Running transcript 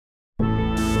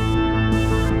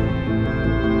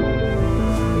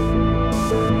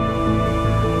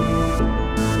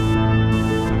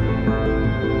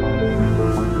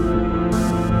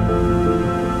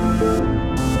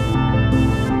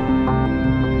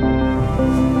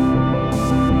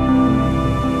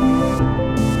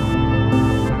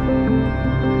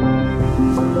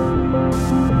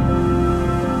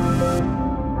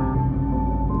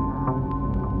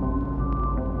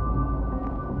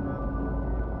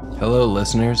Hello,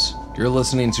 listeners. You're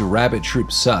listening to Rabbit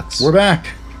Troop Sucks. We're back.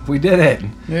 We did it.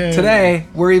 Yay. Today,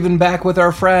 we're even back with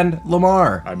our friend,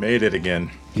 Lamar. I made it again.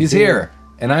 He's here.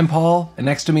 And I'm Paul, and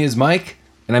next to me is Mike.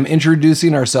 And I'm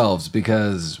introducing ourselves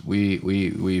because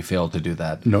we failed to do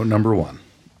that. Note number one.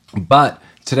 But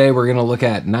today we're going to look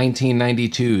at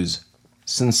 1992's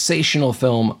sensational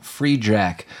film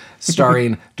Freejack,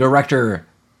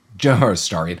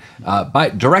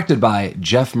 directed by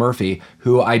Jeff Murphy,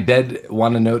 who I did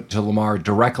want to note to Lamar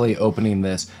directly opening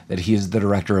this that he is the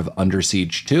director of Under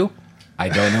Siege 2. I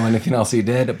don't know anything else he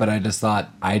did, but I just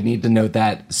thought I need to note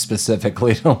that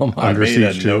specifically to Lamar. Under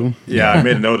Siege 2? Yeah, I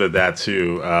made a note of that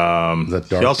too.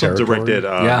 He also directed,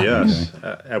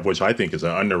 which I think is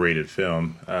an underrated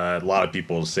film. A lot of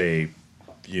people say,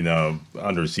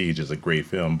 Under Siege is a great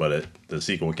film, but the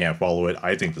sequel can't follow it.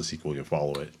 I think the sequel can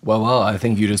follow it. Well, I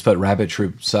think you just put Rabbit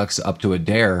Troop Sucks up to a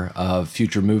dare of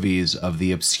future movies of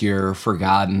the obscure,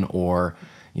 forgotten, or,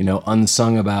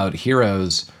 unsung about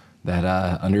heroes that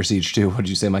Under Siege 2, what did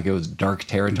you say, Mike? It was dark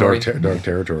territory? Dark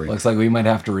territory. Looks like we might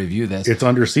have to review this. It's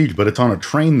Under Siege, but it's on a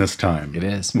train this time. It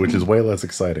is. Which is way less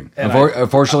exciting.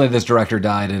 Unfortunately, this director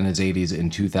died in his 80s in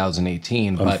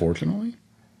 2018. Unfortunately?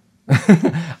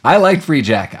 I liked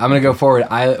Freejack. I'm going to go forward.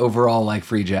 I overall like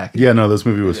Freejack. Yeah, no, this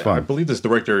movie was fun. I believe this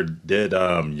director did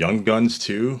Young Guns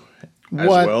too.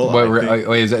 What? As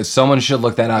well. Someone should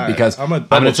look that up because I'm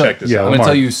going to check this out. I'm going to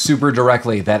tell you super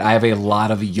directly that I have a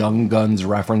lot of Young Guns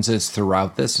references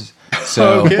throughout this.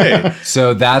 So, Okay.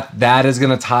 So that is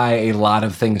going to tie a lot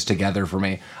of things together for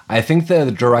me. I think the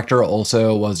director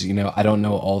also was, I don't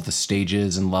know all the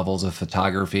stages and levels of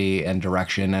photography and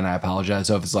direction, and I apologize.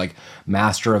 So if it's like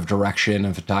master of direction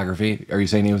and photography, are you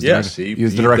saying he was the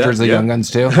director of the Young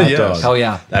Guns too? Yes. Hell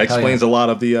yeah. That explains a lot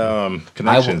of the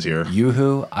connections here.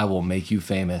 Yoo-hoo, I will make you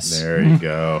famous. There you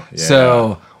go. Yeah.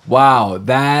 So, wow,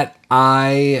 that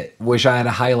I wish I had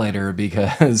a highlighter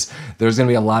because there's going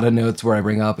to be a lot of notes where I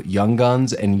bring up Young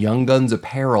Guns and Young Guns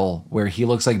apparel where he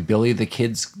looks like Billy the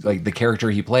Kid's, like the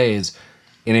character he plays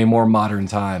in a more modern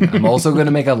time. I'm also going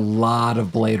to make a lot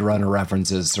of Blade Runner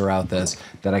references throughout this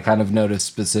that I kind of noticed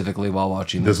specifically while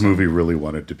watching this. This movie really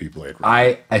wanted to be Blade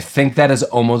Runner. I think that is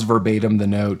almost verbatim the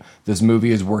note. This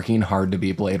movie is working hard to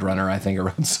be Blade Runner, I think I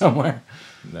wrote somewhere.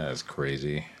 That's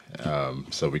crazy.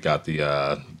 So we got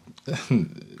the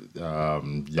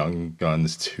Young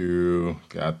Guns 2,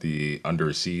 got the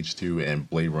Under Siege 2, and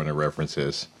Blade Runner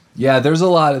references. Yeah, there's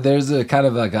a kind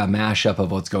of like a mashup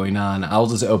of what's going on. I'll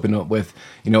just open up with,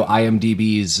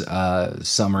 IMDb's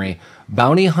summary.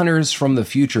 Bounty hunters from the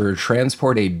future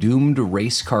transport a doomed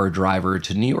race car driver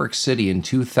to New York City in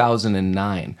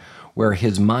 2009, where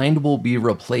his mind will be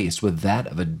replaced with that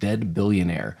of a dead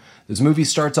billionaire. This movie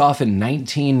starts off in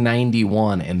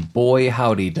 1991, and boy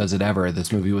howdy does it ever.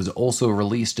 This movie was also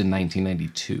released in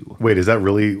 1992. Wait, is that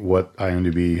really what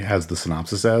IMDb has the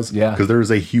synopsis as? Yeah. Because there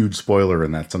is a huge spoiler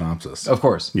in that synopsis. Of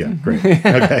course. Yeah, great.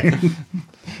 Okay.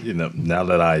 Now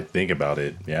that I think about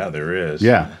it, yeah, there is.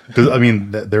 Yeah,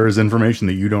 because, there is information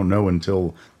that you don't know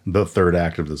until the third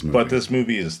act of this movie. But this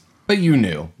movie is... But you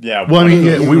knew. Yeah. Well,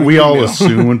 we all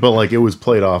assumed, but it was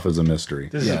played off as a mystery.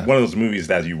 This is one of those movies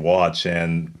that you watch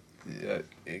and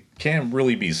it can't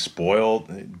really be spoiled.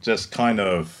 It just kind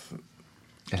of...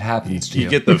 It happens to you. You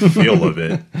get the feel of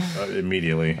it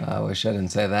immediately. I wish I didn't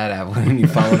say that when you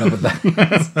followed up with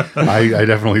that. I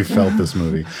definitely felt this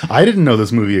movie. I didn't know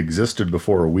this movie existed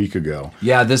before a week ago.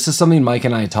 Yeah, this is something Mike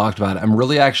and I talked about. I'm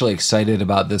really actually excited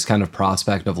about this kind of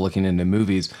prospect of looking into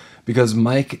movies because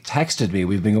Mike texted me.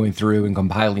 We've been going through and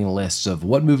compiling lists of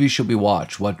what movies should we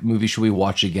watch? What movies should we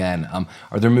watch again?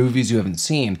 Are there movies you haven't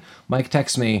seen? Mike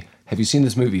texts me, have you seen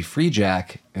this movie,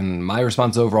 Freejack? And my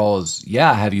response overall is,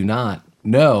 yeah, have you not?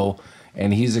 No.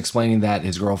 And he's explaining that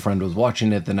his girlfriend was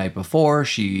watching it the night before.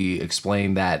 She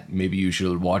explained that maybe you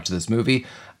should watch this movie.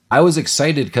 I was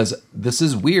excited because this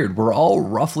is weird. We're all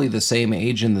roughly the same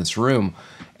age in this room.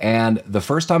 And the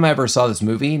first time I ever saw this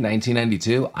movie,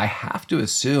 1992, I have to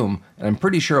assume, and I'm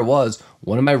pretty sure it was,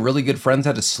 one of my really good friends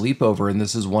had a sleepover, and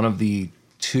this is one of the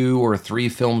 2 or 3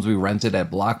 films we rented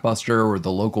at Blockbuster or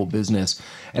the local business.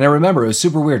 And I remember it was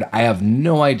super weird. I have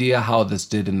no idea how this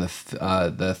did in the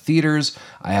theaters.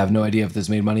 I have no idea if this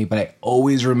made money, but I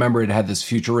always remember it had this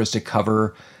futuristic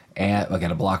cover and like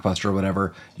at a Blockbuster or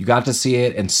whatever. You got to see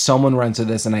it and someone rented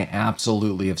this, and I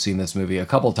absolutely have seen this movie a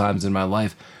couple times in my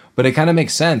life. But it kind of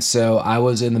makes sense. So I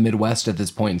was in the Midwest at this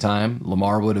point in time.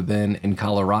 Lamar would have been in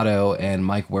Colorado. And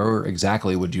Mike, where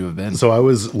exactly would you have been? So I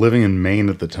was living in Maine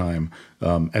at the time.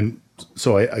 And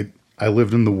so I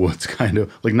lived in the woods, kind of.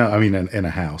 Like, no, I mean, in a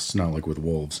house, not like with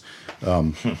wolves.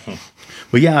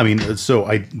 But yeah, I mean,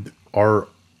 so our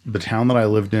the town that I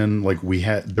lived in, like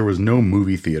there was no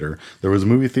movie theater. There was a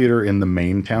movie theater in the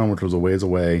main town, which was a ways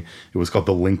away. It was called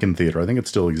the Lincoln Theater. I think it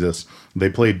still exists. They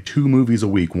played 2 movies a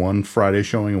week, one Friday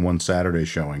showing and one Saturday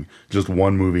showing, just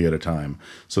one movie at a time.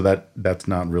 So that's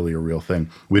not really a real thing.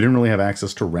 We didn't really have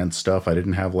access to rent stuff. We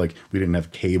didn't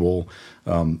have cable.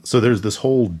 So there's this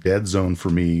whole dead zone for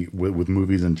me with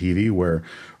movies and TV, where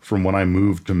from when I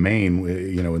moved to Maine,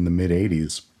 in the mid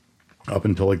 80s, up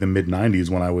until like the mid 90s,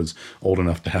 when I was old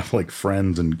enough to have like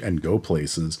friends and go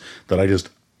places, that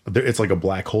it's like a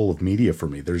black hole of media for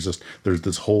me. There's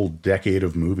this whole decade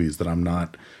of movies that I'm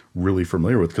not really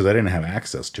familiar with because I didn't have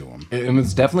access to them. And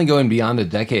it's definitely going beyond a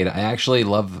decade. I actually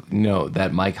love,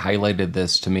 that Mike highlighted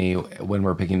this to me when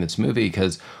we're picking this movie,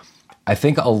 because I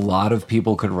think a lot of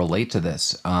people could relate to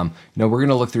this. We're going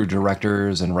to look through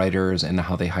directors and writers and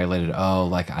how they highlighted,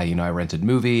 I rented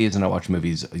movies and I watched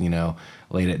movies,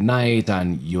 late at night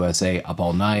on USA Up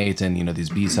All Night and, these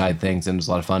B-side things, and it was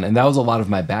a lot of fun. And that was a lot of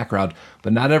my background,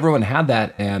 but not everyone had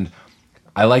that. And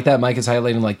I like that Mike is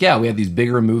highlighting, we have these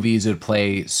bigger movies that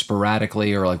play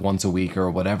sporadically or like once a week or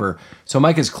whatever. So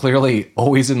Mike is clearly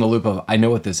always in the loop of, I know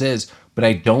what this is, but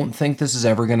I don't think this is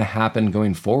ever going to happen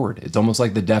going forward. It's almost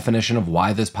like the definition of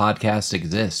why this podcast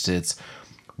exists.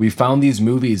 We found these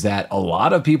movies that a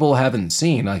lot of people haven't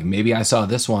seen. Like maybe I saw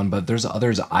this one, but there's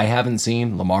others I haven't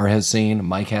seen. Lamar has seen,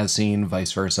 Mike has seen,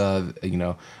 vice versa.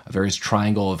 A various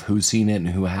triangle of who's seen it and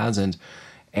who hasn't.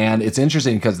 And it's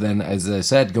interesting because then, as I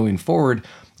said, going forward,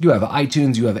 you have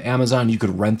iTunes, you have Amazon, you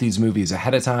could rent these movies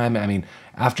ahead of time. I mean,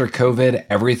 after COVID,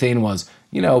 everything was,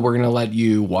 we're going to let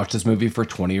you watch this movie for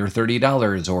 $20 or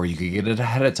 $30, or you could get it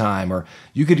ahead of time, or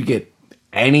you could get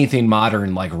anything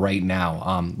modern like right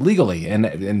now, legally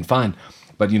and fun.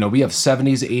 But, we have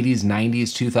 70s, 80s,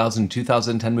 90s, 2000,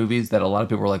 2010 movies that a lot of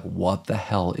people are like, what the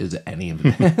hell is any of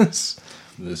this?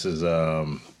 This is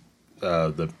the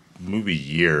movie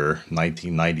year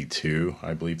 1992.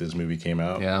 I believe this movie came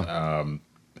out. Yeah.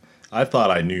 I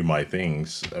thought I knew my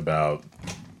things about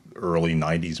early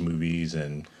 90s movies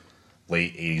and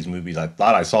late 80s movies. I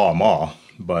thought I saw them all,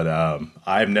 but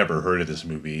I've never heard of this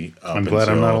movie. I'm glad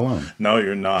I'm not alone. No,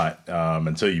 you're not,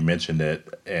 until you mentioned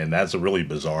it. And that's really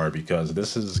bizarre because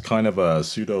this is kind of a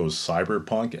pseudo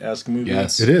cyberpunk-esque movie.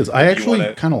 Yes, it is. I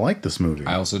actually kind of like this movie.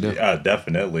 I also do. Yeah,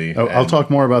 definitely. I'll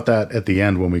talk more about that at the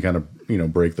end when we kind of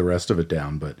break the rest of it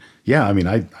down. But yeah, I mean,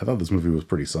 I thought this movie was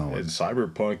pretty solid.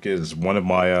 Cyberpunk is one of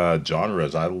my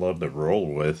genres I love to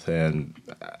roll with, and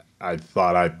I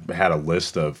thought I had a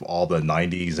list of all the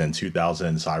 90s and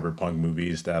 2000 cyberpunk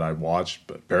movies that I watched,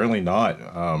 but apparently not.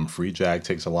 Freejack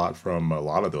takes a lot from a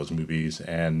lot of those movies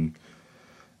and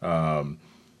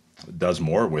does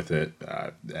more with it.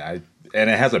 And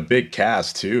it has a big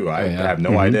cast too. I have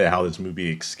no idea how this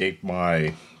movie escaped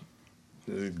my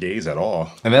gaze at all.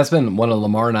 And that's been one of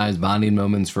Lamar and I's bonding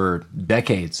moments for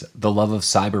decades. The love of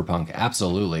cyberpunk,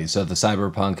 absolutely. So the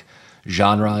cyberpunk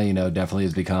genre, definitely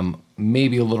has become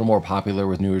maybe a little more popular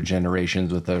with newer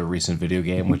generations with the recent video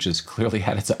game, which has clearly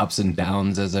had its ups and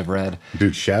downs, as I've read.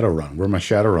 Dude, Shadowrun. Where my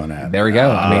Shadowrun at? There we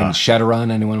go. I mean,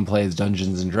 Shadowrun, anyone who plays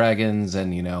Dungeons and Dragons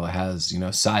and, has,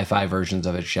 sci-fi versions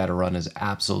of it, Shadowrun is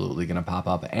absolutely going to pop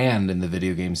up. And in the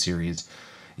video game series,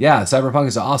 yeah, cyberpunk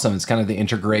is awesome. It's kind of the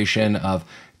integration of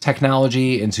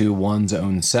technology into one's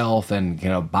own self and,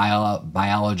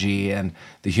 biology and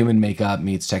the human makeup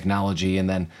meets technology and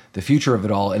then the future of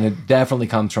it all. And it definitely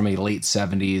comes from a late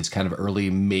 70s, kind of early,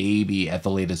 maybe at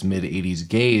the latest mid 80s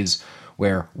gaze,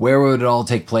 where would it all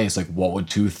take place? Like, what would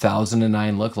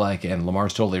 2009 look like? And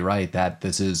Lamar's totally right that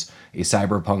this is a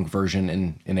cyberpunk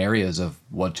version in areas of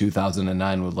what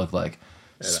 2009 would look like.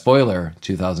 Spoiler,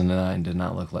 2009 did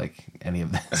not look like any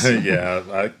of this. Yeah,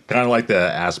 I kind of like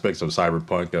the aspects of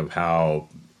cyberpunk of how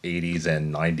 80s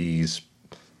and 90s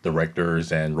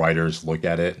directors and writers look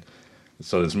at it.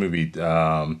 So this movie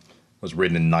was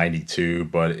written in 92,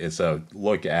 but it's a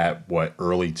look at what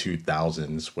early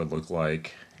 2000s would look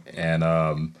like. And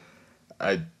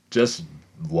I just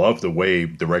love the way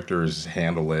directors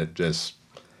handle it.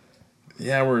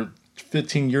 We're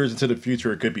 15 years into the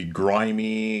future. It could be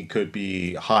grimy, could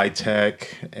be high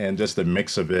tech, and just the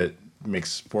mix of it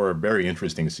makes for a very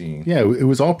interesting scene. Yeah, it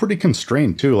was all pretty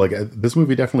constrained too. Like this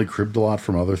movie definitely cribbed a lot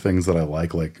from other things that I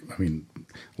like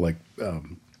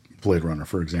Blade Runner,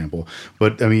 for example.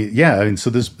 But so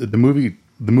the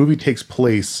movie takes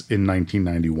place in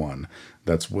 1991.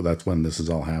 That's when this is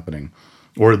all happening.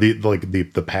 Or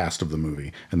the past of the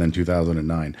movie, and then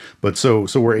 2009. But so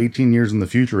we're 18 years in the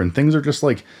future, and things are just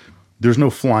like, there's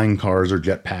no flying cars or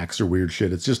jetpacks or weird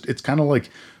shit. It's kind of like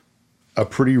a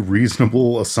pretty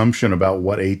reasonable assumption about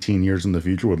what 18 years in the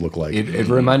future would look like. It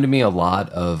reminded me a lot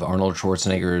of Arnold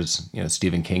Schwarzenegger's,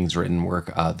 Stephen King's written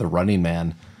work, The Running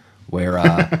Man, where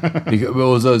it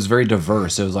was very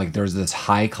diverse. It was like there's this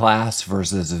high class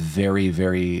versus very,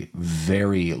 very,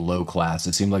 very low class.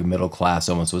 It seemed like middle class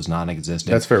almost was non-existent.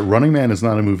 That's fair. Running Man is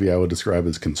not a movie I would describe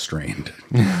as constrained.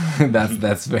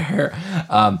 That's fair.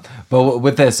 But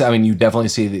with this, I mean, you definitely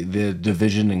see the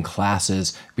division in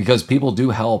classes because people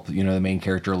do help, the main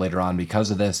character later on.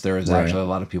 Because of this, there is actually a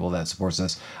lot of people that supports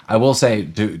this. I will say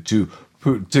to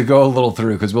go a little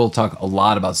through, because we'll talk a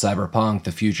lot about cyberpunk,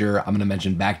 the future. I'm going to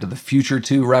mention Back to the Future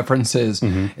 2 references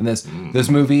in this. This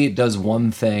movie does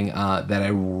one thing that I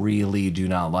really do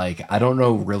not like. I don't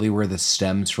know really where this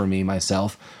stems from me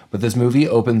myself, but this movie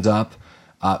opens up.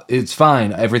 It's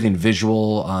fine. Everything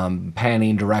visual,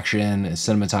 panning, direction,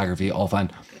 cinematography, all fine.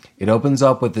 It opens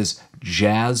up with this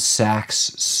jazz sax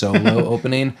solo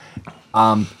opening.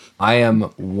 I am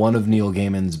one of Neil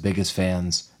Gaiman's biggest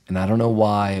fans. And I don't know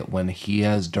why, when he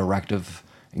has directive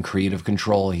and creative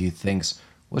control, he thinks,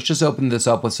 let's just open this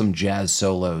up with some jazz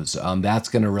solos. That's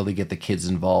going to really get the kids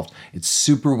involved. It's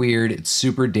super weird. It's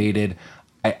super dated.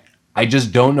 I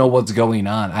just don't know what's going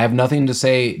on. I have nothing to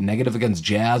say negative against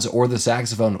jazz or the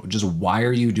saxophone. Just why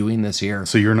are you doing this here?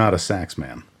 So you're not a sax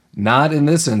man? Not in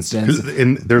this instance.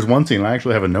 There's one scene, I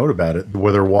actually have a note about it,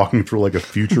 where they're walking through like a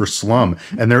future slum,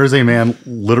 and there is a man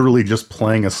literally just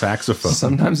playing a saxophone.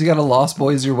 Sometimes you got to Lost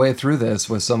Boys your way through this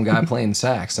with some guy playing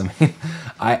sax. I mean,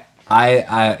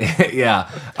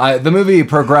 the movie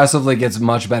progressively gets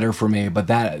much better for me, but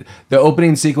the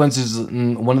opening sequence is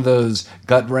one of those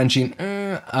gut-wrenching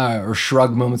or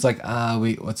shrug moments like,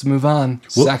 let's move on.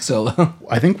 Well, sax solo.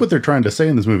 I think what they're trying to say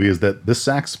in this movie is that this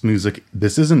sax music,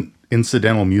 this isn't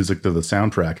incidental music to the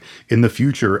soundtrack. In the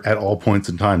future, at all points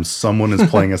in time, someone is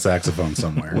playing a saxophone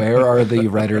somewhere. Where are the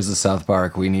writers of South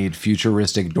Park? We need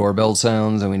futuristic doorbell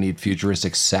sounds and we need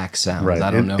futuristic sax sounds. Right. I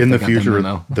don't know. In the future,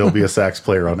 there'll be a sax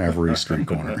player on every street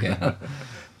corner. Yeah.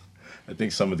 I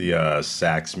think some of the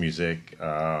sax music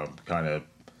kind of,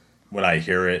 when I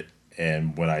hear it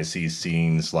and when I see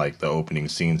scenes like the opening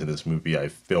scenes of this movie, I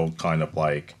feel kind of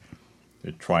like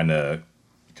they're trying to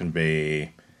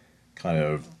convey kind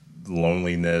of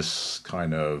loneliness,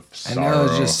 kind of sorrow. I know,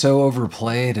 it's just so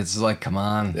overplayed. It's like, come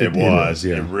on. It was.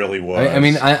 Yeah. It really was. I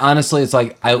mean, honestly, it's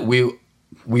like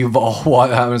we've all.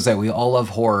 I'm gonna say we all love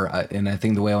horror, and I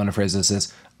think the way I want to phrase this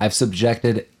is I've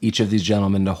subjected each of these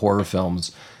gentlemen to horror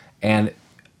films, and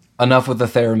enough with the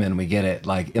theremin. We get it.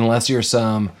 Like, unless you're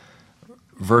some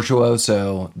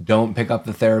virtuoso, don't pick up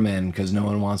the theremin because no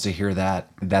one wants to hear that.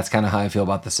 That's kind of how I feel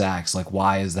about the sax. Like,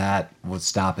 why is that? Well,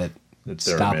 stop it.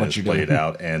 Stop what you're doing. Played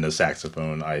out, and the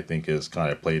saxophone, I think, is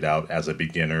kind of played out as a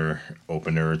beginner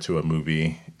opener to a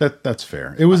movie. That's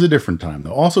fair. It was a different time,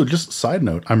 though. Also, just side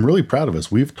note, I'm really proud of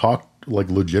us. We've talked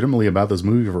like legitimately about this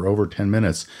movie for over 10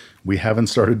 minutes. We haven't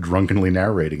started drunkenly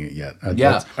narrating it yet.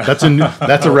 Yeah, that's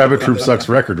a Rabbit Troop Sucks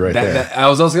record right there. I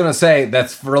was also gonna say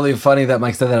that's really funny that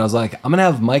Mike said that. I was like, I'm gonna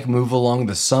have Mike move along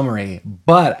the summary,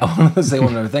 but I want to say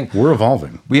one other thing. We're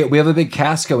evolving. We have a big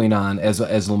cast going on, as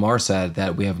Lamar said,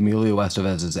 that we have Emilio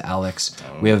Estevez as Alex.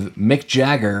 We have Mick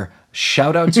Jagger.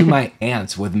 Shout out to my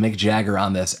aunts with Mick Jagger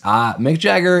on this. Mick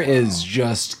Jagger is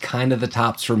just kind of the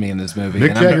tops for me in this movie.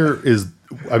 Mick Jagger is.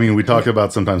 I mean, we talk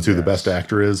about sometimes who the best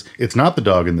actor is. It's not the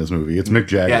dog in this movie. It's Mick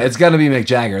Jagger. Yeah, it's got to be Mick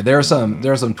Jagger. There are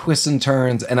some twists and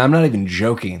turns, and I'm not even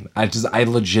joking. I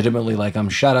legitimately like them.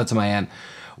 Shout out to my aunt.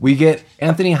 We get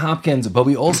Anthony Hopkins, but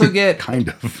we also get kind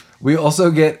of. We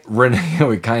also get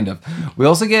Renee. Kind of. We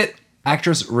also get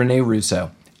actress Renee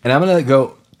Russo, and I'm gonna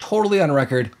go totally on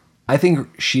record. I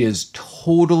think she is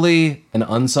totally an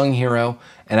unsung hero,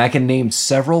 and I can name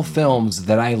several films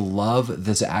that I love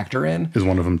this actor in. Is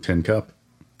one of them Tin Cup?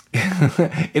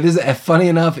 It is, funny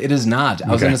enough, it is not. I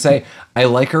was going to say, I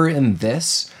like her in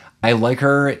this. I like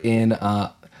her in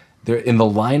The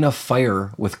Line of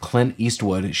Fire with Clint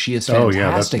Eastwood. She is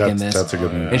fantastic in this. That's a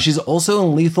good movie. And she's also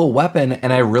in Lethal Weapon,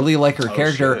 and I really like her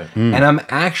character. And I'm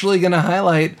actually going to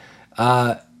highlight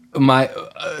how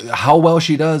well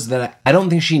she does that. I don't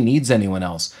think she needs anyone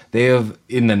else. They have,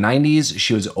 in the 90s,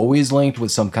 she was always linked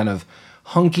with some kind of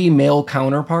hunky male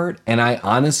counterpart, and I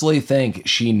honestly think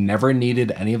she never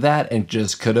needed any of that and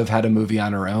just could have had a movie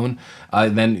on her own.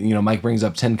 Then Mike brings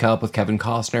up Tin Cup with Kevin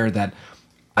Costner. That,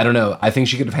 I don't know, I think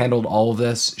she could have handled all of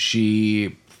this.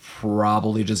 She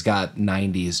probably just got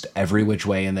 90s every which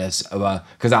way in this,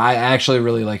 because I actually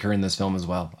really like her in this film as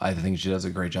well. I think she does a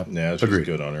great job. Yeah, she's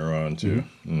good on her own too.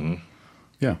 Mm-hmm.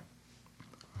 Yeah.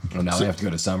 Oh, now we have to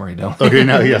go to summary, don't we? Okay,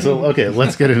 now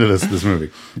let's get into this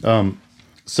movie.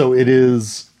 So it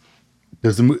is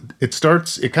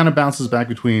It kind of bounces back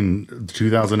between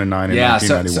 2009 and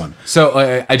 1991.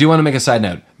 So I do want to make a side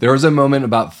note. There was a moment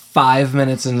about 5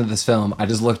 minutes into this film, I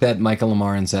just looked at Mike and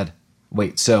Lamar and said,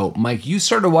 wait, so Mike, you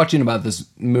started watching about this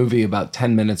movie about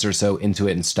 10 minutes or so into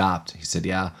it and stopped. He said,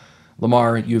 yeah.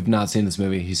 Lamar, you've not seen this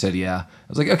movie? He said, yeah. I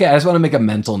was like, okay, I just want to make a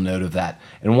mental note of that.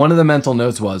 And one of the mental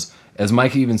notes was, as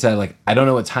Mike even said, like, I don't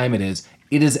know what time it is.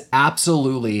 It is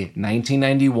absolutely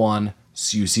 1991.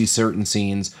 So you see certain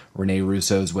scenes. Rene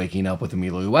Russo's waking up with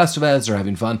Emilio Estevez. They're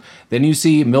having fun. Then you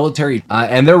see military,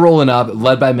 and they're rolling up,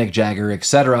 led by Mick Jagger,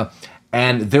 etc.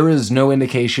 And there is no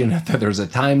indication that there's a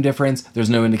time difference. There's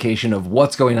no indication of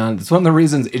what's going on. It's one of the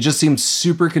reasons it just seems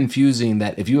super confusing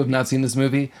that if you have not seen this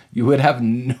movie, you would have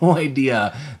no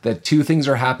idea that two things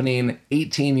are happening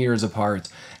 18 years apart.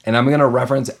 And I'm going to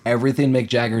reference everything Mick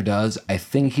Jagger does. I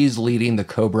think he's leading the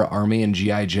Cobra Army in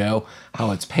G.I. Joe. How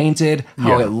it's painted,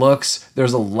 how it looks.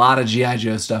 There's a lot of G.I.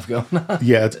 Joe stuff going on.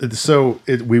 Yeah,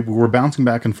 we're bouncing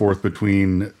back and forth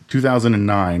between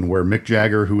 2009, where Mick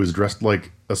Jagger, who is dressed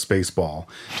like a space ball,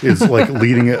 is like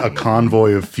leading a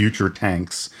convoy of future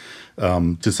tanks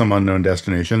to some unknown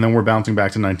destination. And then we're bouncing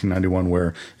back to 1991,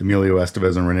 where Emilio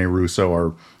Estevez and Rene Russo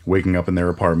are waking up in their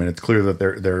apartment. It's clear that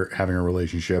they're having a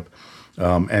relationship.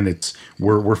 And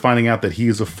we're finding out that he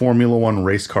is a Formula One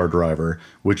race car driver,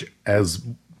 which, as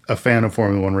a fan of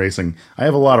Formula One racing, I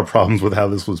have a lot of problems with how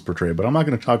this was portrayed, but I'm not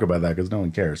going to talk about that because no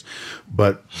one cares.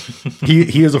 But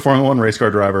he is a Formula One race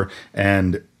car driver,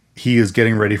 and he is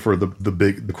getting ready for the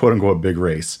quote unquote big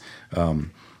race.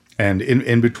 And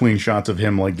in between shots of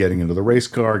him like getting into the race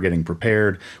car, getting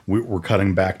prepared, we're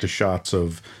cutting back to shots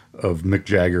of Mick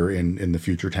Jagger in the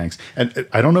future tanks. And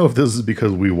I don't know if this is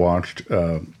because we watched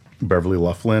Beverly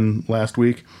Loughlin last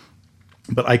week,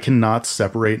 but I cannot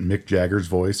separate Mick Jagger's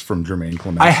voice from Jermaine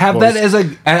Clement's I have voice.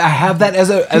 that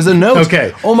as a note.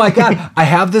 Okay. Oh my God. I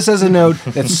have this as a note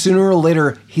that sooner or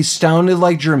later he sounded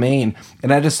like Jermaine.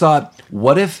 And I just thought,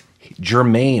 what if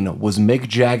Jermaine was Mick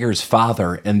Jagger's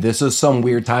father and this is some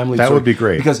weird time leap? That would be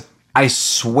great. Because I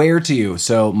swear to you,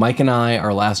 so Mike and I,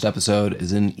 our last episode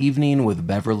is an evening with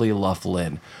Beverly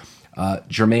Loughlin.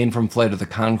 Jermaine from Flight of the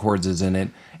Conchords is in it.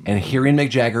 And hearing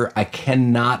Mick Jagger, I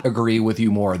cannot agree with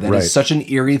you more. That is such an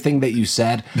eerie thing that you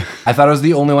said. I thought I was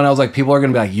the only one. I was like, people are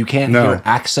going to be like, you can't hear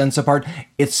accents apart.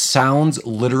 It sounds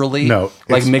literally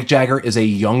like Mick Jagger is a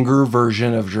younger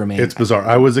version of Jermaine. It's bizarre.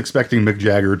 I was expecting Mick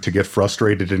Jagger to get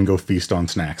frustrated and go feast on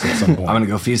snacks at some point. I'm going to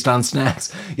go feast on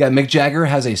snacks. Yeah, Mick Jagger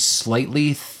has a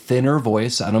slightly thinner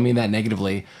voice. I don't mean that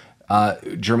negatively.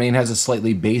 Jermaine has a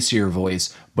slightly bassier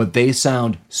voice, but they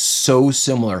sound so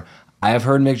similar. I have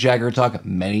heard Mick Jagger talk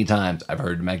many times. I've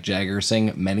heard Mick Jagger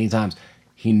sing many times.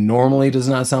 He normally does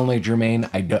not sound like Jermaine.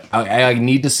 I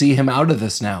need to see him out of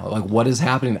this now. Like, what is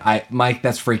happening? Mike,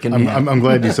 that's freaking me out. I'm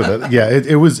glad you said that. Yeah,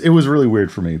 it was really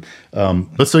weird for me.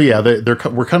 But so yeah,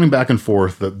 we're coming back and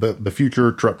forth. The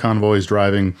future truck convoy is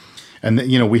driving. And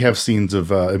we have scenes of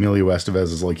Emilio Estevez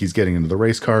as like he's getting into the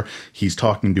race car. He's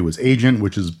talking to his agent,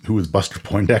 who is Buster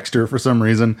Poindexter for some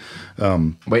reason.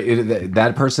 Wait,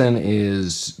 that person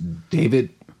is David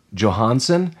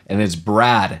Johansen, and it's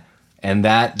Brad, and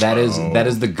that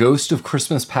is the ghost of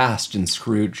Christmas Past in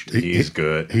Scrooge. He's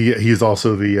good. He's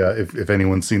also the if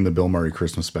anyone's seen the Bill Murray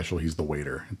Christmas special, he's the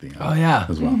waiter at the end. Oh yeah,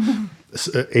 as well.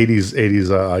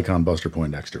 80s icon Buster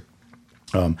Poindexter.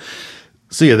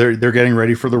 So yeah, they're getting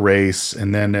ready for the race,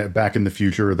 and then back in the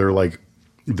future, they're like,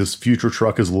 this future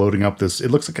truck is loading up this.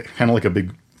 It looks like kind of like a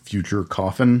big future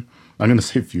coffin. I'm going to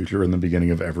say future in the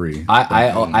beginning of every.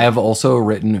 I have also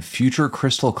written future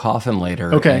crystal coffin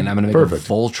later. Okay, and I'm going to make a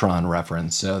Voltron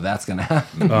reference, so that's going to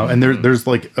happen. And there's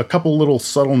like a couple little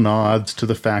subtle nods to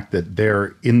the fact that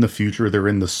they're in the future. They're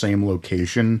in the same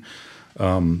location.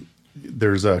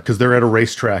 Because they're at a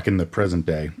racetrack in the present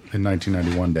day, in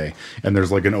 1991 day, and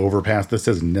there's like an overpass that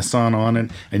says Nissan on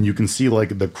it, and you can see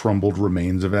like the crumbled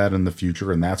remains of that in the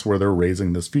future, and that's where they're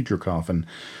raising this future coffin.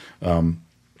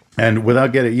 And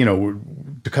without getting,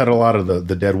 to cut a lot of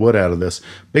the dead wood out of this,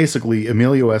 basically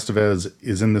Emilio Estevez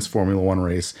is in this Formula One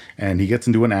race, and he gets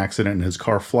into an accident, and his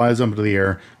car flies up into the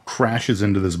air, crashes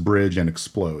into this bridge, and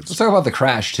explodes. Let's talk about the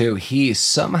crash too. He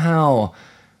somehow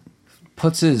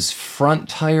puts his front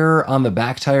tire on the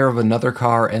back tire of another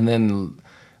car and then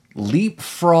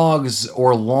leapfrogs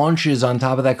or launches on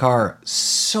top of that car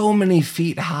so many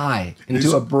feet high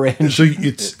into a bridge. So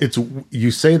it's you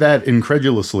say that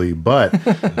incredulously, but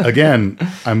again,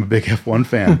 I'm a big F1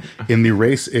 fan. In the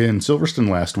race in Silverstone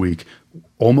last week,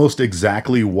 almost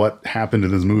exactly what happened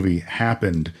in this movie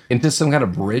happened. Into some kind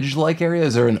of bridge-like area?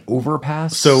 Is there an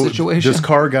overpass situation? This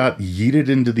car got yeeted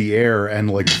into the air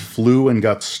and like flew and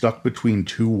got stuck between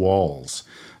two walls.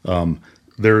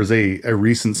 there is a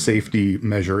recent safety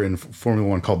measure in Formula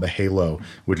One called the Halo,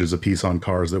 which is a piece on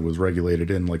cars that was regulated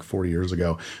in like 40 years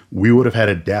ago. We would have had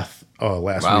a death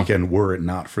last weekend were it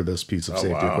not for this piece of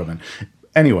safety equipment.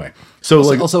 Anyway, so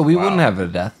also we wouldn't have a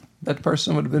death. That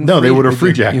person would have been they would have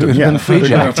freejacked him. Yeah,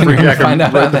 freejacked him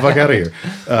right the fuck out of here.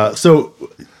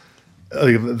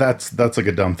 That's like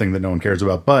a dumb thing that no one cares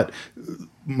about. But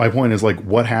my point is, like,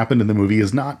 what happened in the movie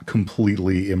is not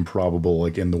completely improbable,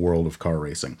 like in the world of car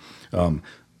racing.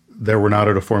 They were not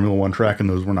at a Formula One track, and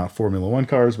those were not Formula One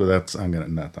cars. But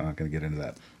I'm not gonna get into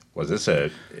that.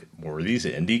 Were these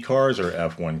Indy cars or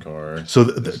F1 cars? So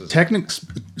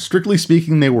strictly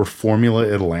speaking, they were Formula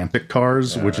Atlantic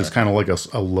cars, which is kind of like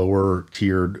a lower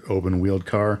tiered open wheeled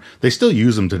car. They still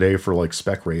use them today for like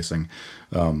spec racing.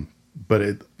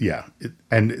 But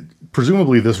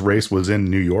presumably this race was in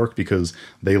New York because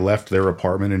they left their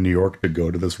apartment in New York to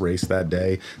go to this race that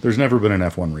day. There's never been an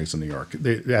F1 race in New York.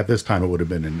 At this time, it would have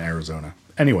been in Arizona.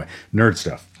 Anyway, nerd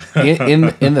stuff.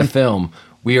 In the film,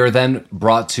 we are then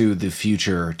brought to the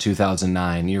future,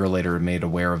 2009. A year later, made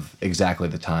aware of exactly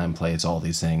the time, place, all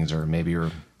these things, or maybe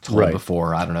you're told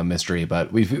before. I don't know, mystery,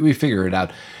 but we figure it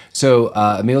out. So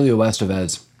Emilio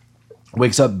Estevez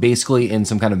wakes up basically in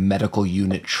some kind of medical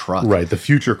unit truck. Right. The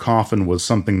future coffin was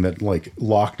something that like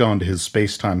locked onto his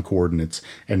space-time coordinates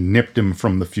and nipped him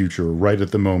from the future right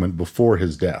at the moment before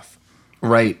his death.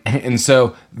 Right. And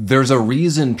so there's a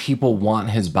reason people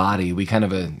want his body. We kind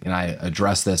of, and I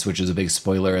address this, which is a big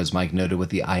spoiler, as Mike noted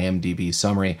with the IMDb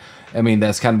summary. I mean,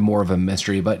 that's kind of more of a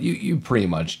mystery, but you pretty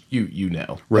much, you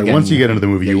know. Right. Again, once you get into the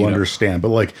movie, you understand. But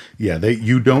like,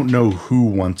 you don't know who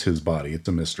wants his body. It's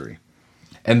a mystery.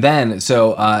 And then,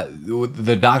 so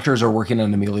the doctors are working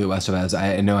on Emilio Estevez.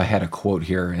 I know I had a quote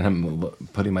here, and I'm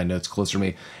putting my notes closer to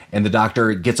me. And the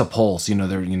doctor gets a pulse. They're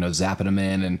zapping him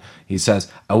in, and he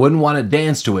says, "I wouldn't want to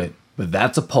dance to it, but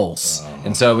that's a pulse." Oh.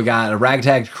 And so we got a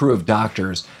ragtag crew of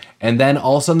doctors, and then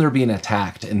all of a sudden they're being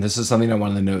attacked. And this is something I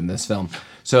wanted to note in this film.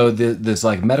 So this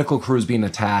like medical crew is being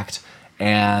attacked.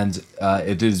 And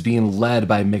it is being led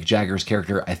by Mick Jagger's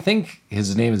character. I think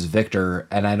his name is Victor,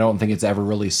 and I don't think it's ever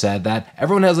really said that.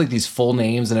 Everyone has like these full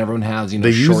names, and everyone has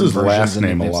they short use his versions last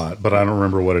name a lot, but I don't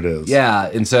remember what it is. Yeah,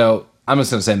 and so I'm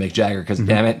just gonna say Mick Jagger because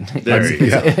damn it,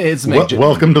 it's Mick. Jagger.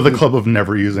 Welcome to the club of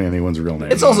never using anyone's real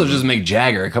name. It's also just Mick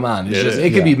Jagger. Come on,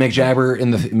 it could be Mick Jagger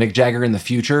in the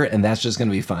future, and that's just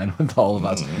gonna be fine with all of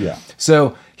us. Yeah.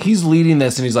 So he's leading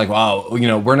this, and he's like, "Wow,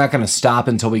 we're not gonna stop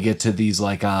until we get to these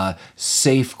like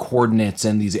safe coordinates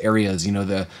and these areas.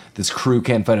 This crew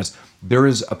can't fight us." There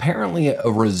is apparently a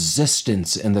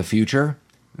resistance in the future.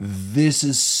 This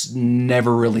is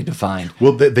never really defined.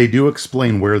 Well, they do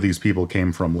explain where these people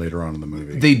came from later on in the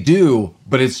movie. They do,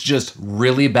 but it's just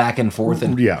really back and forth.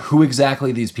 And who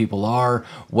exactly these people are,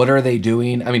 what are they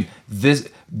doing? I mean,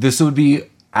 this would be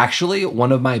actually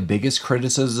one of my biggest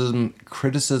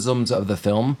criticisms of the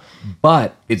film,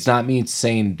 but it's not me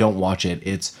saying don't watch it.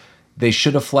 It's they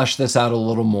should have fleshed this out a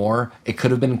little more. It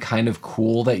could have been kind of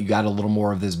cool that you got a little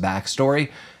more of this backstory.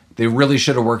 They really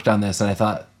should have worked on this, and I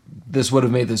thought this would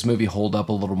have made this movie hold up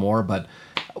a little more, but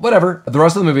whatever. The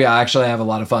rest of the movie, I actually have a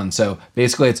lot of fun. So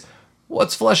basically it's,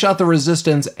 let's flesh out the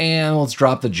resistance and let's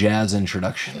drop the jazz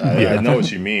introduction. I know what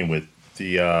you mean with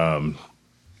the,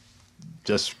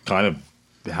 just kind of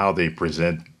how they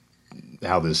present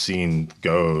how this scene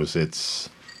goes. It's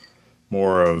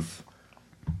more of,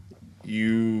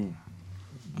 you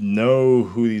know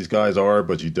who these guys are,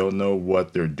 but you don't know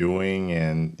what they're doing,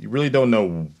 and you really don't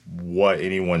know what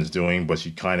anyone's doing, but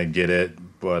you kind of get it.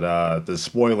 But the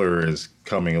spoiler is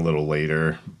coming a little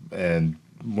later, and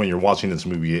when you're watching this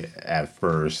movie at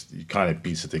first, you kind of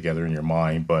piece it together in your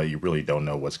mind, but you really don't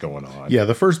know what's going on. Yeah,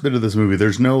 the first bit of this movie,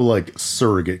 there's no like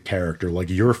surrogate character. Like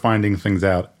you're finding things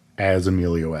out as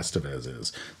Emilio Estevez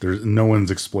is. There's no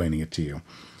one's explaining it to you.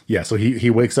 Yeah, so he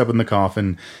wakes up in the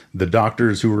coffin. The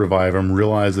doctors who revive him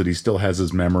realize that he still has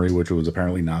his memory, which was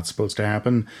apparently not supposed to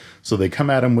happen. So they come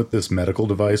at him with this medical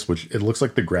device, which it looks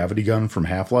like the gravity gun from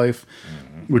Half-Life,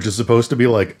 which is supposed to be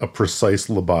like a precise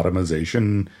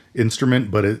lobotomization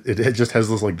instrument, but it just has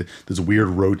this like this weird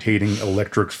rotating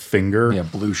electric finger. Yeah,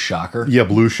 blue shocker. Yeah,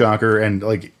 blue shocker. And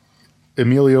like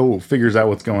Emilio figures out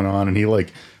what's going on, and he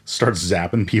like starts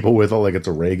zapping people with it like it's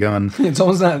a ray gun. It's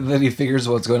almost not that he figures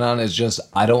what's going on. It's just,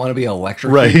 I don't want to be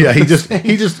electrocuted. Right, yeah, he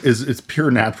just is, it's pure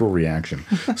natural reaction.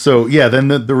 So yeah, then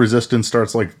the resistance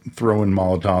starts like throwing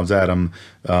Molotovs at him.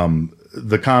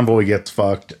 The convoy gets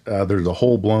fucked. There's a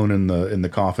hole blown in the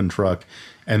coffin truck,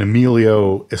 and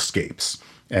Emilio escapes.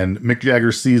 And Mick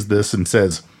Jagger sees this and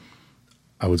says,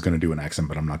 I was going to do an accent,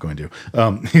 but I'm not going to.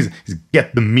 He's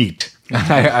get the meat.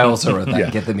 I also wrote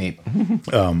that, get the meat.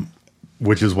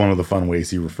 which is one of the fun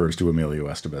ways he refers to Emilio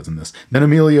Estevez in this. Then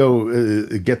Emilio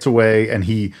gets away, and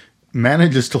he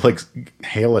manages to like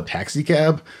hail a taxi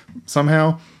cab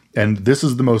somehow. And this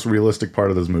is the most realistic part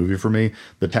of this movie for me.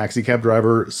 The taxi cab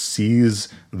driver sees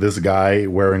this guy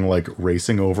wearing like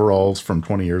racing overalls from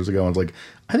 20 years ago and is like,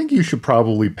 I think you should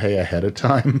probably pay ahead of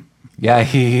time. Yeah,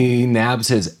 he nabs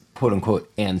his quote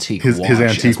unquote antique watch. His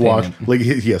antique watch. Like,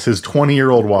 yes, his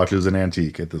 20-year-old watch is an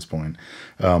antique at this point.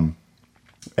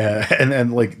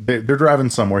 And like they're driving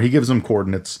somewhere. He gives them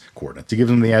coordinates. He gives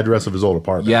them the address of his old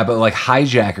apartment. Yeah, but like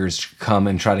hijackers come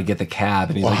and try to get the cab.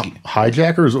 And he's like,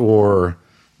 hijackers or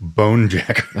bone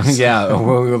jackers. Yeah,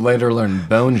 we'll later learn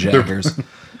bone jackers.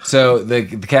 So the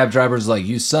cab driver's like,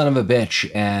 you son of a bitch.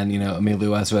 And,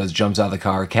 Emilio Estevez jumps out of the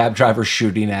car. Cab driver's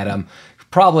shooting at him.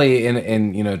 Probably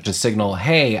in to signal,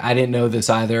 hey, I didn't know this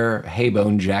either. Hey,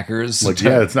 bone jackers. Like,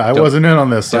 I wasn't in on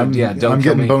this. I'm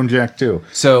getting bone jacked too.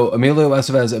 So Emilio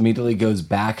Estevez immediately goes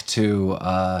back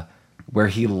to where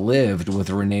he lived with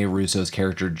Rene Russo's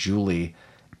character, Julie.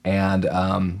 And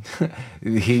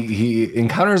he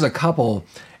encounters a couple.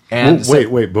 And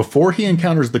wait. Before he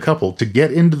encounters the couple, to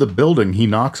get into the building, he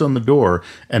knocks on the door,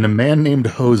 and a man named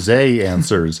Jose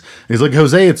answers. And he's like,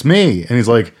 Jose, it's me. And he's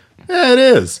like, yeah, it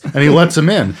is. And he lets him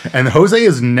in. And Jose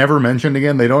is never mentioned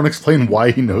again. They don't explain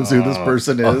why he knows who this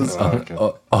person is.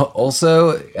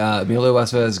 Also, Emilio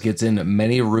Estevez gets in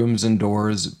many rooms and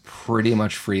doors pretty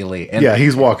much freely. And, yeah,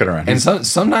 he's walking around. And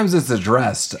sometimes it's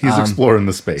addressed. He's exploring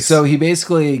the space. So he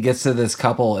basically gets to this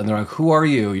couple, and they're like, who are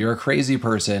you? You're a crazy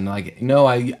person. Like, no,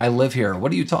 I live here.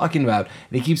 What are you talking about?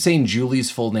 And he keeps saying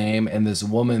Julie's full name, and this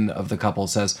woman of the couple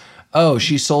says, oh,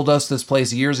 she sold us this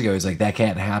place years ago. He's like, that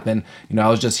can't happen. I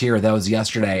was just here. That was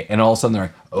yesterday. And all of a sudden they're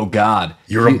like, oh, God.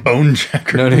 You're a bone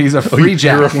jacker. No, he's a freejack.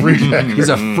 You're a freejacker. He's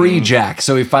a freejack.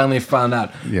 So he finally found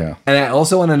out. Yeah. And I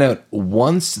also want to note,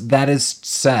 once that is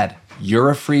said, you're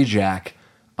a freejack.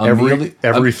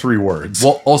 Every 3 words.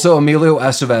 Well, also, Emilio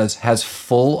Estevez has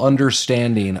full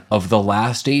understanding of the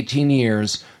last 18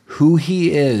 years, who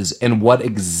he is, and what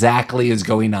exactly is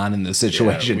going on in this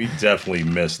situation. Yeah, we definitely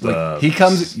missed he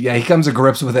comes to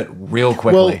grips with it real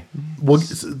quickly. Well,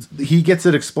 he gets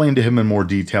it explained to him in more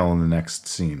detail in the next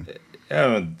scene.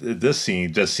 This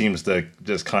scene just seems to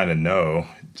just kind of know.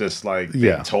 Just like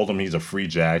they told him he's a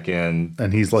freejack,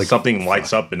 and he's like, something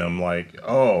lights up in him like,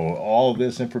 oh, all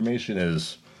this information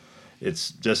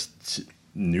it's just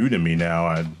new to me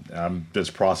now. I'm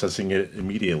just processing it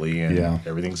immediately, and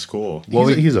everything's cool. Well,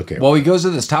 he's okay. Well, he goes to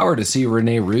this tower to see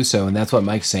Rene Russo, and that's what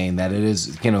Mike's saying, that it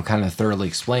is kind of thoroughly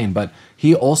explained. But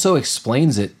he also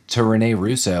explains it to Rene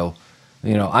Russo.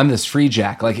 I'm this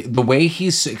freejack. Like, the way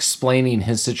he's explaining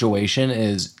his situation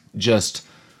is just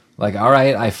like, all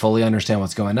right, I fully understand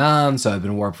what's going on. So I've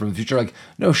been warped from the future. Like,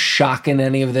 no shock in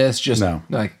any of this. Just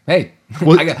like, hey,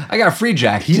 well, I got a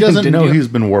freejack. He doesn't know he's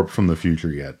been warped from the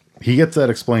future yet. He gets that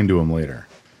explained to him later.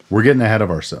 We're getting ahead of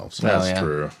ourselves. That's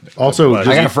true. Also, I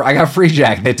got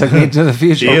freejack. They took me into the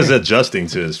future. He is adjusting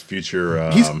to his future.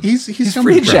 He's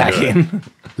freejacking.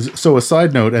 So a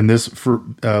side note, and this for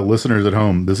listeners at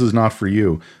home, this is not for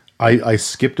you. I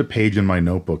skipped a page in my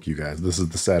notebook, you guys. This is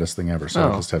the saddest thing ever. So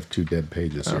I just have 2 dead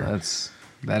pages here.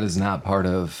 That is not part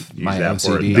of my that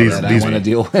OCD that I want to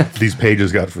deal with. These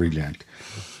pages got freejacked.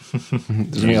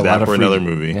 Use that for another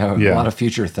movie. A lot of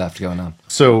future theft going on.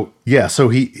 So he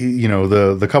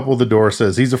the couple at the door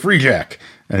says he's a freejack,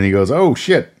 and he goes, oh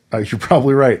shit, you're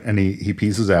probably right, and he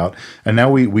pieces out. And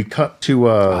now we cut to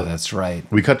that's right.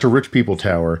 We cut to Rich People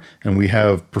Tower, and we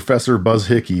have Professor Buzz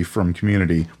Hickey from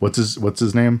Community. What's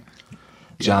his name?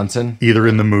 Johnson, either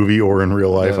in the movie or in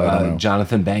real life. I don't know.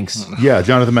 Jonathan Banks. Yeah,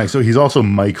 Jonathan Banks. So he's also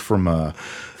Mike from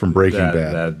Breaking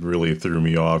Bad. That really threw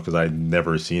me off because I'd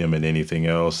never seen him in anything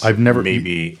else. I've never I've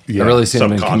really seen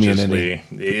him in Community.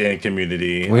 In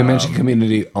Community, we mention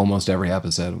Community almost every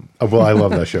episode. Well, I love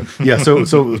that show. Yeah,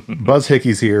 so Buzz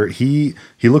Hickey's here. He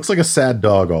looks like a sad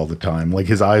dog all the time. Like,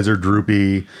 his eyes are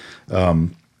droopy.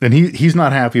 And he's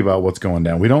not happy about what's going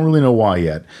down. We don't really know why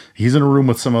yet. He's in a room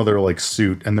with some other like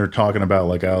suit, and they're talking about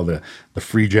like, oh, the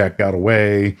freejack got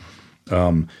away.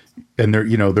 And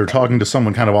they're talking to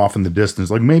someone kind of off in the distance.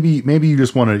 Like, maybe you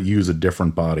just want to use a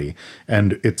different body.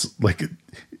 And it's like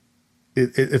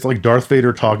it's like Darth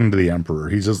Vader talking to the Emperor.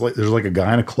 He's just like, there's like a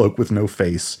guy in a cloak with no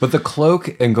face. But the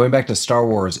cloak, and going back to Star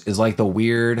Wars, is like the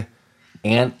weird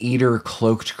anteater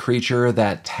cloaked creature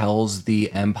that tells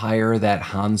the Empire that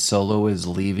Han Solo is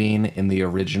leaving in the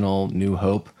original New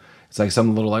Hope. It's like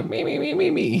some little like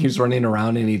me. He's running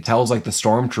around and he tells like the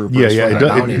stormtroopers.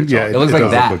 It looks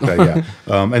like that. Look like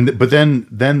that. But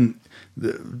then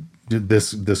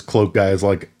this cloak guy is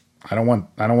like, I don't want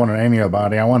any of the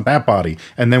body. I want that body.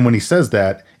 And then when he says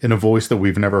that in a voice that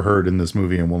we've never heard in this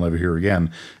movie and we'll never hear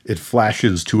again, it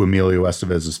flashes to Emilio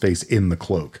Estevez's face in the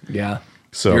cloak. Yeah.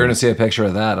 So you're going to see a picture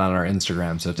of that on our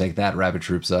Instagram. So take that, Rabbit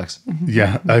Troop Sucks.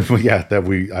 Yeah.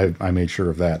 I made sure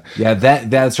of that. Yeah,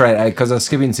 that's right. Because I was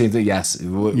skipping scenes. Yes.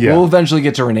 We'll eventually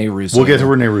get to Rene Russo. We'll get to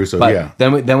Rene Russo. But yeah.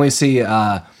 Then we see,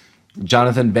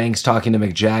 Jonathan Banks talking to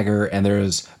Mick Jagger, and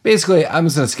there's basically, I'm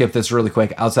just going to skip this really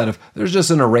quick, outside of, there's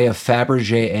just an array of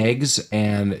Fabergé eggs,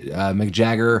 and Mick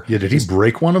Jagger... Yeah, did he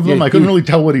break one of them? I couldn't really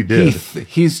tell what he did.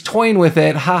 He's toying with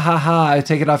it, ha ha ha, I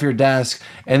take it off your desk,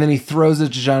 and then he throws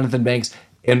it to Jonathan Banks,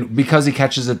 and because he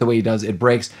catches it the way he does, it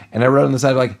breaks, and I wrote on the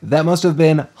side, like, that must have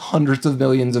been hundreds of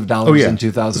millions of dollars in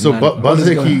 2009. So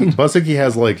Buzz-Hickey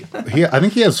has, like, I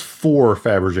think he has 4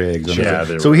 Fabergé eggs.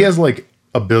 Yeah, so he has, like,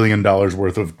 $1 billion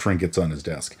worth of trinkets on his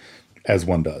desk, as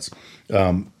one does.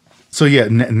 So yeah,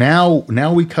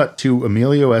 now we cut to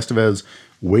Emilio Estevez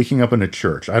waking up in a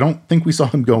church. I don't think we saw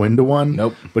him go into one.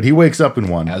 Nope. But he wakes up in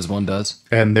one. As one does.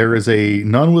 And there is a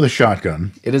nun with a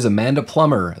shotgun. It is Amanda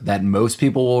Plummer that most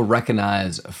people will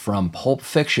recognize from Pulp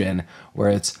Fiction,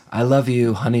 where it's, I love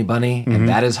you, honey bunny. And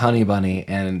that is Honey Bunny.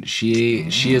 And she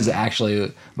is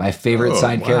actually my favorite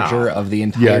side character of the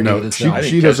entire of this film.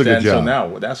 She does a good job.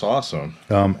 Now, that's awesome.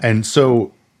 And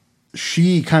so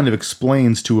she kind of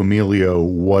explains to Emilio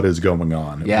what is going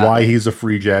on, why he's a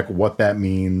Freejack, what that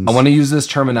means. I want to use this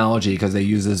terminology because they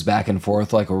use this back and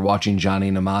forth, like we're watching Johnny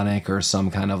Mnemonic or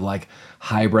some kind of like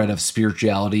hybrid of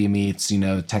spirituality meets,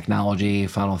 technology.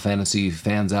 Final Fantasy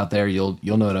fans out there, you'll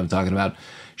know what I'm talking about.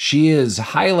 She is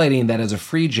highlighting that as a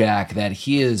Freejack, that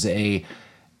he is a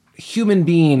human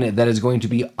being that is going to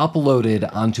be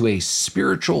uploaded onto a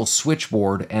spiritual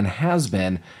switchboard and has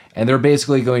been. And they're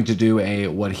basically going to do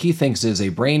what he thinks is a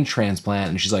brain transplant.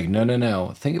 And she's like,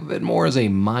 no. Think of it more as a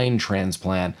mind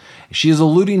transplant. She is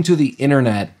alluding to the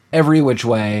internet every which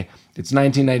way. It's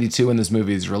 1992 when this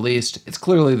movie is released. It's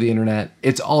clearly the internet.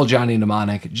 It's all Johnny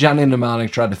Mnemonic. Johnny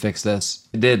Mnemonic tried to fix this.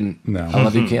 It didn't. No. I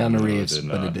love you, Keanu Reeves,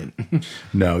 but it didn't.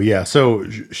 No, yeah. So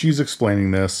she's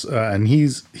explaining this, and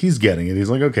he's getting it. He's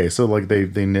like, okay, so like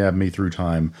they nab me through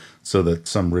time so that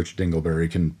some rich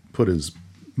dingleberry can put his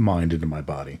mind into my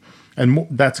body, and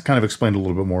that's kind of explained a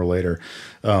little bit more later.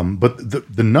 But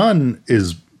the nun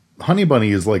is Honey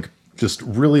Bunny is like just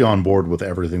really on board with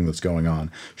everything that's going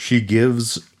on. She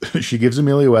gives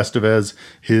Emilio Estevez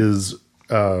his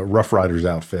Rough Riders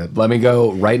outfit. Let me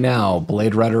go right now.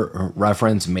 Blade Runner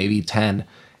reference, maybe 10.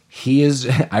 He is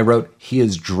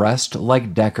dressed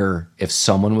like Decker if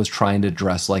someone was trying to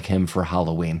dress like him for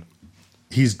Halloween.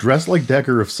 He's dressed like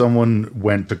Decker if someone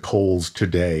went to Kohl's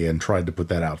today and tried to put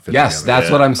that outfit Yes, together. that's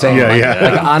what I'm saying.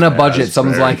 Like on a budget,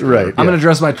 someone's like, I'm going to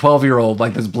dress my 12-year-old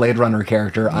like this Blade Runner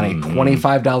character on a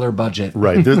 $25 budget.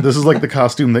 Right. This is like the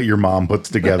costume that your mom puts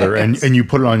together, and you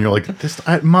put it on, and you're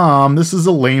like, Mom, this is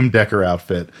a lame Decker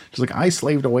outfit. She's like, I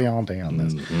slaved away all day on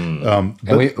this.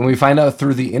 And we find out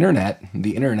through the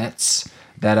internets,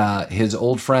 that his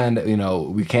old friend,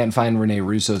 we can't find Rene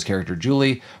Russo's character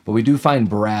Julie, but we do find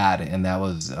Brad, and that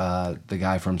was the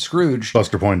guy from Scrooge.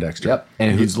 Buster Poindexter. Yep,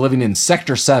 and who's living in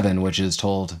Sector 7, which is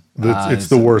told... it's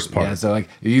the worst part. Yeah, so like,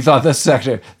 you thought this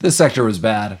sector was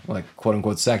bad, like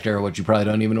quote-unquote sector, which you probably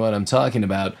don't even know what I'm talking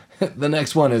about. The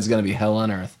next one is going to be hell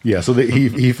on earth. Yeah, so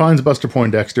he finds Buster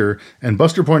Poindexter, and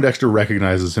Buster Poindexter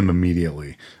recognizes him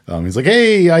immediately. He's like,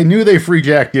 hey, I knew they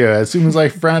freejacked you as soon as I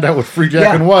found out what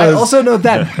freejacking was. I also note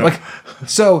that.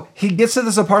 So he gets to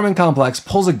this apartment complex,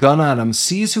 pulls a gun on him,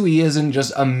 sees who he is, and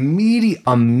just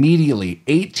immediately,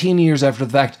 18 years after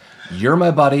the fact, you're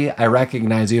my buddy. I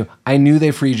recognize you. I knew they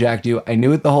freejacked you. I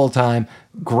knew it the whole time.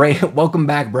 Great. Welcome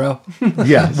back, bro.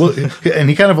 Yeah. Well, and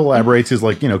he kind of elaborates. He's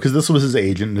like, because this was his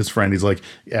agent and his friend. He's like,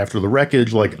 after the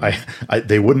wreckage, like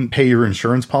they wouldn't pay your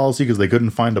insurance policy because they couldn't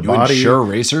find a body. Insure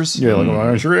racers? Yeah. Like, well,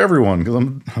 I insure everyone because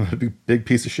I'm a big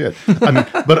piece of shit. I mean,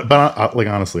 but like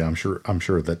honestly, I'm sure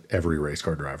that every race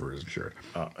car driver is insured.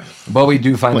 But we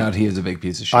do find out he is a big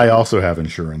piece of shit. I also have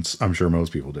insurance. I'm sure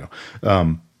most people do.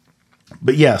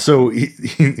 But yeah, so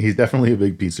he's definitely a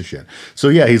big piece of shit. So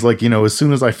yeah, he's like, as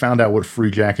soon as I found out what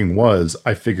freejacking was,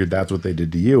 I figured that's what they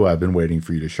did to you. I've been waiting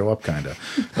for you to show up, kind of.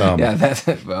 Yeah, that's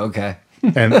okay.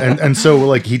 and so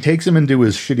like he takes him into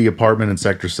his shitty apartment in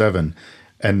Sector 7,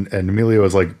 and Emilio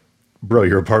is like, bro,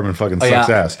 your apartment fucking sucks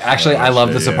ass. Actually, I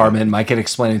love this apartment. Mike can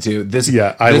explain it too.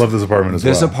 I love this apartment as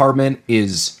well. This apartment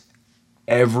is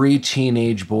every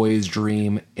teenage boy's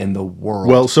dream in the world.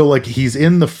 Well, so like he's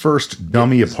in the first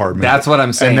dummy apartment. That's what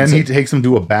I'm saying. And then he takes him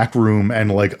to a back room,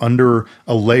 and like under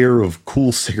a layer of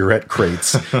cool cigarette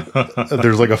crates,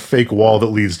 there's like a fake wall that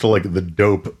leads to like the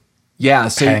dope Yeah,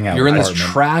 so you're in this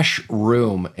trash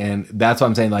room, and that's what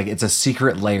I'm saying. Like, it's a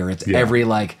secret lair. It's every,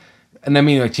 like, and I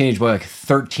mean, like, teenage boy, like,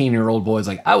 13-year-old boy is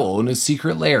like, I will own a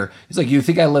secret lair. He's like, you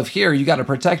think I live here? You got to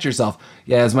protect yourself.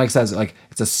 Yeah, as Mike says, like,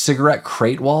 it's a cigarette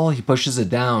crate wall. He pushes it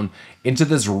down into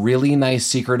this really nice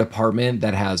secret apartment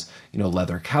that has, you know,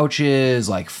 leather couches,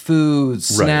 like food,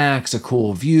 snacks, a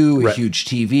cool view, a huge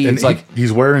TV. And it's like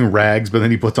he's wearing rags, but then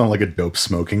he puts on like a dope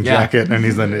smoking jacket, and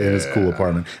he's in his cool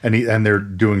apartment, and they're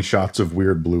doing shots of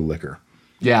weird blue liquor.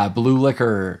 Yeah, Blue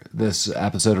Liquor. This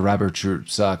episode of Rabbit Troop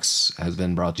Sucks has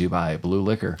been brought to you by Blue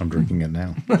Liquor. I'm drinking it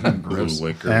now. Blue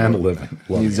Liquor. And living.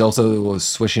 He's also was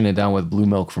swishing it down with blue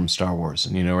milk from Star Wars,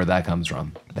 and you know where that comes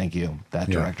from. Thank you, that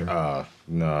director.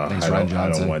 No, Thanks, I Ryan Johnson.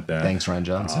 I don't want that. Thanks, Ryan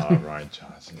Johnson. Ryan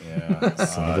Johnson, yeah.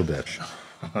 Son of a bitch.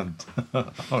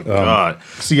 Oh God.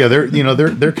 So yeah,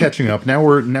 they're catching up.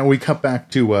 Now we cut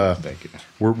back to Thank you.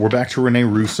 We're back to Renee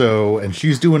Russo, and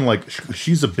she's doing like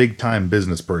she's a big time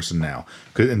business person now.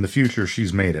 'Cause in the future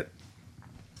she's made it,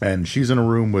 and she's in a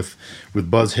room with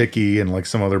Buzz Hickey and like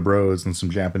some other bros and some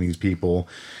Japanese people,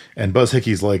 and Buzz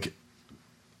Hickey's like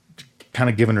kind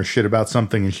of giving her shit about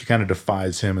something, and she kind of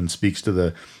defies him and speaks to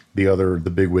the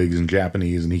bigwigs in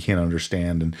Japanese, and he can't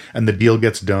understand, and the deal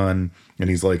gets done, and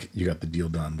he's like, you got the deal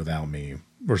done without me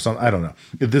or something. I don't know.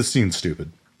 This scene's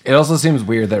stupid. It also seems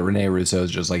weird that Rene Russo is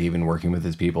just like even working with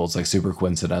his people. It's like super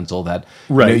coincidental that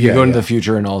you go into the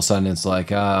future and all of a sudden it's like,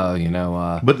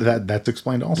 But that's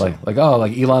explained also.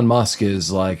 Like Elon Musk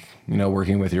is like,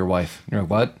 working with your wife. You're like,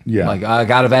 what? Yeah. Like,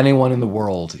 out of anyone in the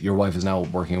world, your wife is now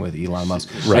working with Elon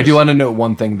Musk. Right. I do want to note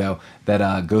one thing though,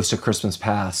 that Ghost of Christmas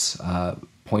Past,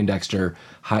 Poindexter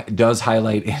does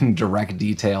highlight in direct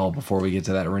detail before we get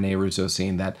to that Rene Russo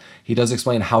scene that he does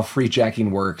explain how freejacking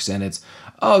works, and it's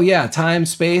time,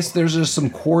 space, there's just some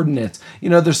coordinates.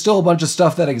 There's still a bunch of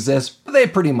stuff that exists, but they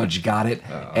pretty much got it.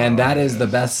 And that is the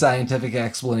best scientific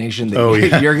explanation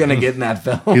that you're going to get in that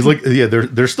film. He's like,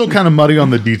 they're still kind of muddy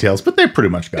on the details, but they pretty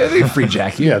much got it. They're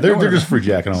freejacking. Yeah, they're just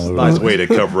freejacking all over. Nice way to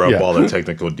cover up all the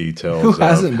technical details. Who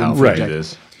hasn't been freejacking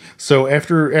this? So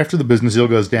after the business deal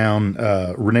goes down,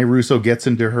 Rene Russo gets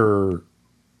into her.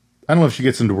 I don't know if she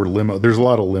gets into her limo. There's a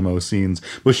lot of limo scenes,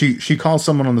 but she calls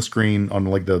someone on the screen on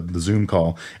like the Zoom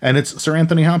call, and it's Sir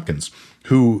Anthony Hopkins,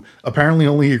 who apparently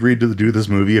only agreed to do this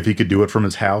movie if he could do it from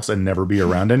his house and never be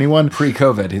around anyone.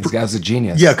 Pre-COVID, this guy's a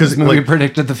genius. Yeah, because this movie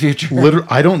predicted the future.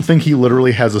 I don't think he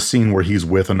literally has a scene where he's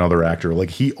with another actor.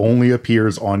 Like he only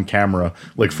appears on camera,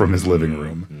 like from his living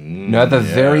room. No, at the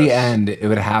very end, it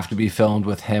would have to be filmed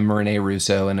with him, Rene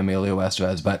Russo, and Emilio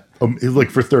Estevez, but like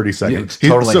for 30 seconds. Yeah,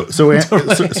 totally. So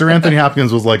Sir Anthony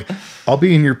Hopkins was like, "I'll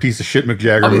be in your piece of shit Mick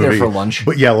Jagger movie. I'll be there for lunch."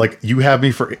 But yeah, like you have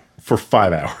me for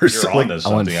 5 hours. You're onto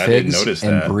something. I didn't notice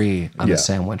that. And brie on a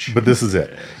sandwich. But this is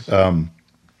it.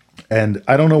 And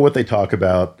I don't know what they talk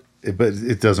about, but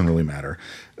it doesn't really matter.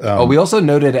 We also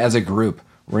noted as a group,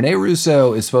 Rene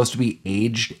Russo is supposed to be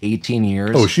aged 18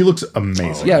 years. Oh, she looks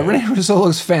amazing. Yeah, Rene Russo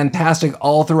looks fantastic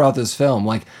all throughout this film.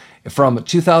 Like from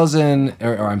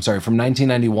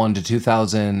 1991 to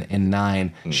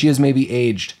 2009, she has maybe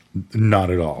aged not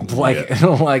at all.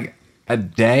 Like a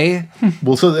day.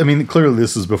 Well, so I mean, clearly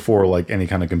this is before like any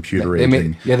kind of computer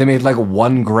aging. They made like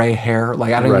one gray hair.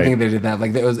 Like I don't even think they did that.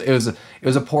 Like it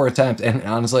was a poor attempt. And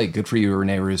honestly, good for you,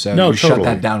 Rene Russo. No, you totally. shut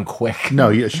that down quick. No,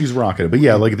 yeah, she's rocking it. But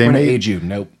yeah, like they made age you.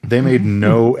 Nope. They made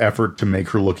no effort to make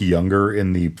her look younger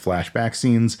in the flashback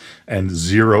scenes, and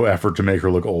zero effort to make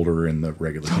her look older in the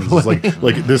regular scenes. It's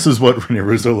like this is what Rene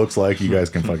Russo looks like. You guys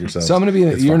can fuck yourselves. So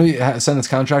you're gonna sign this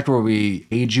contract where we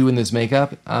age you in this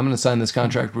makeup. I'm gonna sign this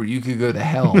contract where you could go to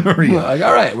hell. Like,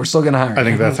 all right, we're still gonna hire you. I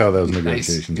think that's how those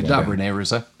negotiations. Nice. Good job, Rene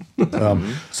Russo.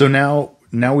 So now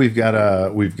we've got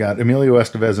Emilio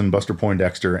Estevez and Buster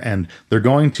Poindexter, and they're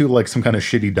going to like some kind of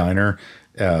shitty diner.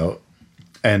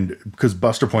 And because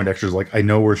Buster Poindexter's like, I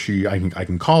know where I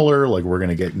can call her, like we're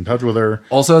gonna get in touch with her.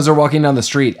 Also, as they're walking down the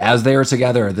street, as they are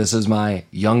together, this is my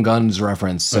Young Guns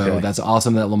reference. So that's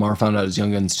awesome that Lamar found out his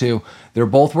Young Guns too. They're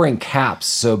both wearing caps.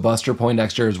 So Buster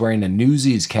Poindexter is wearing a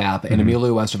Newsies cap, and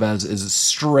Emilio Estevez is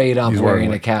straight up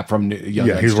wearing a cap from Young Guns.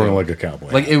 Yeah, he's wearing like a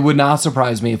cowboy. Like it would not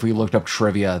surprise me if we looked up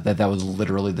trivia that was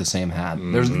literally the same hat.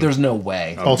 There's no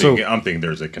way. I'm thinking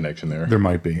there's a connection there. There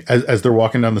might be. As they're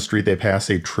walking down the street, they pass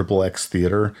a XXX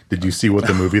theater. Did you see what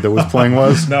the movie that was playing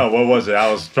was? No, what was it? I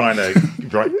was trying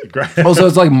to. Also,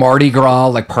 it's like Mardi Gras,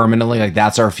 like permanently, like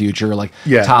that's our future. Like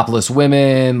topless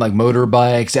women, like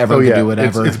motorbikes, everyone can do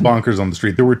whatever. It's bonkers on the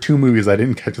street. There were 2 movies. I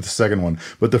didn't catch the second one,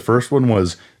 but the first one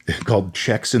was called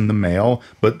Checks in the Mail,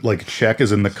 but like check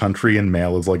is in the country and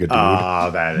mail is like a dude.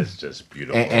 Oh, that is just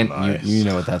beautiful. And nice. you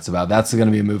know what that's about. That's going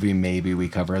to be a movie maybe we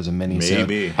cover as a mini.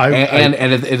 Maybe. And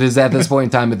it is at this point in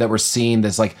time that we're seeing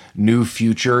this like new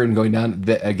future and going down.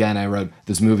 Again, I wrote,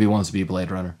 this movie wants to be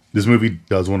Blade Runner. This movie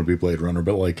does want to be Blade Runner,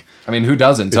 but like... I mean, who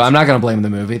doesn't? So I'm not going to blame the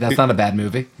movie. That's not a bad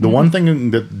movie. The one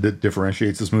thing that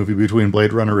differentiates this movie between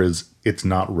Blade Runner is it's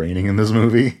not raining in this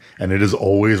movie, and it is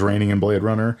always raining in Blade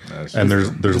Runner, and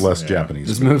there's less Japanese.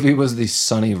 This movie was the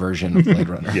sunny version of Blade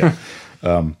Runner. Yeah.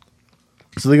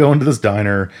 So they go into this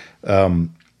diner,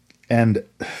 and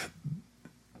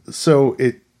so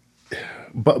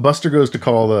Buster goes to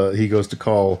call he goes to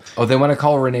call. Oh, they want to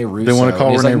call Rene Russo. They want to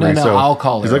call Rene Russo. No, I'll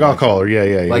call her. He's like, I'll call her.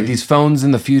 Yeah. Like these phones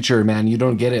in the future, man, you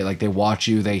don't get it. Like they watch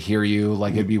you, they hear you.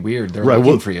 Like it'd be weird. They're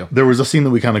looking for you. There was a scene that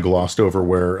we kind of glossed over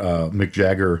where Mick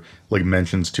Jagger like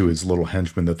mentions to his little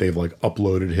henchman that they've like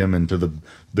uploaded him into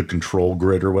the control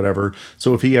grid or whatever.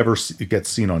 So if he ever gets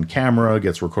seen on camera,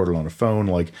 gets recorded on a phone,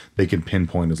 like they can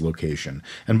pinpoint his location.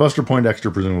 And Buster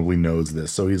Poindexter presumably knows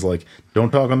this, so he's like,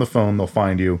 "Don't talk on the phone; they'll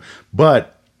find you."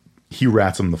 But he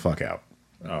rats him the fuck out.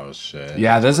 Oh shit!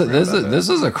 Yeah, this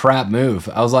is a crap move.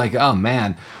 I was like, oh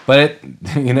man, but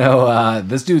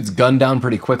this dude's gunned down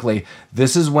pretty quickly.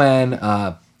 This is when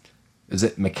is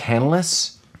it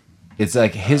McCandless? It's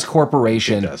like his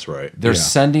corporation. That's right. They're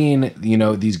sending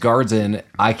these guards in.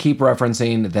 I keep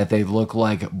referencing that they look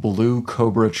like blue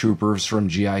Cobra troopers from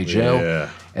G.I. Joe,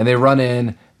 and they run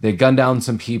in. They gun down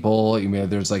some people.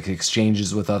 There's like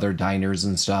exchanges with other diners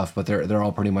and stuff, but they're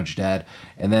all pretty much dead.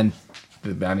 And then,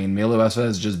 Emilio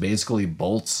Estevez just basically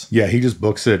bolts. Yeah, he just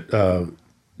books it.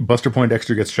 Buster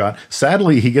Poindexter gets shot.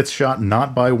 Sadly, he gets shot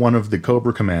not by one of the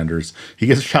Cobra commanders. He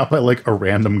gets shot by like a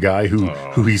random guy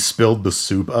who he spilled the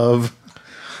soup of.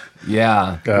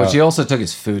 Yeah, which he also took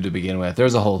his food to begin with.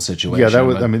 There's a whole situation. Yeah, that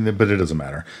was. But it doesn't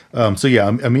matter. So yeah,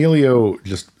 Emilio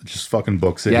just fucking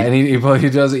books it. Yeah, and he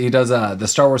does the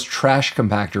Star Wars trash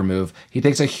compactor move. He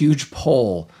takes a huge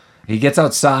pole. He gets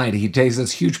outside. He takes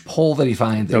this huge pole that he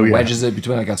finds and wedges it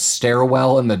between like a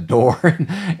stairwell and the door,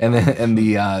 and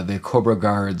the Cobra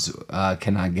guards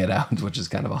cannot get out, which is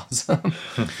kind of awesome.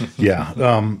 Yeah.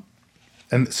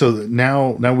 And so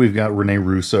now we've got Rene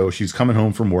Russo. She's coming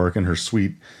home from work in her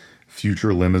sweet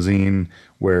future limousine,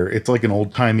 where it's like an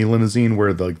old-timey limousine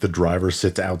where the driver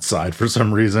sits outside for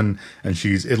some reason, and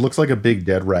it looks like a big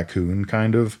dead raccoon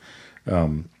kind of.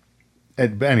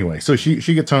 But anyway, so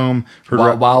she gets home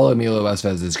while Emilio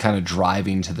Estevez is kind of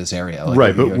driving to this area, like,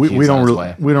 right? But we don't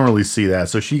really see that.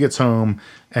 So she gets home,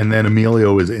 and then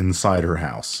Emilio is inside her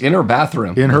house, in her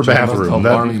bathroom. That's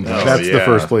the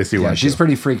first place he went. She's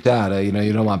pretty freaked out.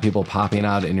 You don't want people popping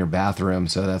out in your bathroom,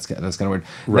 so that's kind of weird.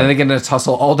 Right. Then they get in a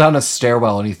tussle all down a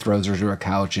stairwell, and he throws her to a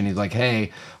couch, and he's like,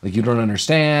 "Hey, like you don't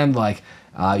understand, like."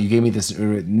 You gave me this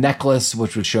necklace,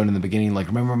 which was shown in the beginning. Like,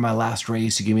 remember my last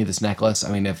race? You gave me this necklace.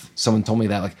 I mean, if someone told me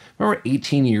that, like, remember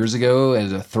 18 years ago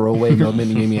as a throwaway moment,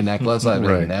 you gave me a necklace? I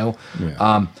didn't know.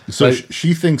 Yeah.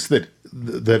 She thinks that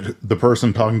the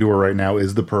person talking to her right now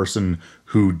is the person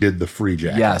who did the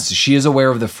freejacking. Yes, she is aware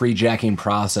of the freejacking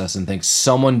process and thinks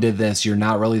someone did this. You're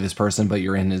not really this person, but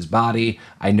you're in his body.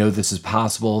 I know this is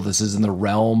possible. This is in the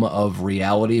realm of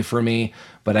reality for me,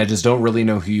 but I just don't really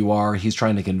know who you are. He's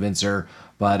trying to convince her,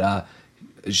 but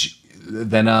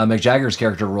then Mick Jagger's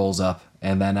character rolls up,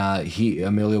 and then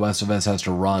Emilio Estevez has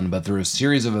to run. But through a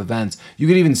series of events, you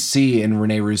could even see in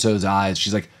Rene Russo's eyes,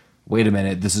 she's like, wait a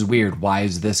minute, this is weird. Why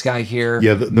is this guy here?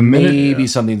 Yeah, the minute maybe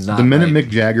something's not. The minute right. Mick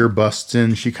Jagger busts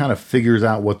in, she kind of figures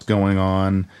out what's going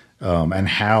on and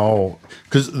how.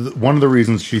 Because one of the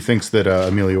reasons she thinks that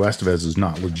Emilio Estevez is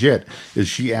not legit is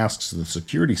she asks the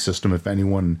security system if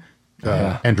anyone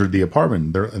entered the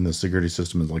apartment, and the security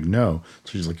system is like, no.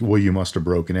 So she's like, well, you must have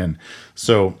broken in.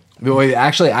 So.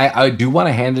 Actually, I do want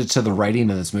to hand it to the writing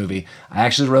of this movie. I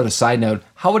actually wrote a side note.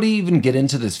 How would he even get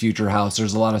into this future house?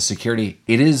 There's a lot of security.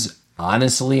 It is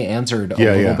honestly answered a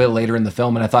little bit later in the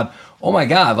film, and I thought, oh my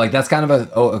god, like that's kind of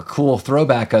a cool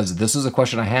throwback, because this is a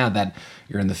question I had, that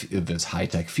you're in this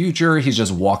high-tech future. He's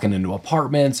just walking into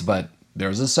apartments, but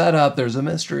there's a setup. There's a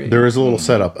mystery. There is a little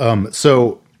setup.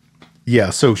 So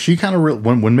she kind of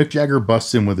when Mick Jagger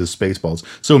busts in with his Spaceballs.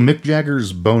 So Mick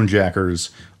Jagger's Bone Jackers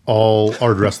all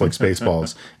are dressed like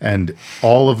Spaceballs, and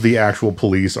all of the actual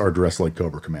police are dressed like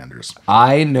Cobra commanders.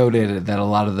 I noted that a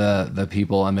lot of the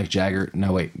people on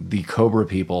the Cobra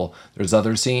people, there's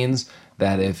other scenes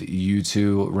that if you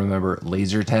two remember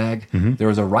laser tag, there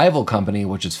was a rival company,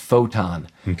 which is Photon.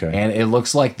 Okay. And it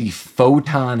looks like the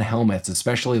Photon helmets,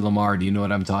 especially Lamar. Do you know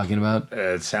what I'm talking about?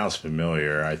 It sounds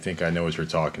familiar. I think I know what you're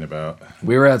talking about.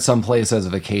 We were at some place as a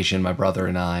vacation, my brother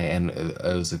and I, and it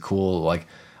was a cool, like,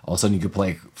 all of a sudden you could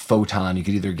play Photon. You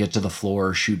could either get to the floor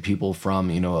or shoot people from,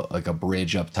 like a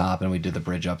bridge up top, and we did the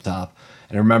bridge up top.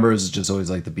 And I remember it was just always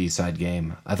like the B-side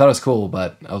game. I thought it was cool,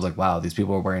 but I was like, wow, these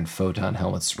people are wearing Photon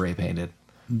helmets spray painted.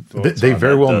 They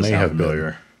very well may have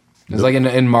been. It's like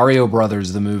in Mario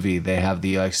Brothers, the movie, they have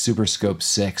the Super Scope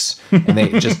 6, and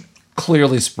they just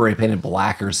clearly spray painted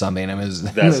black or something.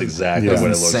 That's exactly what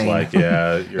it looks like.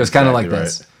 Yeah, it's kind of like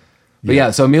this. But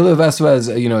yeah, so Emilio Estevez,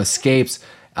 escapes.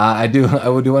 I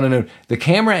would want to know, the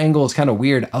camera angle is kind of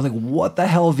weird. I was like, what the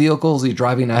hell vehicle is he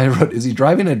driving? I wrote, is he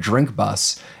driving a drink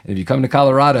bus? And if you come to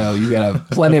Colorado, you got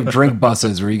plenty of drink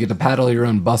buses where you get to paddle your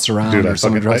own bus around. Dude,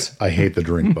 I hate the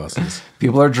drink buses.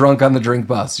 People are drunk on the drink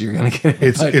bus. You're going to get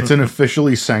It's an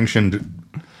officially sanctioned...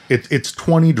 It's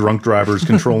 20 drunk drivers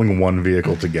controlling one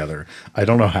vehicle together. I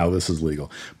don't know how this is legal,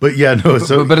 but yeah, no.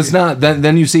 So, but it's not.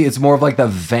 Then you see, it's more of like the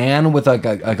van with like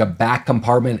a back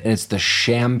compartment, and it's the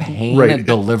champagne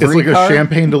delivery. It's like car. A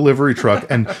champagne delivery truck,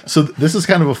 and so this is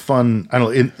kind of a fun. I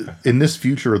don't know. In this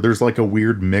future, there's like a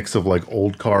weird mix of like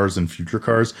old cars and future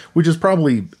cars, which is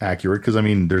probably accurate because I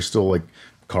mean, there's still like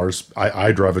cars.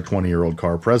 I drive a 20-year-old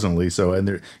car presently, so and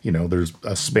there, there's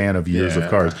a span of years of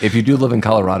cars. If you do live in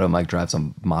Colorado, Mike drives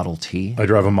a Model T. I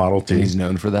drive a Model T. And he's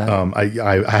known for that.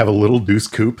 I have a little Deuce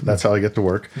Coupe. That's how I get to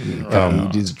work. He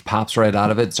just pops right out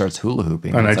of it, starts hula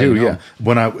hooping. And I do, yeah.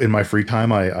 When in my free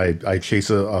time, I chase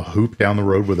a hoop down the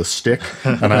road with a stick,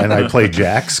 and I play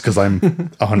jacks because I'm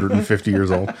 150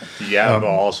 years old. Yeah, but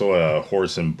also a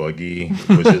horse and buggy,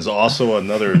 which is also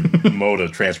another mode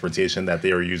of transportation that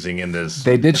they are using in this.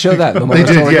 They did show that. They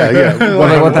did, yeah.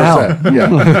 What the hell?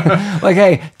 Yeah. Like,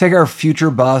 hey, take our future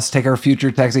bus, take our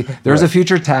future taxi. There's a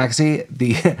future taxi.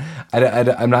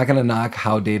 I'm not going to knock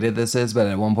how dated this is, but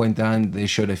at one point in time, they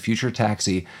showed a future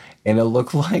taxi, and it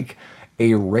looked like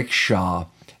a rickshaw.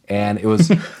 And it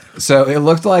was, so it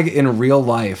looked like in real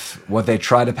life, what they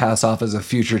try to pass off as a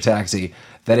future taxi,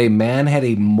 that a man had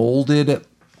a molded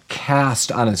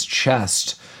cast on his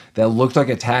chest that looked like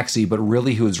a taxi, but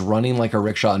really he was running like a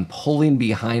rickshaw and pulling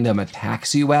behind him a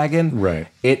taxi wagon. Right.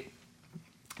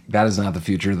 That is not the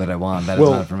future that I want. That is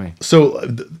not for me. So,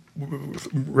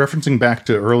 referencing back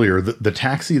to earlier, the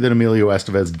taxi that Emilio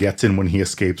Estevez gets in when he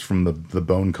escapes from the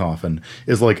bone coffin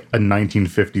is like a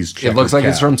 1950s. It looks like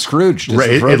it's from Scrooge.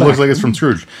 Right. It looks like it's from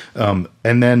Scrooge.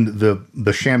 And then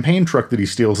the champagne truck that he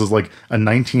steals is like a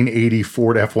 1980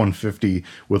 Ford F-150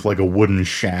 with like a wooden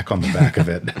shack on the back of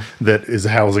it that is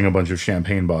housing a bunch of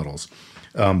champagne bottles.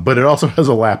 But it also has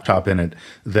a laptop in it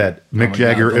that Mick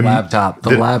Jagger... The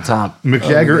laptop. Mick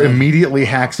Jagger immediately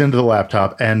hacks into the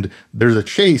laptop, and there's a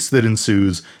chase that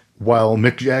ensues while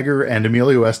Mick Jagger and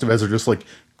Emilio Estevez are just like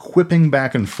quipping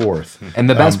back and forth. And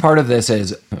the best part of this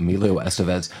is Emilio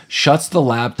Estevez shuts the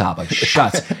laptop, and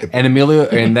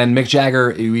then Mick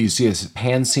Jagger, you see a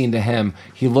pan scene to him.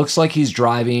 He looks like he's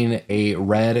driving a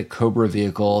red Cobra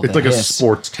vehicle. It's like a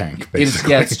sports tank,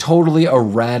 basically. It's totally a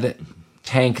red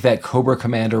tank that Cobra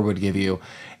Commander would give you,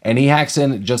 and he hacks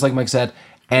in just like Mike said,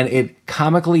 and it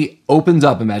comically opens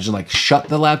up. Imagine like shut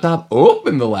the laptop,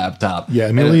 open the laptop. Yeah,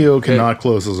 Emilio cannot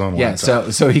close his own laptop.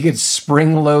 Yeah, so he could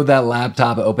spring load that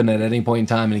laptop, open at any point in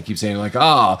time, and he keeps saying like,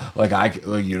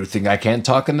 you think I can't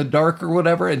talk in the dark or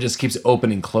whatever, and just keeps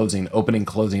opening, closing.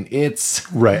 It's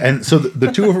right, and so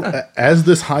the two of them, as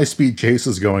this high speed chase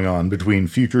is going on between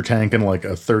Future Tank and like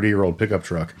a 30-year-old pickup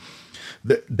truck.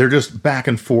 They're just back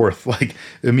and forth. Like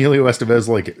Emilio Estevez,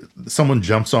 like someone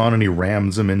jumps on and he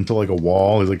rams him into like a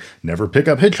wall. He's like, never pick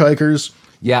up hitchhikers.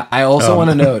 Yeah, I also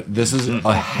want to note, this is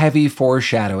a heavy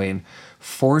foreshadowing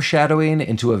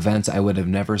into events I would have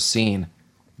never seen.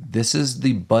 This is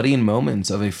the budding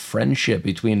moments of a friendship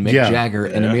between Mick Jagger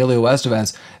and Emilio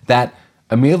Estevez that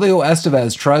Emilio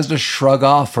Estevez tries to shrug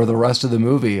off for the rest of the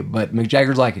movie, but Mick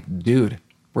Jagger's like, dude,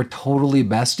 we're totally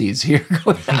besties here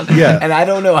going on. Yeah. And I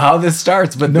don't know how this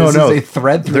starts, but this is a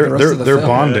thread through the rest of the film. They're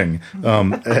bonding.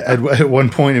 At one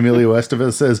point, Emilio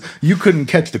Estevez says, "You couldn't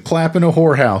catch the clap in a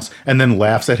whorehouse," and then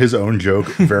laughs at his own joke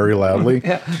very loudly.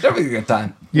 Yeah, that'll be a good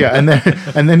time. Yeah,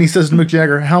 and then he says to Mick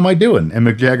Jagger, "How am I doing?" And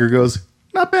Mick Jagger goes,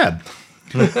 "Not bad."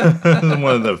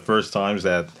 One of the first times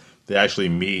that they actually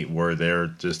meet where they're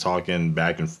just talking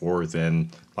back and forth, and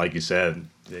like you said,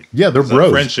 yeah, they're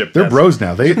bros. Friendship. They're bros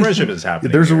now. Friendship is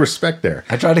happening. There's a respect there.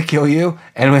 I try to kill you,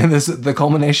 and when the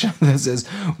culmination of this is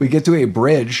we get to a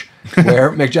bridge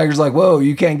where Mick Jagger's like, "Whoa,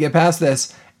 you can't get past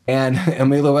this," and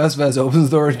Emilio Estevez opens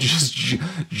the door and just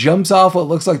jumps off what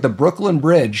looks like the Brooklyn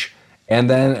Bridge, and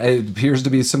then it appears to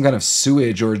be some kind of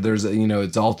sewage, or there's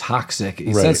it's all toxic.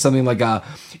 He says something like,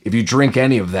 "If you drink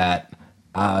any of that,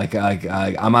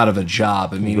 I'm out of a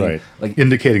job." I mean, like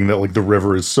indicating that like the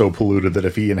river is so polluted that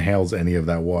if he inhales any of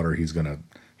that water, he's gonna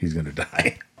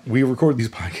die. we record these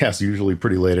podcasts usually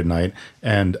pretty late at night,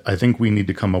 and I think we need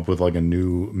to come up with like a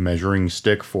new measuring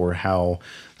stick for how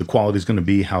the quality is going to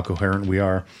be, how coherent we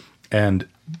are. And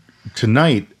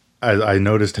tonight, I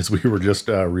noticed as we were just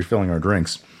refilling our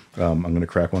drinks, I'm going to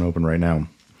crack one open right now.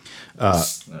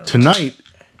 Tonight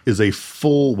is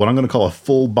what I'm going to call a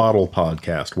full bottle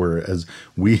podcast, where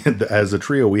as a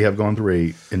trio, we have gone through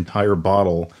an entire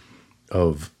bottle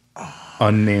of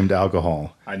unnamed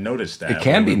alcohol. I noticed that. It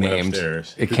can be named.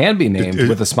 It can be named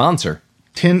with a sponsor.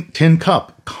 Tin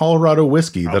Cup Colorado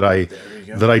whiskey that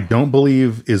I don't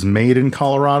believe is made in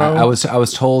Colorado. I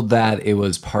was told that it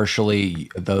was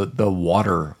partially the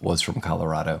water was from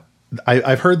Colorado.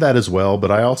 I've heard that as well,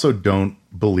 but I also don't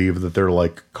believe that they're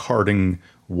like carting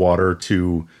water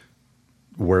to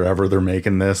wherever they're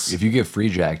making this. If you get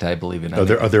Freejacked, I believe in it.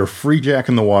 They're Freejack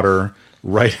in the water.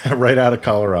 Right out of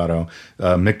Colorado.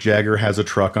 Mick Jagger has a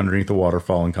truck underneath the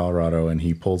waterfall in Colorado, and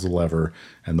he pulls a lever,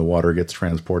 and the water gets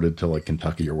transported to like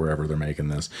Kentucky or wherever they're making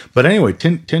this. But anyway,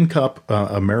 Tin Cup,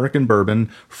 American bourbon,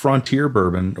 Frontier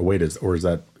bourbon.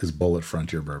 Is Bullet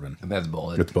Frontier bourbon? That's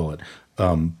Bullet. It's Bullet.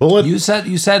 Bullet. You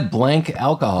said blank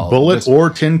alcohol. Bullet or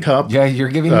Tin Cup. Yeah, you're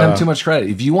giving them too much credit.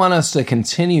 If you want us to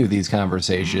continue these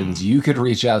conversations, you could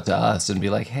reach out to us and be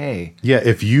like, "Hey." Yeah,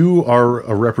 if you are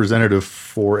a representative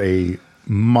for a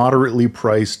moderately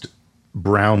priced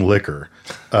brown liquor,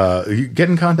 you get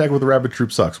in contact with the Rabbit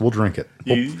Troop Sucks. We'll drink it.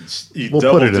 We'll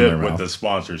put it in there with the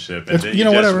sponsorship, and then you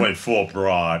just went full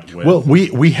broad. Well,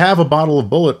 we have a bottle of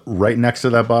Bullet right next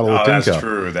to that bottle of Tin Cup. That's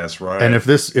true. That's right. And if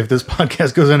this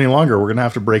podcast goes any longer, we're gonna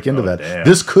have to break into that. Damn.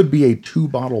 This could be a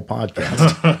 2-bottle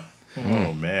podcast.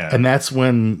 Oh man! And that's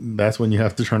when you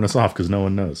have to turn us off, because no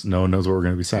one knows. No one knows what we're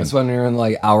going to be saying. That's when you're in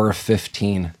like hour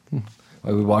 15.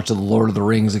 Like we watched the Lord of the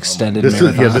Rings extended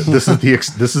marathon. This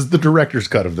is the director's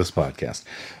cut of this podcast.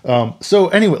 So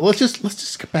anyway, let's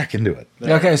just get back into it.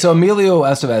 Okay, so Emilio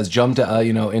Estevez jumped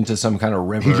into some kind of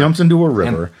river. He jumps into a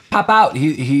river. And pop out.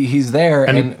 He's there,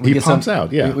 and he pumps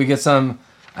out. Yeah, we get some.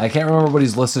 I can't remember what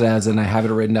he's listed as, and I have it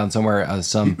written down somewhere as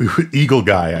some Eagle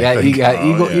guy. I think.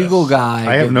 Eagle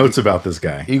guy. I have notes about this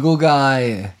guy. Eagle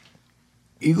guy.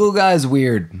 Eagle guy's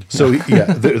weird. So yeah,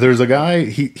 there's a guy.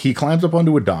 He climbs up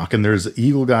onto a dock, and there's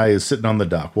Eagle guy is sitting on the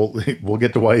dock. We'll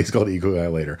get to why he's called Eagle guy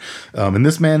later. And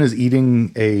this man is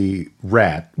eating a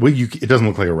rat. Well, it doesn't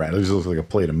look like a rat. It just looks like a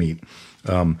plate of meat.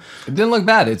 It didn't look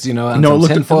bad. It's it looked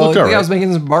all right. I was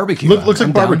making some barbecue. Looks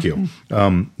like barbecue.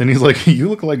 And he's like, "You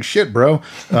look like shit, bro.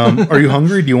 Are you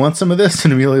hungry? Do you want some of this?"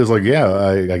 And Emilio's like, "Yeah,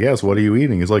 I guess. What are you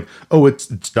eating?" He's like, "Oh, it's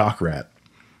dock rat."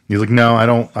 He's like, "No, I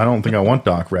don't think I want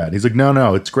dock rat." He's like,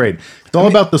 "No, it's great. It's all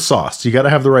about the sauce. You got to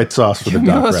have the right sauce for the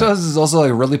dock rat." Sauce is also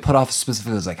like really put off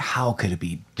specifically. It's like, how could it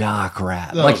be dock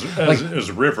rat? No, it was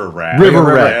river rat. River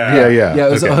rat. Yeah. Yeah,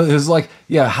 it was like,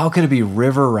 yeah, how could it be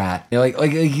river rat?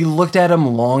 Like he looked at him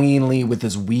longingly with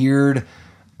this weird,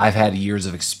 I've had years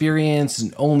of experience,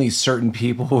 and only certain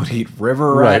people would eat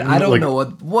river rat. I don't know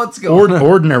what's going on.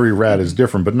 Ordinary rat is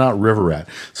different, but not river rat.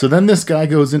 So then this guy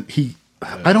goes in.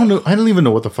 I don't know. I don't even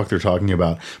know what the fuck they're talking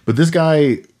about. But this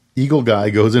guy, Eagle guy,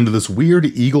 goes into this weird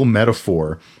eagle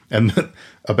metaphor and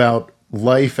about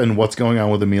life and what's going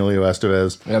on with Emilio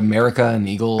Estevez. America and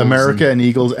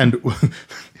eagles. And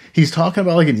he's talking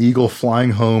about like an eagle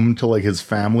flying home to like his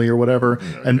family or whatever.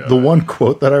 The one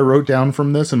quote that I wrote down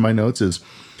from this in my notes is,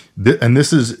 and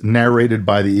this is narrated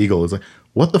by the eagle, is like,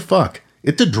 "What the fuck?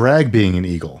 It's a drag being an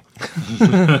eagle."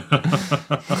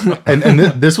 and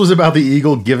this was about the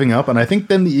eagle giving up, and I think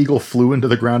then the eagle flew into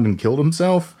the ground and killed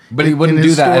himself. But he wouldn't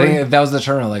do that. I think that was the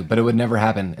turn. But it would never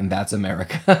happen, and that's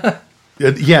America.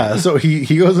 Yeah, so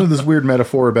he goes into this weird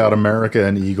metaphor about America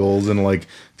and eagles and like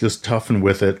just toughing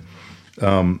with it.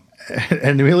 And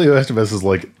Emilio Estevez is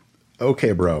like,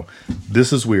 "Okay, bro,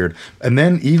 this is weird." And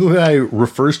then Eagle Guy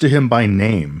refers to him by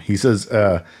name. He says,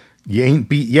 "You ain't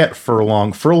beat yet,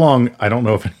 Furlong." Furlong, I don't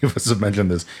know if any of us have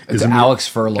mentioned this. It's Alex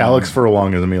Furlong. Alex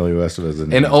Furlong is Emilio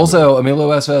Estevez. And also, Emilio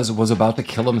Estevez was about to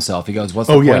kill himself. He goes, "What's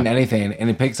the point in anything?" And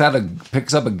he picks up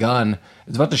a gun.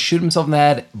 He's about to shoot himself in the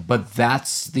head, but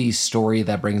that's the story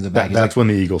that brings it back. That's when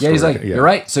the eagle story. Yeah, he's like, "You're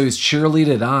right." So he's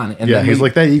cheerleaded on. And he's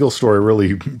like, "That eagle story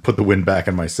really put the wind back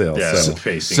in my sails." Yeah,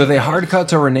 so they hard cut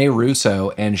to Renee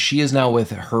Russo, and she is now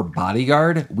with her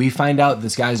bodyguard. We find out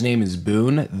this guy's name is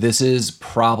Boone. This is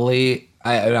probably...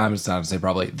 I'm just not going to say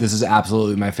probably. This is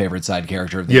absolutely my favorite side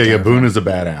character of the entire Boone film. is a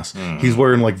badass. Mm-hmm. He's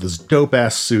wearing like this dope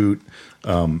ass suit.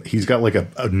 He's got like a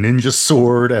ninja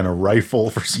sword and a rifle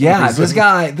for some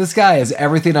reason. This guy is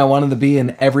everything I wanted to be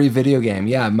in every video game.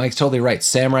 Yeah, Mike's totally right.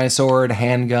 Samurai sword,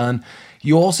 handgun.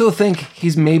 You also think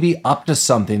he's maybe up to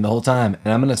something the whole time,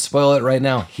 and I'm going to spoil it right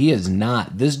now. He is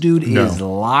not. This dude is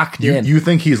locked in. You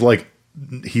think he's like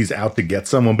he's out to get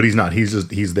someone, but he's not.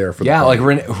 He's there for the like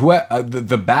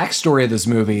the backstory of this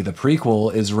movie, the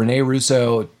prequel, is Rene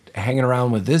Russo hanging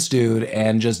around with this dude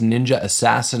and just ninja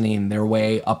assassinating their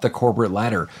way up the corporate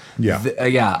ladder. Yeah.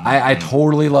 I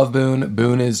totally love Boone.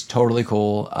 Boone is totally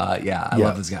cool. I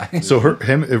love this guy. So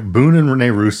Boone and Rene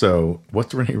Russo,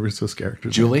 what's Rene Russo's character?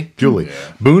 Julie.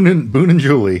 Yeah. Boone and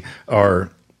Julie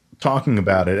are talking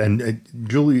about it, and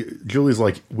Julie's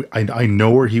like, I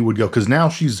know where he would go, because now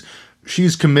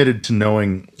she's committed to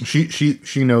knowing,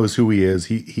 she knows who he is.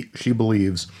 She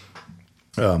believes,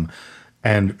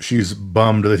 and she's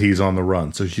bummed that he's on the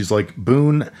run. So she's like,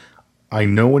 Boone, I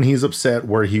know when he's upset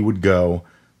where he would go.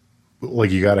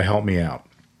 Like, you got to help me out.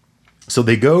 So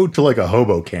they go to like a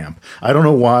hobo camp. I don't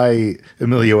know why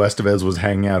Emilio Estevez was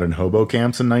hanging out in hobo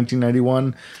camps in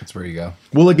 1991. That's where you go.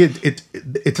 Well, like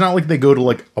it's not like they go to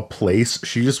like a place.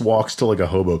 She just walks to like a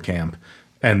hobo camp,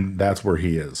 and that's where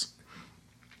he is.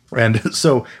 And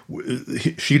so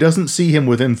she doesn't see him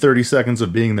within 30 seconds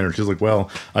of being there. She's like, well,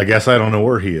 I guess I don't know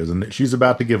where he is. And she's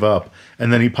about to give up.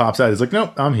 And then he pops out. He's like,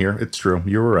 nope, I'm here. It's true.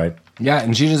 You were right. Yeah,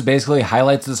 and she just basically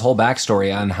highlights this whole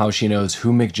backstory on how she knows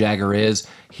who Mick Jagger is.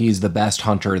 He's the best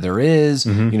hunter there is.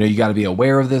 Mm-hmm. You know, you got to be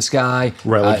aware of this guy.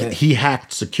 Right, like he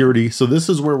hacked security. So this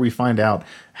is where we find out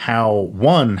how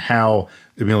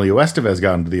Emilio Estevez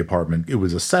got into the apartment. It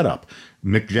was a setup.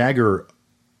 Mick Jagger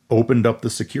opened up the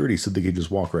security so they could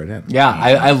just walk right in. Yeah,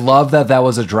 I love that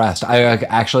was addressed. I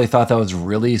actually thought that was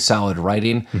really solid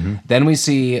writing. Mm-hmm. Then we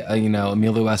see,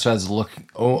 Emilio Estevez look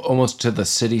almost to the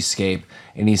cityscape,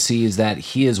 and he sees that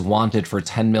he is wanted for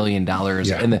 $10 million.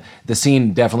 Yeah. And the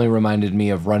scene definitely reminded me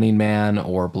of Running Man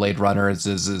or Blade Runner. It's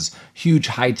this huge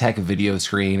high-tech video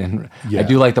screen. And I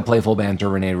do like the playful banter.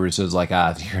 Rene Russo's like,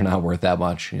 you're not worth that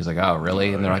much. He's like, oh,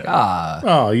 really? And they're like,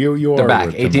 you they're are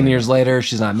back. 18 years later,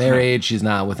 she's not married. She's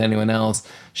not with anyone else.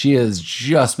 She has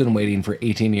just been waiting for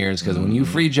 18 years, because when you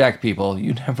freejack people,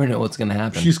 you never know what's going to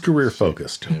happen. She's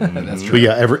career-focused. That's true. But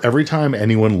yeah, every time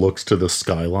anyone looks to the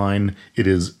skyline, it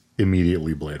is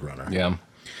immediately Blade Runner. Yeah.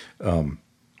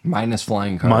 Minus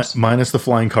flying cars. Minus the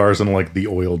flying cars and like the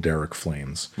oil derrick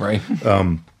flames. Right.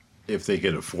 If they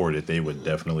could afford it, they would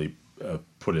definitely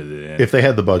put it in. If they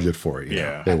had the budget for it,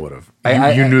 yeah, they would have.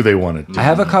 You knew they wanted to. I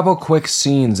have a couple quick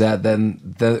scenes that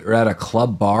are at a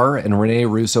club bar, and Rene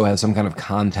Russo has some kind of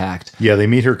contact. Yeah, they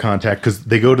meet her contact because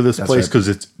they go to this place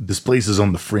because this place is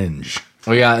on the fringe.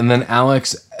 Oh yeah, and then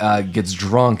Alex gets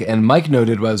drunk, and Mike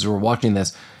noted as we were watching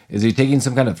this, is he taking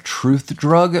some kind of truth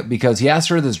drug? Because he asked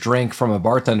for this drink from a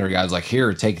bartender guy. He's like,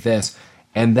 here, take this.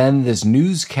 And then this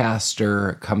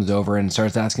newscaster comes over and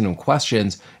starts asking him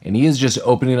questions, and he is just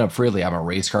opening up freely. I'm a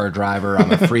race car driver.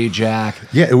 I'm a freejack.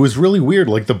 Yeah, it was really weird.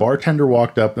 Like, the bartender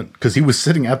walked up, because he was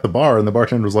sitting at the bar, and the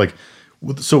bartender was like,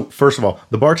 so first of all,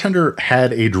 the bartender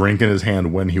had a drink in his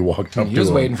hand when he walked up to him. He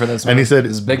was waiting for this, and he said,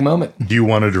 "This big moment. Do you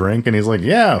want a drink?" And he's like,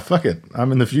 "Yeah, fuck it.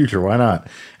 I'm in the future. Why not?"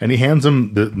 And he hands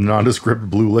him the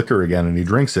nondescript blue liquor again, and he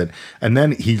drinks it. And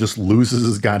then he just loses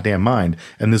his goddamn mind.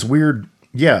 And this weird,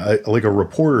 like a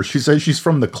reporter, she says she's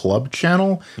from the Club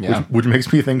Channel, which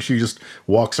makes me think she just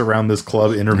walks around this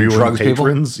club interviewing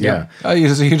patrons. People? Yeah. Oh, you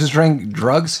just drank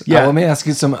drugs? Yeah. Let me ask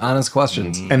you some honest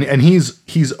questions. And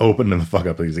he's opening the fuck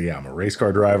up. He's like, yeah, I'm a race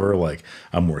car driver. Like,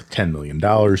 I'm worth $10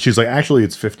 million. She's like, actually,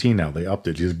 it's 15 now. They upped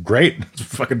it. She's like, great. It's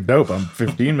fucking dope. I'm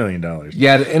 $15 million.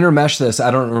 Yeah, to intermesh this,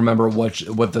 I don't remember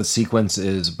what the sequence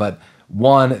is, but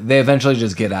one, they eventually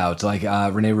just get out. Like,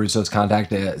 Rene Russo's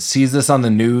contact sees this on the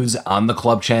news on the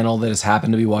Club Channel that has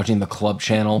happened to be watching the Club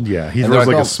Channel. Yeah, he throws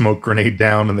like a smoke grenade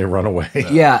down and they run away.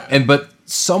 Yeah, but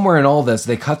somewhere in all this,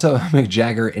 they cut to Mick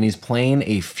Jagger and he's playing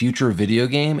a future video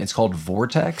game. It's called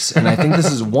Vortex. And I think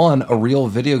this is one, a real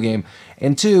video game.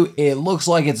 And two, it looks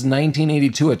like it's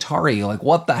 1982 Atari. Like,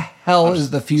 what the hell is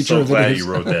the future of video games? So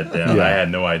glad you wrote that down. I had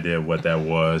no idea what that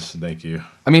was. Thank you.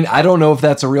 I mean, I don't know if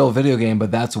that's a real video game,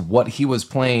 but that's what he was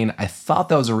playing. I thought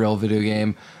that was a real video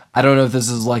game. I don't know if this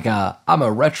is like I'm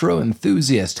a retro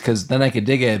enthusiast, because then I could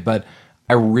dig it, but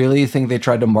I really think they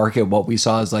tried to market what we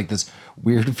saw as like this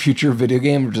weird future video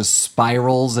game of just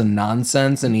spirals and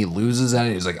nonsense, and he loses at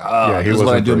it. He's like, this is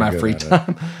what I do in my free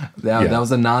time. That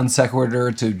was a non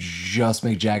sequitur to just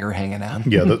Mick Jagger hanging out.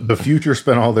 Yeah, the future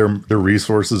spent all their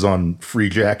resources on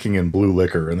freejacking and blue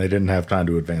liquor, and they didn't have time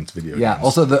to advance video games. Yeah,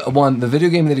 also the video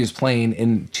game that he was playing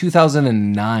in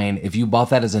 2009, if you bought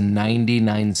that as a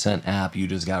 99-cent app, you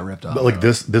just got ripped off. But like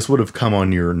this would have come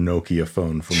on your Nokia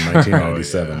phone from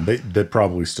 1997. That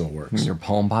probably still works. Your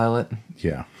Palm Pilot?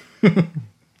 Yeah.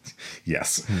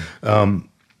 Yes.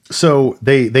 So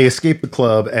they escape the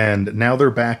club, and now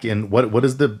they're back in what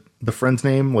is the friend's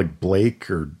name? Like Blake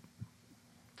or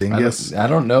Dingus? I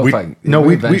don't know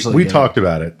we talked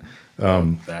about it.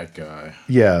 That guy.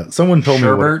 Yeah, someone told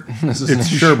Sherbet? me it's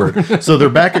Sherbet. So they're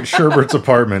back at Sherbet's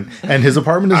apartment, and his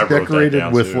apartment is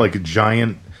decorated with like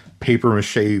giant paper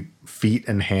mache feet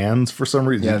and hands for some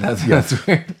reason. Yeah, that's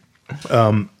weird.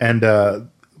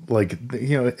 Like,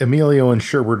 you know, Emilio and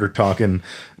Sherbet are talking,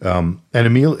 and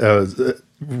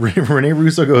Rene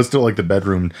Russo goes to like the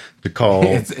bedroom to call.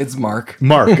 It's Mark.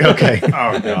 Mark, okay.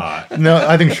 Oh God. No,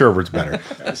 I think Sherbet's better.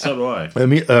 So do I.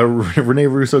 Rene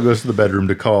Russo goes to the bedroom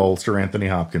to call Sir Anthony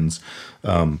Hopkins,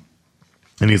 and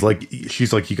she's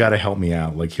like, you got to help me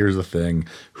out. Like, here's the thing: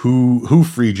 who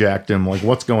freejacked him? Like,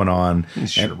 what's going on?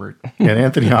 Sherbet. And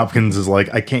Anthony Hopkins is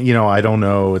like, I can't, I don't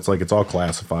know. It's like, it's all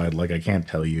classified. Like, I can't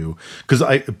tell you. Because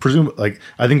I presume, like,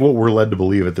 I think what we're led to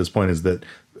believe at this point is that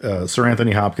Sir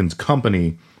Anthony Hopkins'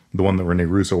 company, the one that Rene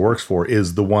Russo works for,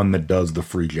 is the one that does the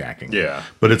freejacking. Yeah.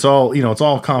 But it's all, it's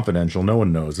all confidential. No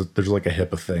one knows. There's like a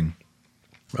HIPAA thing.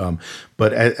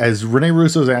 But as Rene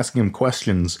Russo is asking him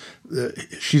questions,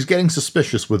 she's getting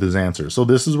suspicious with his answers. So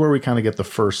this is where we kind of get the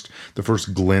first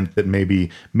glint that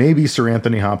maybe Sir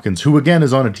Anthony Hopkins, who again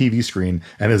is on a TV screen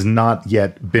and has not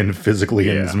yet been physically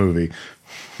in this movie,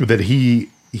 that he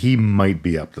might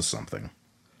be up to something.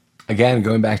 Again,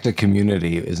 going back to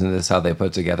Community, isn't this how they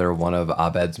put together one of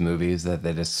Abed's movies, that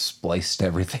they just spliced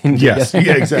everything together? Yes,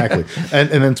 yeah, exactly. And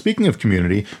then speaking of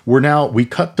Community, we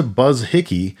cut to Buzz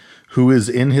Hickey, who is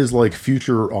in his like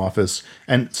future office,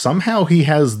 and somehow he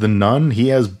has the nun. He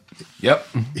has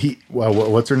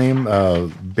what's her name?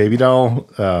 Baby doll,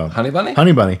 Honey Bunny.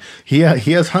 Honey Bunny. He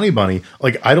has Honey Bunny.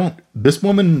 Like, this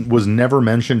woman was never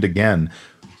mentioned again.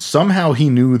 Somehow he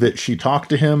knew that she talked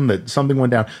to him, that something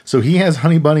went down. So he has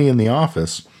Honey Bunny in the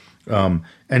office,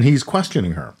 and he's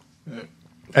questioning her.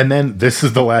 And then this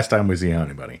is the last time we see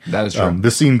Honey Bunny. That is true.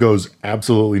 This scene goes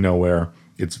absolutely nowhere.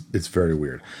 It's very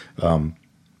weird.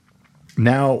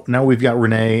 Now we've got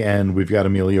Renee and we've got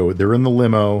Emilio. They're in the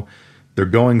limo. They're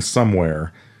going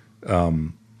somewhere.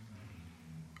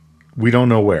 We don't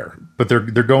know where, but they're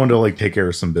going to like take care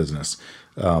of some business.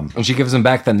 And she gives him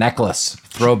back the necklace.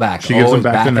 Throwback. She gives him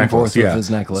back the necklace. With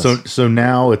his necklace. So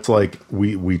now it's like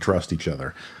we trust each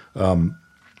other.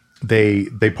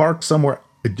 They park somewhere.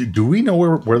 Do we know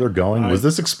where they're going? Was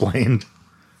this explained?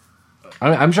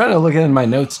 I'm trying to look at it in my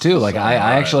notes too. Like I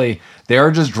actually, they are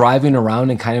just driving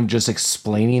around and kind of just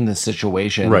explaining the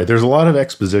situation. Right. There's a lot of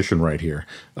exposition right here.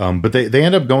 But they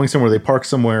end up going somewhere. They park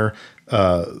somewhere.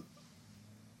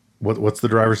 What's the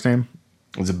driver's name?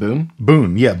 Is it Boone?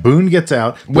 Boone. Yeah. Boone gets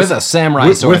out with a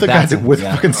samurai sword. With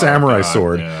a fucking samurai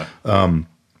sword. Yeah.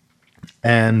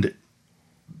 And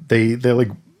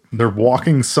they're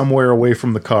walking somewhere away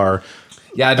from the car.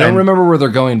 Yeah, I don't remember where they're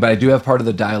going, but I do have part of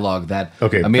the dialogue that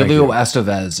Emilio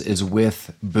Estevez is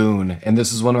with Boone, and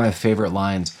this is one of my favorite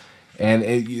lines.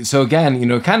 And so again,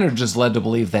 it kind of just led to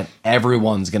believe that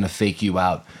everyone's going to fake you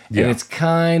out. Yeah. And it's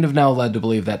kind of now led to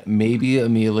believe that maybe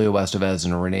Emilio Estevez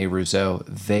and Rene Russo,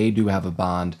 they do have a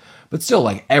bond. But still,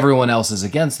 like, everyone else is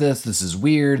against this. This is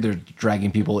weird. They're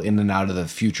dragging people in and out of the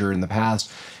future and the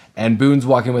past. And Boone's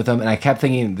walking with them, and I kept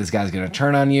thinking, this guy's going to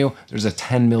turn on you. There's a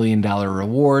 $10 million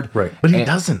reward. Right. But he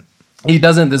doesn't. He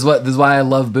doesn't. This is why I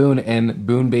love Boone. And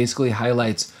Boone basically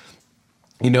highlights,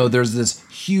 there's this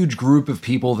huge group of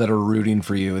people that are rooting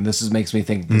for you. And this makes me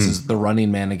think this is the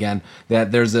Running Man again.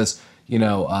 That there's this,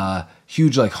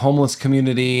 huge like homeless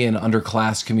community and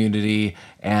underclass community.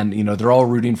 And, they're all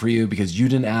rooting for you because you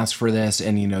didn't ask for this.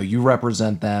 And, you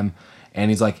represent them. And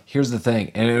he's like, here's the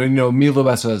thing. And, Emilio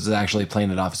Estevez is actually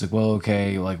playing it off. He's like, well,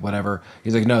 okay, like, whatever.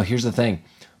 He's like, no, here's the thing.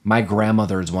 My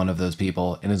grandmother is one of those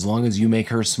people. And as long as you make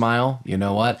her smile, you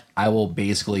know what? I will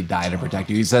basically die to protect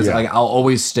you. He says, I'll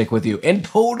always stick with you. And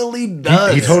totally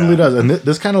does. He totally does. And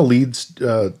this kind of leads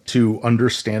to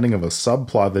understanding of a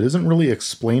subplot that isn't really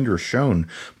explained or shown.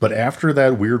 But after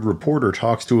that weird reporter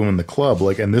talks to him in the club,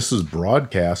 and this is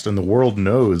broadcast, and the world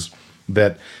knows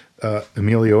that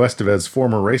Emilio Estevez,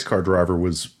 former race car driver,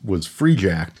 was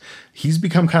freejacked. He's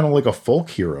become kind of like a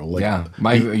folk hero. Like,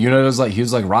 it was like he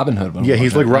was like Robin Hood.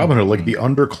 He's like Robin Hood. Like, the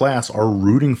underclass are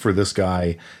rooting for this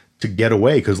guy to get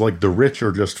away because like the rich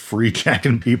are just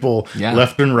freejacking people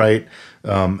left and right.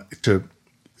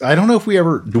 I don't know if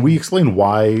do we explain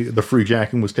why the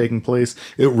freejacking was taking place?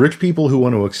 Rich people who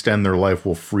want to extend their life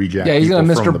will freejack. Yeah, he's going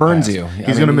to Mr. Burns you.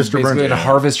 He's going to Mr. Burns you. To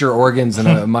harvest your organs in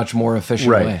a much more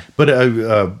efficient way. But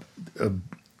I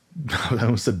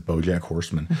almost said BoJack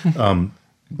Horseman.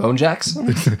 Bone Jacks?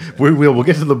 We'll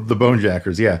get to the Bone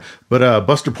Jackers, yeah. But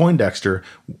Buster Poindexter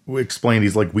explained,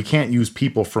 he's like, we can't use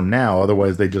people from now,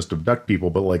 otherwise they just abduct people,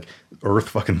 but like Earth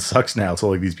fucking sucks now, so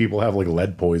like these people have like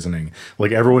lead poisoning.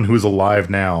 Like everyone who's alive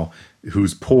now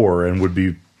who's poor and would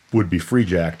be would be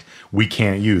freejacked, we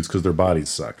can't use because their bodies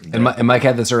suck. And Mike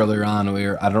had this earlier on.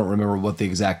 I don't remember what the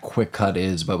exact quick cut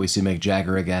is, but we see Mick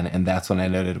Jagger again, and that's when I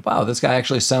noted, wow, this guy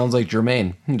actually sounds like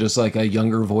Jermaine, just like a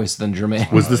younger voice than Jermaine.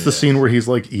 Was this the scene where he's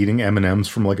like eating M&Ms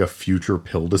from like a future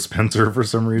pill dispenser for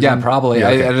some reason? Yeah, probably. Yeah,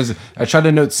 okay. I try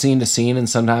to note scene to scene, and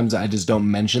sometimes I just don't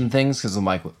mention things because I'm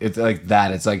like, it's like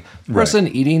that. It's like person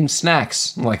eating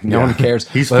snacks. I'm like, no one cares.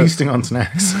 He's feasting on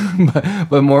snacks.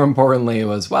 but more importantly, it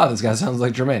was, wow, this guy sounds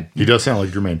like Jermaine. He does sound like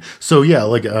Jermaine. So yeah,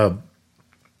 like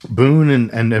Boone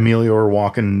and Emilio are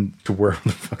walking to where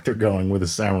the fuck they're going with a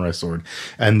samurai sword,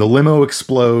 and the limo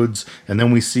explodes, and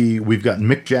then we've got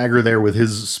Mick Jagger there with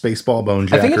his Spaceball bone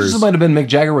jackers. I think it just might have been Mick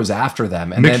Jagger was after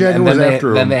them, and then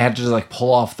they had to just like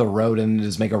pull off the road and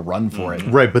just make a run for it.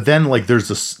 Right, but then like there's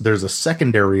a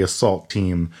secondary assault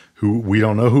team who we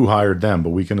don't know who hired them, but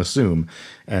we can assume.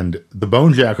 And the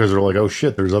bone jackers are like, oh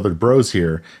shit, there's other bros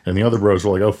here. And the other bros are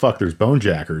like, oh fuck, there's bone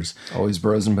jackers. Always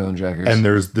bros and bone jackers. And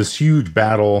there's this huge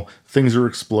battle. Things are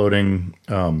exploding.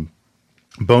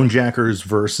 Bone jackers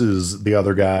versus the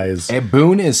other guys. And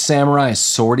Boone is samurai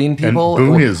swording people. And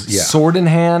Boone is sword in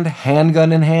hand,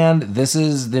 handgun in hand. This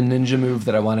is the ninja move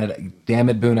that I wanted. Damn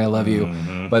it, Boone, I love you.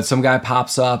 Mm-hmm. But some guy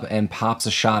pops up and pops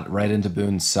a shot right into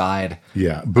Boone's side.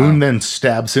 Yeah, Boone then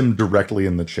stabs him directly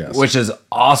in the chest, which is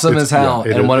awesome as hell.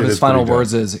 And one of his final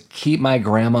words is, "Keep my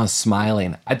grandma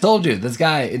smiling." I told you, this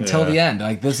guy until the end.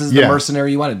 Like this is the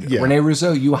mercenary you wanted. Yeah. Rene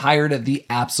Russo, you hired at the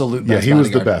absolute best. Yeah, he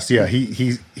was the best. Yeah,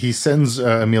 he sends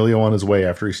Emilio on his way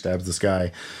after he stabs this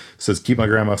guy. Says, "Keep my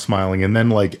grandma smiling," and then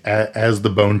like as the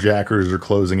bone jackers are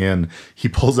closing in, he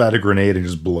pulls out a grenade and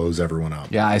just blows everyone up.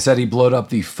 Yeah, I said he blowed up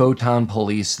the photon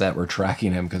police that were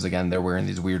tracking him because again they're wearing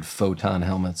these weird photon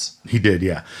helmets. He did,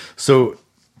 yeah. So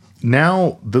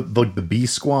now the B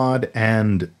Squad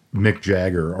and Mick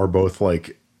Jagger are both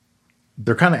like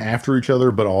they're kind of after each other,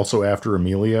 but also after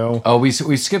Emilio. Oh, we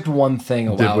skipped one thing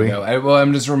a while ago.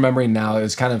 I'm just remembering now. It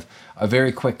was kind of a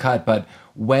very quick cut, but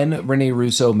when Rene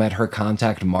Russo met her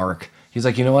contact, Mark, he's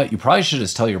like, you know what? You probably should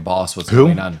just tell your boss what's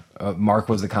going on. Mark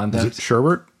was the contact. Is it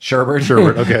Sherbet?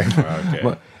 Sherbet, okay.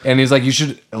 Okay. And he's like, you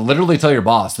should literally tell your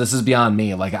boss, this is beyond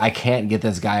me. Like, I can't get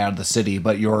this guy out of the city,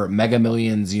 but your Mega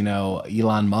Millions,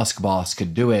 Elon Musk boss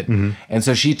could do it. Mm-hmm. And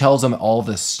so she tells him all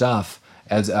this stuff.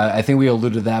 As I think we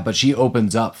alluded to that, but she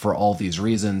opens up for all these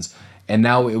reasons. And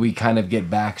now we kind of get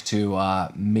back to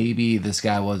maybe this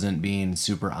guy wasn't being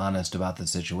super honest about the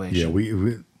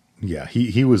situation. Yeah,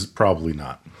 he was probably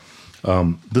not.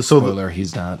 Spoiler,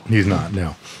 he's not. He's not,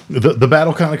 no. The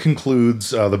battle kind of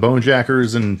concludes. The Bone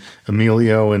Jackers and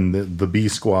Emilio and the B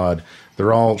Squad,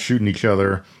 they're all shooting each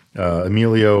other.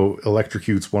 Emilio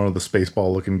electrocutes one of the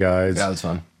Spaceball-looking guys.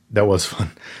 That was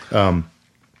fun.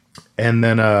 And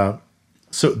then...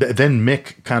 So then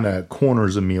Mick kind of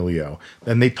corners Emilio,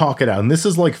 and they talk it out. And this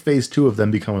is like phase 2 of them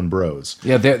becoming bros.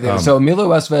 Yeah, so Emilio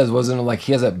Estevez wasn't like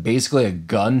he has basically a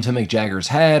gun to Mick Jagger's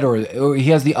head, or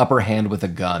he has the upper hand with a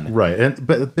gun. Right,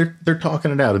 but they're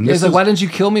talking it out. And he's like, "Why didn't you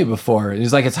kill me before?" And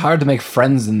he's like, "It's hard to make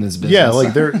friends in this business." Yeah,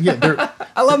 like they're.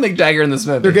 I love Mick Jagger in this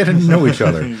movie. They're getting to know each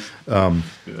other.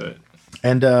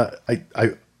 And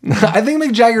I think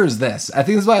Mick Jagger is this. I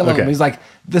think this is why I love him. He's like,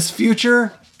 this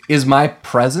future is my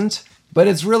present. But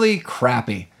it's really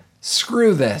crappy.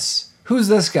 Screw this. Who's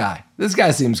this guy? This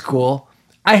guy seems cool.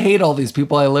 I hate all these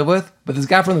people I live with, but this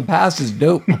guy from the past is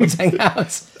dope. Let's hang out.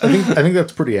 I think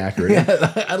that's pretty accurate.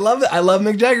 Yeah, I love it. I love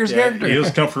Mick Jagger's character. He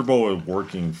was comfortable with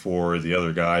working for the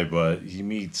other guy, but he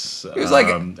meets. He was like,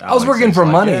 I was working for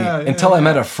money until I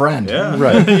met a friend. Yeah,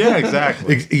 right. Yeah,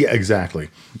 exactly. Yeah, exactly.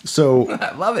 So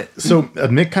I love it. So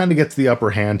Mick kind of gets the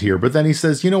upper hand here, but then he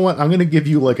says, "You know what? I'm going to give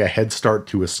you like a head start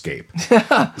to escape."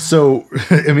 So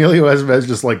Emilio Estevez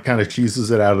just like kind of cheeses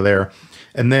it out of there,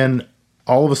 and then.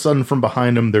 All of a sudden, from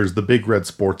behind him, there's the big red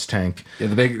sports tank. Yeah,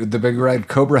 the big red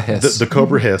Cobra hiss. The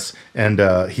Cobra hiss, and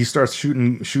he starts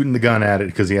shooting the gun at it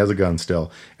because he has a gun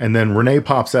still. And then Renee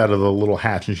pops out of the little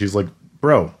hatch, and she's like,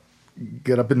 "Bro,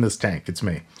 get up in this tank. It's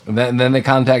me." And then they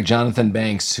contact Jonathan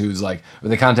Banks, who's like, or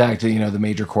they contact the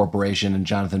major corporation, and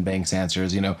Jonathan Banks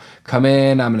answers, "Come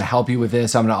in. I'm going to help you with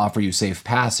this. I'm going to offer you safe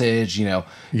passage.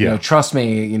 Trust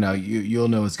me. You'll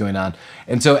know what's going on."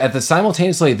 And so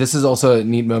simultaneously, this is also a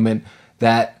neat moment.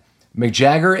 That Mick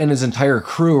Jagger and his entire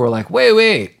crew are like,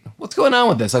 wait, what's going on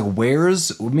with this? Like,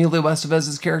 where's Emilio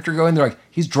Estevez's character going? They're like,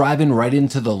 he's driving right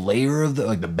into the lair of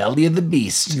the belly of the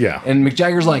beast. Yeah. And Mick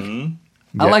Jagger's like,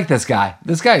 I like this guy.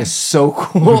 This guy is so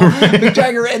cool. Mick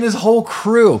Jagger and his whole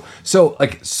crew. So,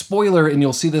 like, spoiler, and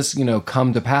you'll see this,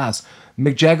 come to pass.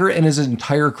 Mick Jagger and his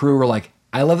entire crew were like,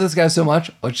 I love this guy so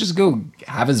much. Let's just go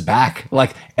have his back.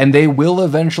 Like, and they will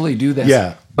eventually do this.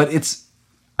 Yeah. But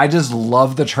I just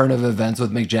love the turn of events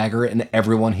with Mick Jagger and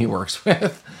everyone he works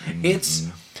with. It's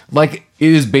like,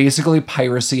 it is basically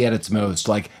piracy at its most.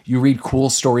 Like, you read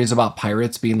cool stories about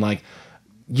pirates being like,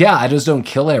 yeah, I just don't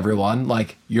kill everyone.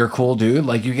 Like, you're a cool dude.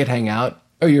 Like, you could hang out.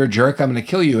 Oh, you're a jerk. I'm going to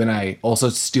kill you. And I also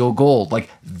steal gold. Like,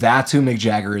 that's who Mick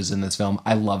Jagger is in this film.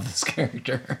 I love this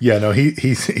character. Yeah, no,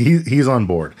 he's on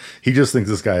board. He just thinks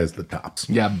this guy is the tops.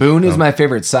 Yeah, Boone is my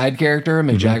favorite side character.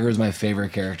 Mick Jagger is my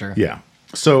favorite character. Yeah.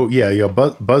 So,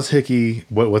 Buzz Hickey,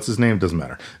 what's his name? Doesn't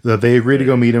matter. They agree to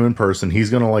go meet him in person. He's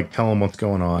going to, like, tell him what's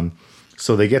going on.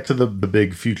 So they get to the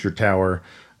big future tower.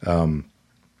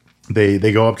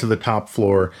 They go up to the top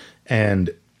floor, and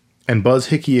Buzz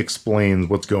Hickey explains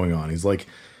what's going on. He's like,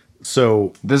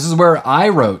 so... This is where I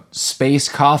wrote Space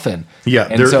Coffin. Yeah,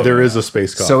 there is a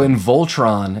space coffin. So in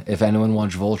Voltron, if anyone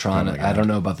watched Voltron, I don't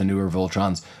know about the newer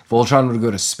Voltrons, Voltron would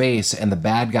go to space, and the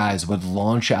bad guys would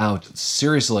launch out,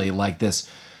 seriously, like this,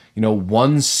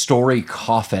 one-story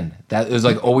coffin. That is,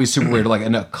 like, always super weird. Like,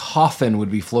 and a coffin would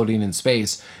be floating in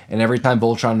space, and every time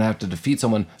Voltron would have to defeat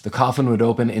someone, the coffin would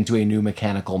open into a new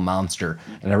mechanical monster.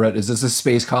 And I wrote, is this a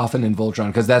space coffin in Voltron?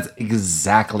 Because that's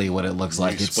exactly what it looks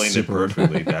like. You explained it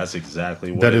perfectly. That's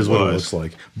exactly what that is what it looks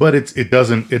like. But it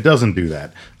doesn't do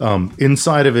that.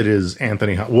 Inside of it is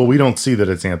Anthony. Well, we don't see that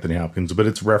it's Anthony Hopkins, but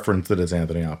it's referenced that it's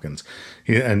Anthony Hopkins.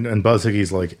 And Buzz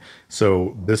Hickey's like,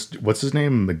 so this, what's his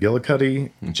name?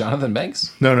 McGillicuddy? Jonathan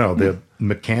Banks? No, the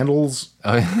McCandles.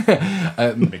 McCandless.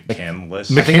 I think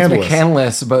it's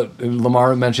McCandless, but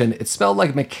Lamar mentioned it's spelled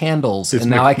like McCandles, and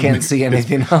now I can't see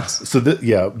anything else. So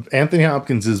Anthony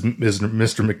Hopkins is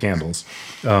Mr. McCandles,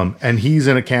 and he's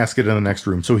in a casket in the next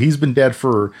room. So he's been dead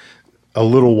for a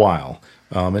little while.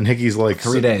 And Hickey's like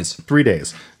 3 days. 3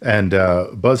 days. And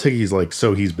Buzz Hickey's like,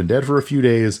 so he's been dead for a few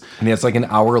days. And he has like an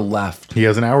hour left. He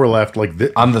has an hour left, like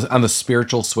on the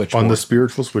spiritual switchboard. On the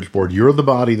spiritual switchboard. You're the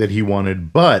body that he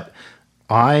wanted, but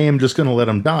I am just going to let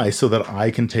him die so that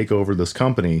I can take over this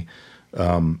company.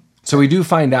 So we do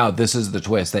find out, this is the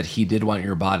twist, that he did want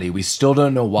your body. We still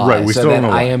don't know why. Right, we still don't know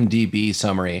why. IMDb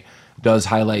summary does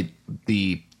highlight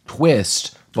the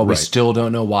twist, but we still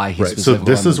don't know why he specifically So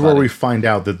this is where body. we find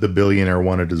out that the billionaire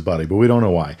wanted his body, but we don't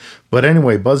know why. But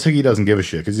anyway, Buzz Hickey doesn't give a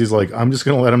shit because he's like, I'm just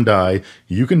going to let him die.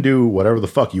 You can do whatever the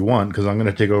fuck you want because I'm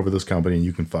going to take over this company and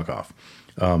you can fuck off.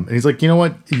 And he's like, you know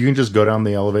what? You can just go down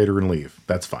the elevator and leave.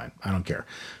 That's fine. I don't care.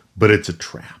 But it's a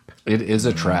trap. It is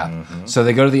a trap. So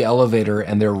they go to the elevator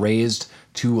and they're raised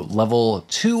to level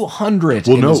 200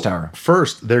 in this tower.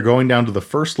 First, they're going down to the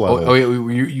first level.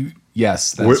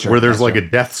 Yes, that's where there's like a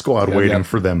death squad waiting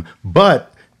for them.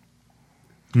 But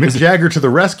Mick Jagger to the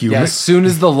rescue. Yeah, as soon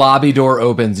as the lobby door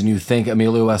opens and you think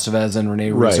Emilio Estevez and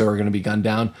Rene Russo are going to be gunned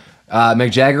down,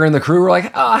 Mick Jagger and the crew were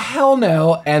like, hell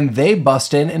no. And they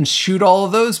bust in and shoot all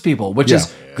of those people, which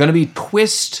is going to be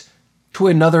twist to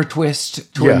another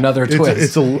twist to another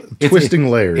twist. It's twisting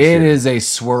layers. It is a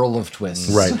swirl of twists.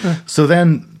 Right. So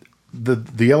then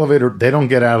the elevator, they don't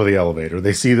get out of the elevator.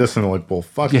 They see this and they're like, well,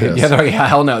 fuck this. Yeah,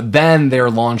 hell no. Then they're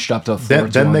launched up to floor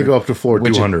 200. Then they go up to floor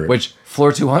 200. Which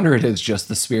floor 200 is just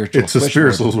the spiritual switchboard. It's a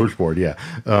spiritual switchboard, yeah.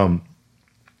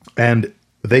 And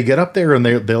they get up there and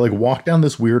they like walk down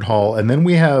this weird hall. And then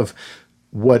we have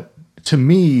what to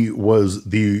me was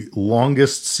the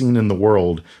longest scene in the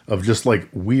world of just like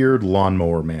weird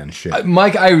lawnmower man shit.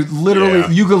 Mike,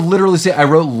 you could literally say I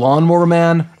wrote lawnmower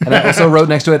man, and I also wrote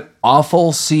next to it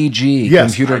awful CG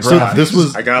computer graphics. So this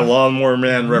was I got lawnmower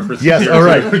man references. Yes, all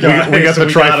right. We got the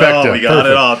trifecta. We got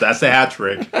it all. That's the hat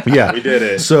trick. Yeah, we did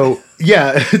it. So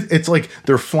yeah, it's like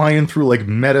they're flying through like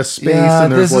meta space. Yeah,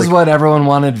 and this is what everyone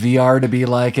wanted VR to be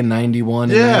like in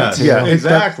 '91. Yeah,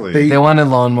 exactly. They wanted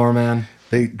lawnmower man.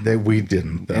 We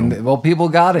didn't, though. And people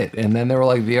got it, and then they were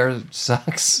like, VR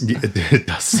sucks. Yeah, it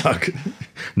does suck.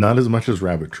 Not as much as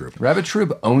Rabbit Troop. Rabbit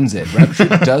Troop owns it. Rabbit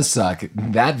Troop does suck.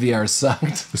 That VR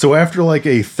sucked. So after like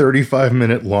a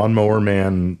 35-minute lawnmower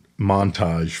man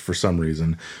montage, for some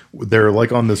reason, they're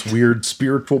like on this weird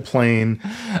spiritual plane.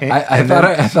 I thought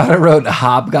I wrote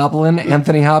Hobgoblin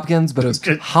Anthony Hopkins, but it was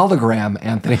hologram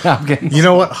Anthony Hopkins. You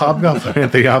know what? Hobgoblin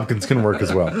Anthony Hopkins can work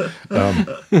as well.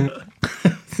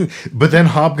 But then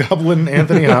Hobgoblin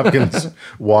Anthony Hopkins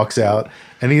walks out,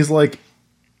 and he's like,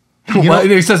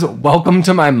 he says, "Welcome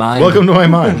to my mind." Welcome to my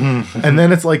mind. And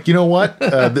then it's like, you know what?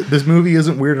 This movie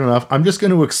isn't weird enough. I'm just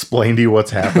going to explain to you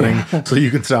what's happening so you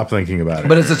can stop thinking about it.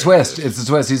 But it's a twist.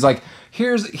 He's like,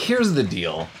 here's the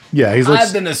deal. Yeah, he's like,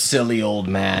 I've been a silly old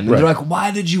man. And they're like,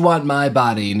 why did you want my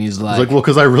body? And he's like, well,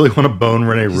 because I really want to bone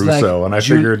Rene Russo, and I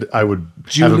figured I would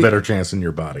have a better chance in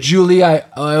your body. Julie, I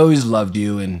always loved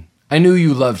you, and I knew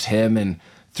you loved him, and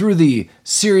through the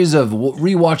series of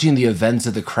rewatching the events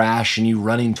of the crash and you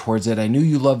running towards it, I knew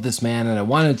you loved this man and I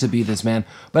wanted to be this man,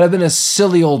 but I've been a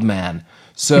silly old man.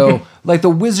 So, like the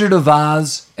Wizard of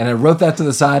Oz, and I wrote that to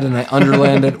the side and I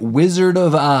underlined it, Wizard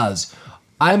of Oz.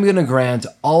 I'm going to grant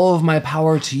all of my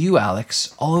power to you,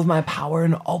 Alex, all of my power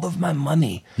and all of my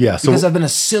money. Yeah, because I've been a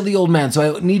silly old man,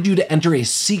 so I need you to enter a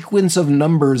sequence of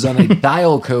numbers on a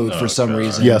dial code for some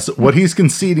reason. Yes, what he's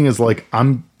conceding is like,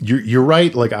 you're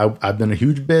right, like I've been a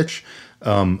huge bitch.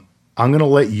 I'm going to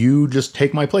let you just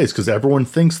take my place because everyone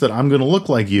thinks that I'm going to look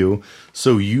like you.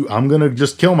 So I'm going to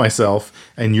just kill myself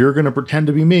and you're going to pretend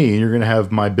to be me and you're going to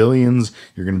have my billions.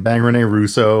 You're going to bang Rene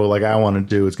Russo like I want to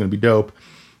do. It's going to be dope.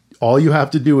 All you have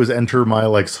to do is enter my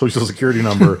like social security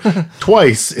number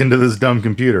twice into this dumb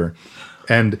computer.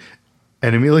 And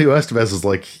Emilio Estevez is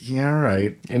like, yeah, all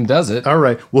right. And does it. All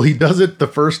right. Well, he does it the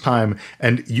first time.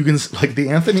 And you can, like, the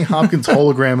Anthony Hopkins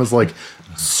hologram is like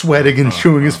sweating and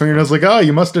chewing his fingernails. Like, oh,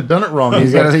 you must have done it wrong.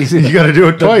 You got to do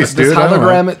it twice, dude.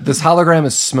 This hologram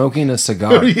is smoking a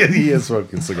cigar. Yeah, he is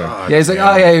smoking a cigar. Yeah, he's like,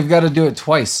 oh, yeah, you've got to do it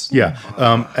twice. Yeah.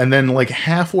 And then, like,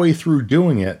 halfway through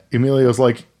doing it, Emilio's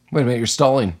like, wait a minute, you're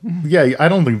stalling. Yeah, I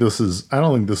don't think this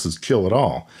is chill at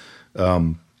all.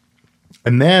 And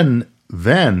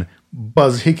then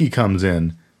Buzz Hickey comes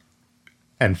in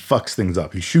and fucks things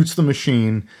up. He shoots the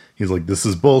machine. He's like, this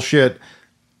is bullshit.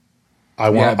 I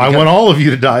want all of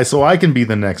you to die so I can be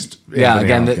the next.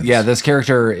 Yeah, this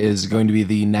character is going to be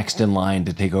the next in line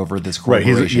to take over this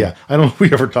corporation. Right, I don't know if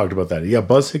we ever talked about that. Yeah,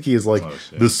 Buzz Hickey is like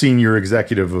the senior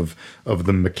executive of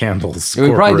the McCandles Corporation.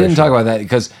 We probably didn't talk about that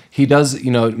because he does,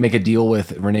 make a deal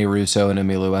with Rene Russo and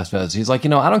Emilio Estevez. He's like,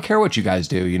 I don't care what you guys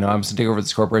do. I'm just going to take over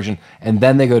this corporation. And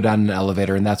then they go down an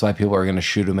elevator, and that's why people are going to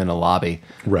shoot him in a lobby.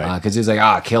 Right. Because he's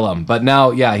like, kill him. But now,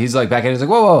 he's like back in. He's like,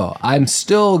 whoa, I'm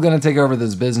still going to take over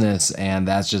this business, and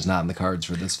that's just not in the cards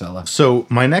for this fella. So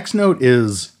my next note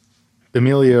is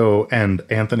Emilio and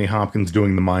Anthony Hopkins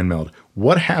doing the mind meld.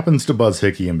 What happens to Buzz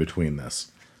Hickey in between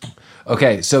this?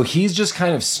 Okay, so he's just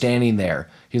kind of standing there.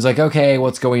 He's like, okay,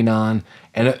 what's going on?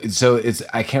 And so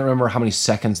I can't remember how many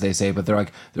seconds they say, but they're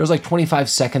like, there's like 25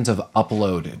 seconds of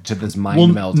upload to this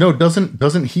mind meld. No,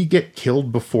 doesn't he get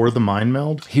killed before the mind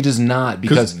meld? He does not,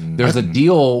 because there's a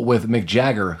deal with Mick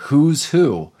Jagger. Who's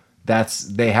who?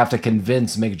 They have to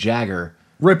convince Mick Jagger.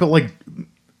 Right, but like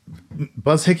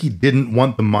Buzz Hickey didn't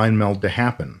want the mind meld to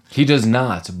happen. He does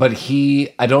not, but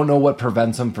I don't know what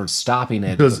prevents him from stopping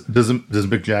it. Does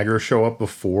Mick Jagger show up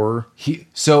before?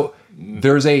 So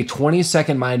there's a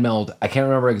 20-second mind meld. I can't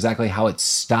remember exactly how it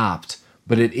stopped,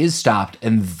 but it is stopped,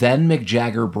 and then Mick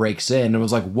Jagger breaks in and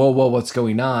was like, whoa, what's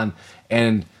going on?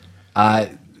 And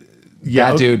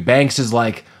dude, Banks is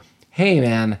like, hey,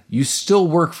 man, you still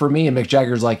work for me? And Mick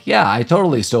Jagger's like, yeah, I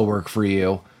totally still work for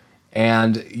you.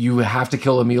 And you have to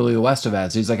kill Emilio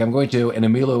Estevez. He's like, I'm going to. And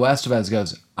Emilio Estevez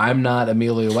goes, I'm not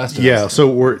Emilio Estevez. Yeah,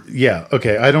 so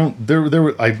okay.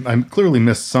 I clearly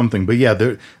missed something, but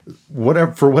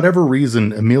for whatever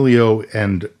reason, Emilio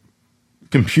and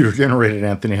computer-generated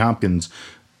Anthony Hopkins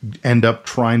end up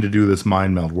trying to do this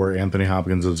mind meld where Anthony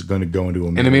Hopkins is going to go into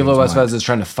and Emilio Estevez is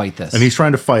trying to fight this. And he's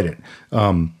trying to fight it.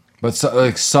 But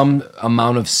some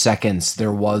amount of seconds,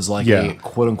 there was a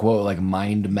quote unquote like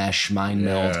mind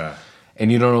meld,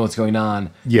 and you don't know what's going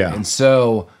on. Yeah. And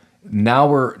so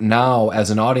now as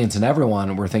an audience and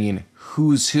everyone, we're thinking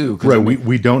who's who. Right.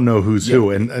 We don't know who's who.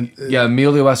 And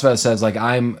Emilio Estevez says like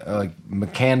I'm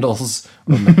McCandles,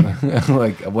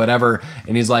 like whatever,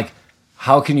 and he's like,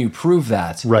 how can you prove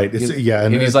that? Right.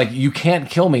 And he's like, you can't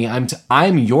kill me.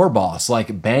 I'm your boss.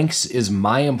 Like Banks is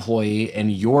my employee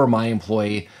and you're my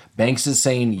employee. Banks is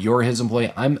saying you're his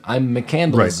employee. I'm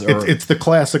McCandles. Right. It's the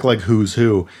classic like who's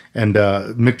who. And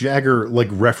Mick Jagger like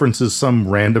references some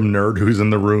random nerd who's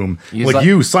in the room. Like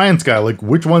you, science guy, like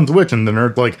which one's which? And the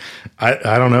nerd like,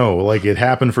 I don't know. Like it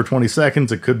happened for 20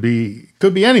 seconds. It could be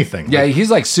anything. Yeah, he's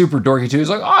like super dorky too. He's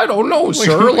like, I don't know,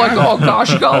 sir. Like, oh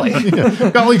gosh, golly.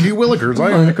 Golly gee willikers.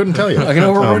 I couldn't tell you. Like,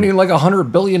 we're running like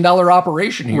 $100 billion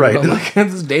operation here. Right. But like,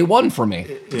 this is day one for me.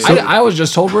 So, I was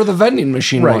just told where the vending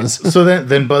machine was. So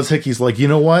then Buzz Hickey's like, you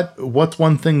know what? What's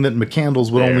one thing that McCandles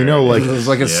would only know? Like, it's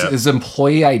like his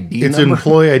employee ID it's number.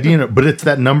 Employee ID, but it's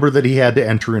that number that he had to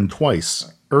enter in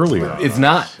twice earlier. It's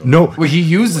not. No. Well, he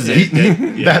uses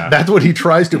it. That's what he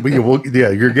tries to.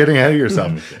 You're getting ahead of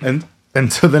yourself.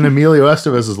 And so then Emilio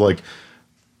Estevez is like,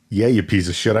 yeah, you piece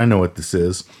of shit. I know what this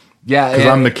is. Yeah, because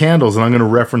I'm McCandles and I'm going to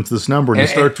reference this number, and he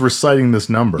starts reciting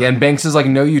this number. Yeah, and Banks is like,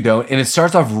 "No, you don't." And it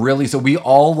starts off really. So we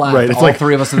all laugh. Right, it's all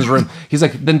three of us in this room. He's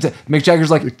like, then Mick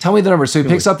Jagger's like, "Tell me the number." So he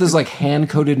picks up this like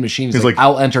hand coded machine. He's like,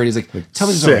 "I'll enter it." He's like, "Tell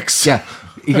me the number." Six. Yeah,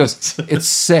 He goes, it's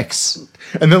 6.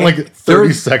 And then like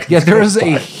 30 seconds. Yeah, there is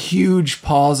a huge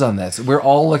pause on this. We're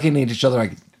all looking at each other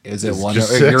like, is it one?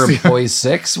 Your employee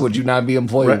 6? Would you not be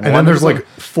employee 1? And then there's like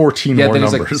 14 more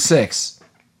numbers. Like 6,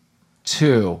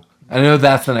 2. I know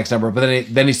that's the next number, but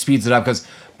then he speeds it up because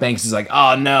Banks is like,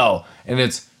 oh no, and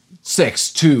it's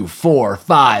 6, 2, 4,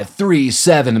 5, 3,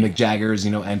 7. And Mick Jagger is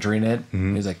entering it.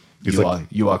 Mm-hmm. He's like,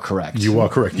 you are correct. You are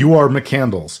correct. You are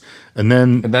McCandles. And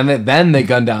then they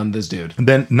gun down this dude. And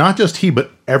then not just he,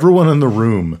 but everyone in the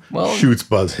room shoots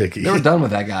Buzz Hickey. They were done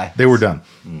with that guy. They were done.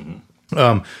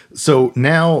 Mm-hmm. So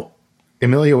now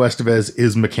Emilio Estevez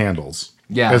is McCandles.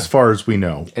 Yeah. As far as we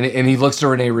know. And he looks to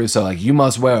Rene Russo like, you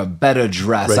must wear a better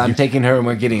dress. Right. I'm taking her and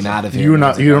we're getting out of here. You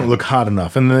don't look hot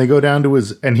enough. And then they go down to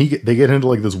they get into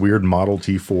like this weird Model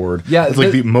T Ford. Yeah. It's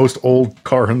like the most old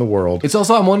car in the world. It's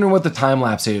also, I'm wondering what the time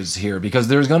lapse is here, because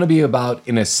there's going to be about,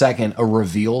 in a second, a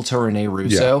reveal to Rene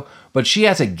Russo. Yeah. But she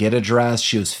had to get a dress.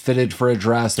 She was fitted for a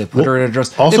dress. They put her in a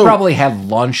dress. Also, they probably had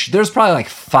lunch. There's probably like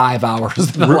 5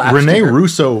 hours. Rene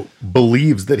Russo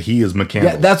believes that he is McCandles.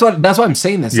 Yeah, that's why I'm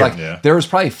saying this. Yeah. There was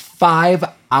probably 5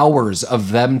 hours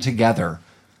of them together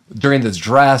during this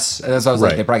dress. And that's why I was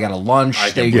like, they probably got a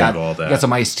lunch. They got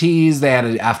some iced teas. They had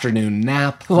an afternoon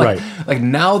nap. Like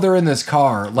now they're in this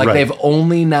car. Like they've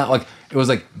only now like. It was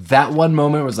like that one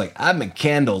moment was like, I'm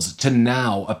McCandles, to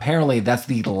now. Apparently, that's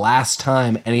the last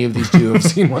time any of these two have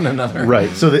seen one another. Right.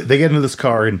 So they get into this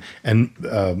car, and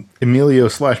Emilio /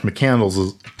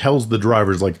 McCandles tells the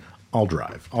drivers, like, I'll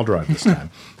drive this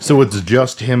time. So it's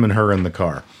just him and her in the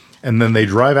car. And then they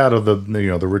drive out of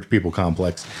the rich people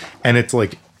complex, and it's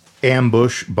like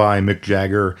ambush by Mick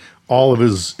Jagger. All of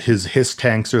his hiss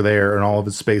tanks are there, and all of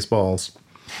his Spaceballs.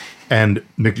 And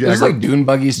Mick Jagger. There's like dune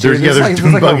buggies too. There's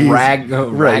dune buggies. A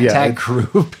ragtag crew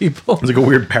of people. It's like a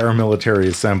weird paramilitary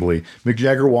assembly. Mick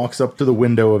Jagger walks up to the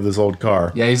window of this old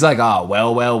car. Yeah, he's like, oh,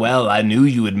 well, I knew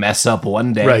you would mess up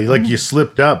one day. Right, like you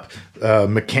slipped up.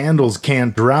 McCandles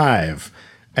can't drive.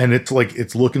 And it's like,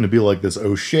 it's looking to be like this,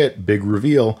 oh shit, big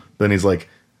reveal. Then he's like,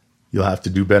 you'll have to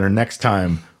do better next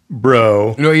time,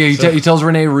 bro. No, yeah, he tells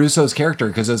Rene Russo's character,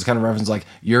 because it's kind of reference like,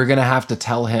 you're gonna have to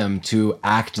tell him to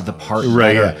act the part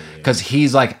better, because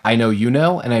he's like, I know you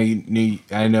know, and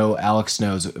I know Alex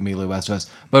knows Emilio Estevez,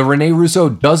 but Rene Russo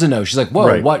doesn't know. She's like,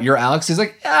 whoa, what? You're Alex? He's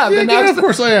like, yeah, of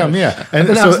course I am. Yeah, and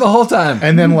then so, the whole time.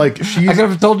 And then like I could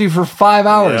have told you for 5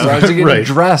 hours. I was getting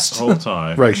dressed the whole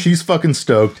time. Right, she's fucking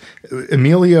stoked.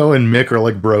 Emilio and Mick are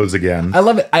like bros again. I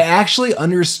love it. I actually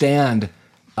understand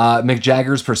Mick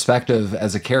Jagger's perspective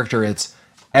as a character. It's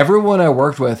everyone I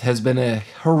worked with has been a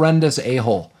horrendous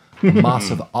a-hole,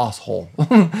 massive asshole.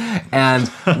 And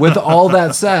with all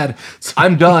that said,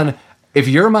 I'm done. If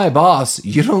you're my boss,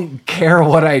 you don't care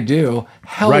what I do.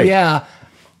 Hell yeah.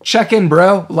 Check in,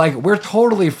 bro. Like, we're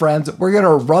totally friends. We're going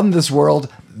to run this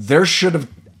world. There should have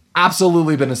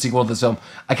absolutely been a sequel to this film.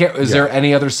 I can't. Is there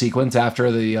any other sequence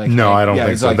after the? Like, no, I don't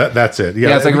think so. Like, that's it.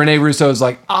 Yeah, it's like Rene Russo is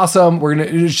like, awesome. We're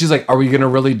gonna. She's like, are we gonna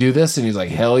really do this? And he's like,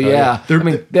 hell yeah. I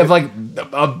mean, they have like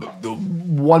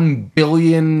 $1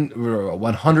 billion,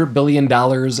 $100 billion,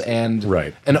 and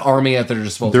an army at their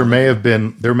disposal.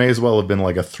 There may as well have been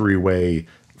like a 3-way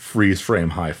freeze frame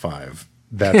high five.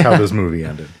 That's how this movie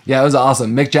ended. Yeah, it was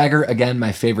awesome. Mick Jagger, again,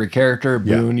 my favorite character.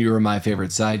 Boone, you were my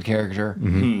favorite side character.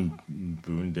 Mm-hmm.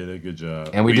 Boone did a good job.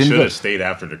 And we should have stayed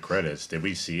after the credits. Did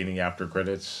we see any after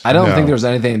credits? I don't think there was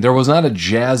anything. There was not a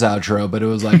jazz outro, but it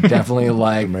was like definitely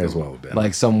like may as well have been.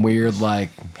 Like some weird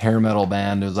like hair metal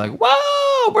band. It was like,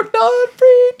 wow, we're done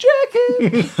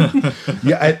freejacking.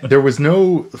 Yeah, there was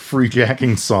no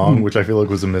freejacking song, which I feel like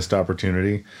was a missed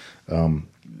opportunity.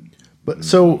 But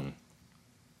so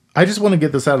I just want to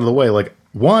get this out of the way. Like,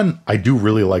 one, I do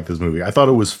really like this movie. I thought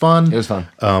it was fun. It was fun.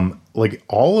 Like,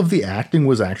 all of the acting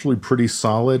was actually pretty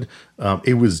solid.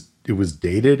 It was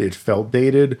dated. It felt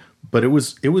dated, but it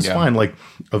was fine. Like,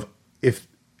 if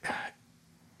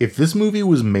this movie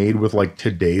was made with like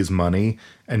today's money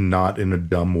and not in a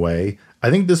dumb way, I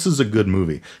think this is a good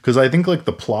movie, because I think like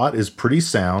the plot is pretty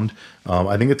sound.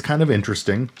 I think it's kind of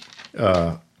interesting.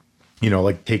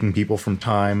 Like taking people from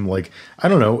time. Like, I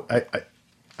don't know.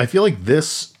 I feel like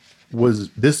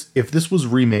if this was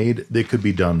remade, they could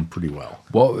be done pretty well.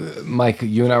 Well, Mike,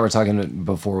 you and I were talking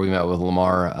before we met with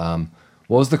Lamar.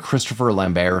 What was the Christopher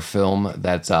Lambert film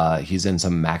that he's in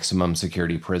some maximum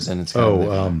security prison? It's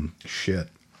shit.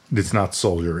 It's not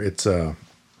Soldier. It's I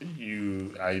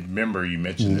remember you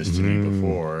mentioned this to me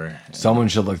before. Someone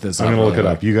should look this up. I'm gonna look it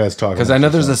up. You guys talk, because I know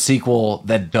there's a sequel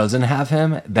that doesn't have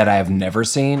him that I have never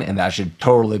seen, and that should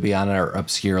totally be on our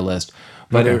obscure list.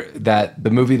 But that the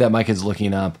movie that Mike is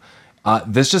looking up,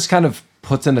 this just kind of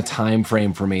puts in a time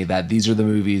frame for me that these are the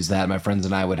movies that my friends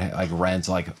and I would like rent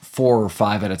like 4 or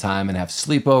 5 at a time and have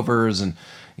sleepovers, and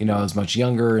I was much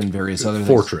younger and various other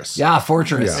Fortress. things. Yeah,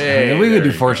 Fortress. Yeah. Hey, we could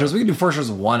do Fortress. We could do Fortress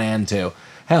 1 and 2.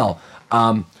 Hell.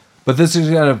 But this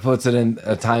kind of puts it in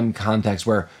a time context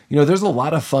where, there's a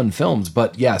lot of fun films,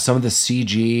 but yeah, some of the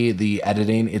CG, the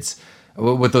editing, it's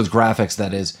with those graphics,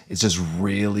 that is, it's just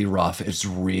really rough. It's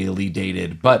really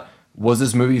dated. But was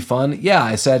this movie fun? Yeah,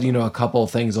 I said, a couple of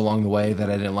things along the way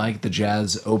that I didn't like. The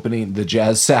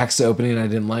jazz sax opening I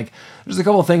didn't like. There's a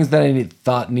couple of things that I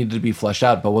thought needed to be fleshed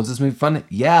out. But was this movie fun?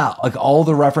 Yeah, like all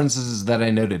the references that I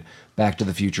noted. Back to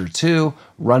the Future 2,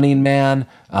 Running Man,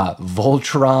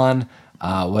 Voltron.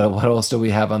 What else do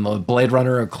we have on the Blade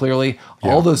Runner? Clearly,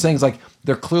 all those things, like,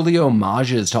 they're clearly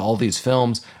homages to all these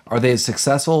films. Are they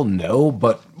successful? No.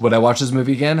 But would I watch this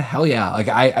movie again? Hell yeah. Like,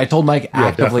 I told Mike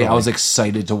actively, I was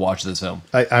excited to watch this film.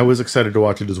 I was excited to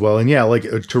watch it as well. And yeah, like,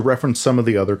 to reference some of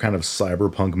the other kind of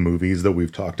cyberpunk movies that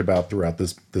we've talked about throughout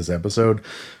this episode,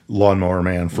 Lawnmower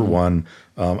Man for one.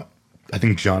 I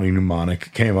think Johnny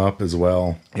Mnemonic came up as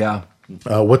well. Yeah.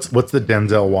 What's the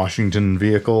Denzel Washington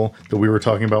vehicle that we were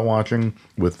talking about watching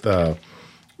with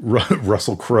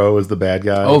Russell Crowe as the bad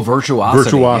guy? Oh,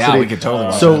 Virtuosity. Yeah, we could totally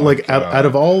watch So, that. like, out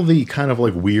of all the kind of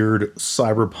like weird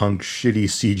cyberpunk shitty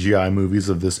CGI movies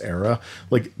of this era,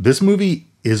 like, this movie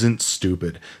isn't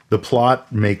stupid. The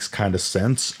plot makes kind of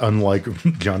sense, unlike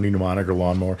Johnny Mnemonic or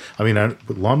Lawnmower. I mean,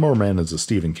 Lawnmower Man is a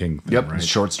Stephen King thing, Yep, right?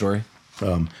 short story.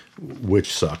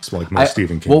 Which sucks, like most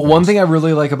Stephen King. Well, one thing I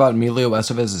really like about Emilio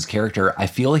Estevez's character, I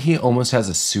feel he almost has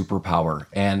a superpower.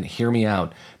 And hear me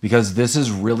out, because this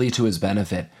is really to his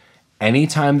benefit.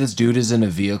 Anytime this dude is in a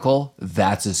vehicle,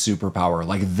 that's his superpower.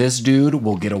 Like, this dude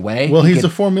will get away. Well, he's a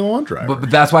Formula One driver.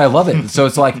 But that's why I love it. So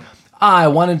it's like, I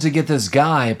wanted to get this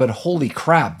guy, but holy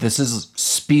crap, this is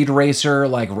Speed Racer,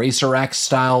 like Racer X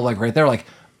style, like right there. Like,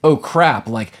 oh crap,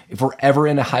 like, if we're ever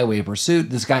in a highway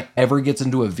pursuit, this guy ever gets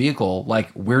into a vehicle,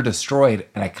 like, we're destroyed.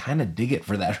 And I kind of dig it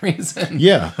for that reason.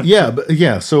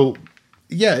 So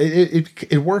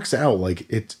it works out. Like,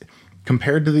 it,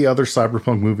 compared to the other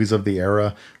cyberpunk movies of the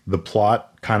era, the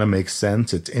plot kind of makes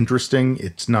sense. It's interesting.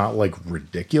 It's not like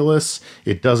ridiculous.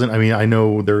 It doesn't, I mean, I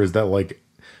know there is that like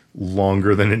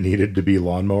longer than it needed to be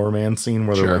Lawnmower Man scene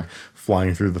where they're like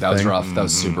flying through the thing. That was rough. That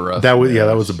was super rough. That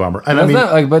was a bummer. And I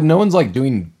mean, but no one's like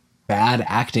doing bad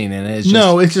acting in it.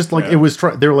 It's just like it was.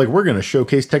 They were like, we're going to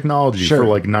showcase technology for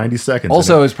like 90 seconds.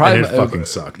 Also, it's probably and it fucking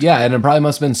sucked. Yeah, and it probably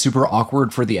must have been super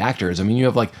awkward for the actors. I mean,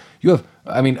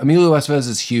 Emilio Estevez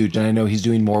is huge, and I know he's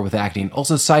doing more with acting.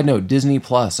 Also, side note, Disney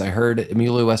Plus. I heard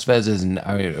Emilio Estevez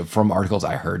is, from articles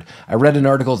I read in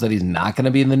articles that he's not going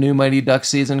to be in the new Mighty Ducks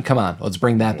season. Come on, let's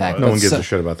bring that back. No one gives a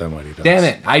shit about that Mighty Ducks. Damn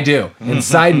it, I do. And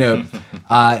side note,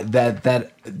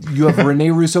 that you have Rene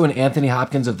Russo and Anthony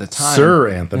Hopkins of the time. Sir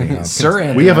Anthony Hopkins. Sir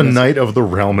Anthony we have a Knight of the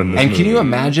Realm in this movie. Can you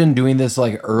imagine doing this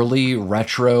like early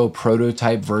retro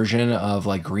prototype version of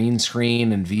like green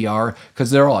screen and VR?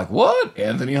 Because they're all like, what?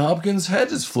 Anthony Hopkins'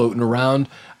 head is floating around.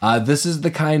 This is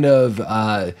the kind of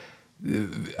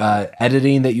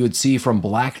editing that you would see from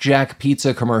Blackjack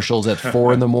pizza commercials at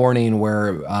 4 a.m,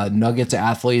 where Nuggets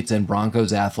athletes and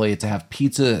Broncos athletes have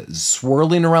pizza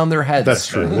swirling around their heads. That's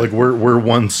true. Like we're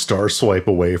one star swipe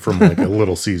away from like a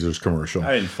Little Caesars commercial.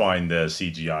 I didn't find the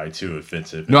CGI too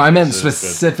offensive. No, I meant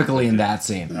specifically in that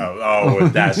scene. Oh,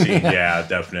 that scene, yeah,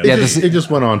 definitely. Yeah, it just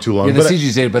went on too long. Yeah, the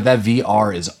CG's dated, but that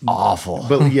VR is awful.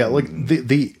 But yeah, like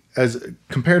the as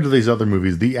compared to these other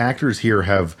movies, the actors here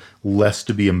have less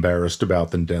to be embarrassed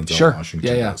about than Denzel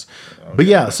Washington does. Okay. But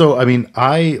yeah, so I mean,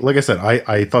 I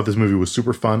thought this movie was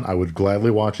super fun. I would gladly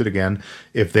watch it again.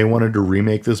 If they wanted to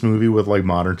remake this movie with like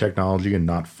modern technology and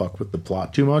not fuck with the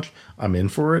plot too much, I'm in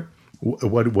for it.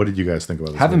 What did you guys think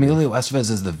about this? Have movie? Emilio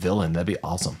Estevez as the villain. That'd be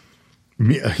awesome.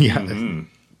 Yeah. Mm-hmm.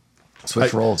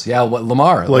 Switch roles. Yeah,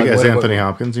 Lamar. Like as Anthony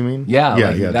Hopkins, you mean? Yeah,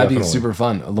 that'd definitely be super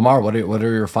fun. Lamar, what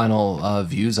are your final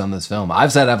views on this film?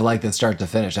 I've said I've liked it start to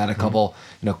finish. I had a couple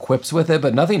quips with it,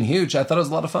 but nothing huge. I thought it was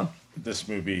a lot of fun. This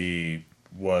movie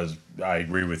was, I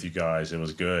agree with you guys, it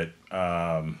was good.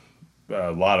 A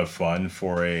lot of fun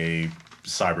for a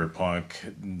cyberpunk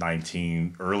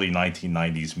early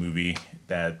 1990s movie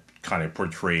that kind of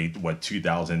portrayed what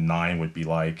 2009 would be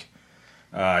like.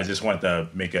 I just wanted to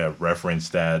make a reference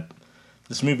that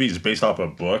this movie is based off a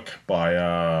book by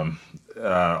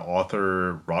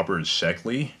author Robert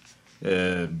Sheckley.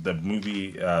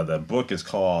 The book is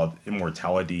called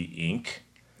Immortality,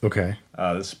 Inc. Okay.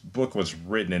 This book was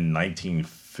written in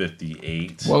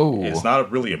 1958. Whoa. It's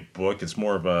not really a book. It's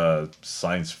more of a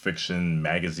science fiction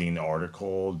magazine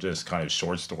article, just kind of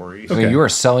short stories. Okay, you are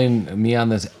selling me on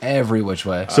this every which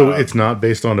way. So it's not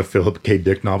based on a Philip K.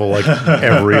 Dick novel like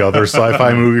every other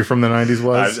sci-fi movie from the 90s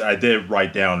was? I did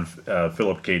write down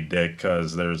Philip K. Dick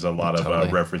because there's a lot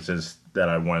of references that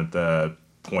I wanted to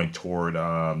point toward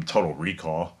Total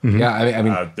Recall. Mm-hmm. Yeah, I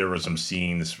mean there were some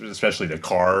scenes, especially the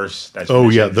cars. Some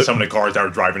of the cars that were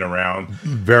driving around.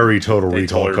 Very Total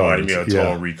Recall totally cars. reminded me of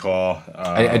Total Recall.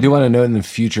 I do want to note in the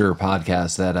future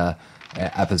podcasts that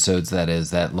episodes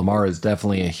that Lamar is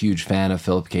definitely a huge fan of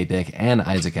Philip K. Dick and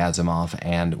Isaac Asimov,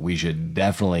 and we should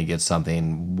definitely get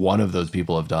something one of those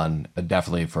people have done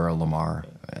definitely for a Lamar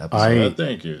episode.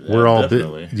 Thank you. We're all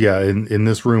definitely. in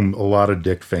this room, a lot of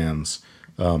Dick fans.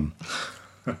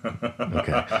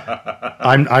 Okay,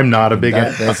 I'm not a big.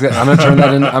 That's good. I'm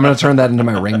gonna turn that into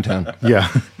my ringtone. Yeah.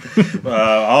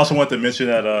 I also want to mention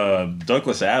that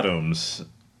Douglas Adams,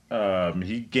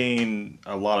 he gained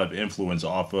a lot of influence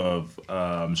off of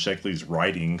Sheckley's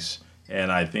writings,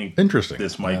 and I think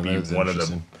this might be one of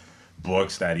the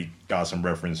books that he got some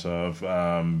reference of.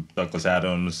 Douglas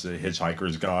Adams, The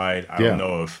Hitchhiker's Guide. I don't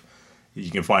know if you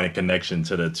can find a connection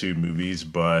to the two movies,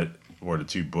 or the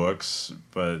two books,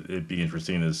 but it'd be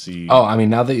interesting to see. Oh, I mean,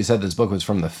 now that you said this book was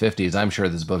from the 50s, I'm sure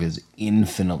this book is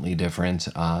infinitely different.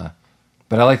 But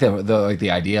I like the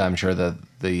idea. I'm sure that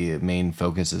the main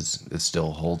focus is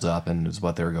still holds up and is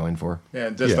what they're going for.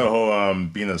 Yeah, just the whole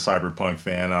being a cyberpunk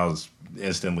fan, I was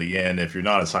instantly in. If you're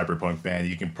not a cyberpunk fan,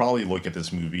 you can probably look at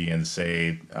this movie and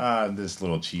say, this is a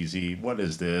little cheesy. What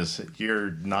is this?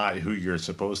 You're not who you're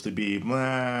supposed to be.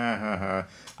 I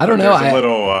don't know. There's a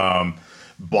little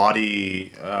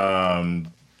body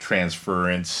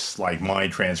transference, like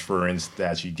mind transference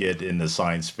that you get in the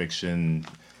science fiction.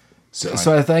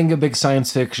 So I think a big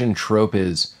science fiction trope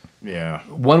is, yeah,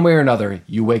 one way or another,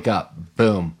 you wake up,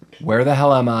 boom, where the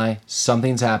hell am I?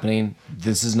 Something's happening.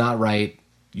 This is not right.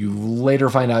 You later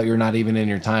find out you're not even in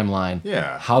your timeline.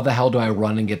 Yeah. How the hell do I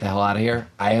run and get the hell out of here?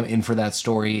 I am in for that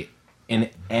story in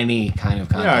any kind of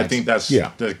context. Yeah, I think that's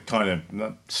the kind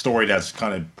of story that's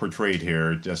kind of portrayed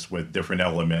here, just with different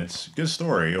elements. Good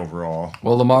story overall.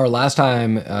 Well, Lamar, last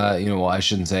time,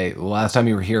 last time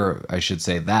you were here, I should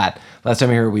say that. Last time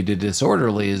you were here, we did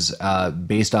Disorderlies.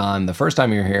 Based on the first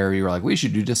time you were here, you were like, we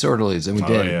should do Disorderlies, and we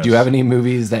did. Yes. Do you have any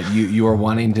movies that you are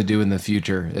wanting to do in the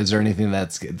future? Is there anything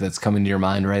that's coming to your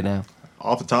mind right now?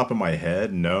 Off the top of my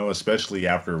head, no, especially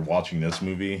after watching this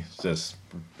movie. It's just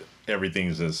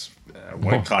everything's just... I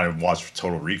want to kind of watch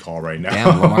Total Recall right now.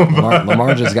 Damn,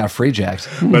 Lamar just got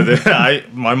Freejacked. But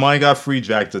my mind got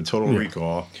Freejacked to Total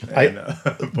Recall.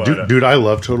 Dude, I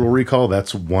love Total Recall.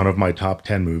 That's one of my top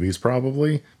 10 movies,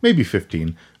 probably. Maybe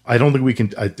 15. I don't think we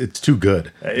can... it's too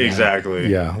good. Exactly.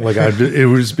 Yeah, like it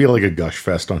would just be like a gush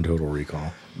fest on Total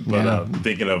Recall. But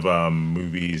thinking of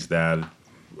movies that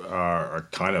are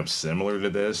kind of similar to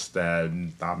this that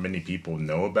not many people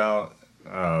know about...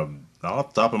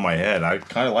 off the top of my head, I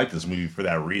kind of like this movie for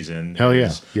that reason. Hell yeah.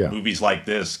 Movies like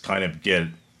this kind of get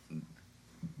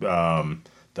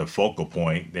the focal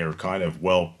point. They're kind of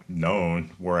well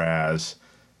known, whereas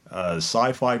a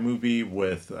sci-fi movie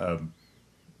with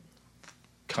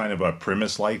kind of a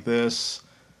premise like this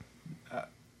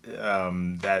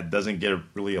that doesn't get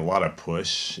really a lot of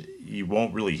push, you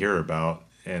won't really hear about.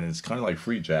 And it's kind of like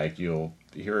Freejack. You'll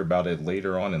hear about it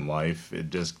later on in life.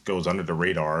 It just goes under the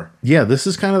radar. Yeah, this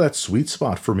is kind of that sweet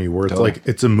spot for me where it's like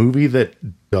it's a movie that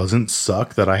doesn't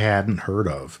suck that I hadn't heard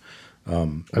of.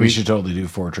 We should totally do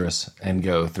Fortress and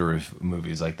go through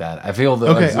movies like that. I feel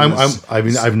that. Okay,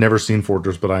 I've never seen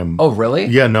Fortress, but I'm. Oh really?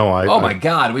 Yeah, no. My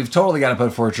God, we've totally got to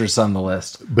put Fortress on the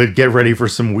list. But get ready for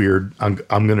some weird. I'm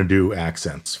gonna do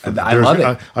accents. I love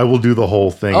it. I will do the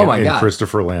whole thing in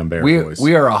Christopher Lambert voice.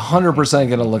 We are 100%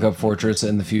 gonna look up Fortress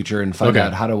in the future and find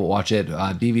out how to watch it.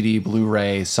 DVD,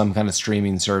 Blu-ray, some kind of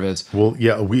streaming service. Well,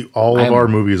 yeah, all of our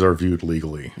movies are viewed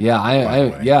legally. Yeah,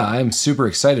 I am super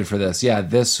excited for this. Yeah,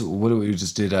 we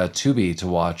just did Tubi to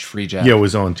watch Freejack. Yeah, it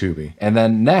was on Tubi. And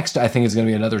then next, I think it's going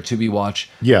to be another Tubi watch.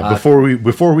 Yeah, before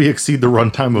we exceed the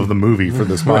runtime of the movie for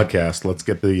this podcast, let's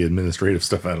get the administrative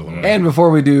stuff out of the way. And before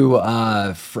we do, I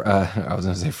was going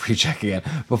to say Freejack again.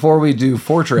 Before we do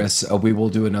Fortress, we will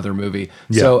do another movie.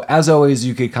 Yeah. So as always,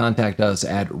 you could contact us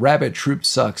at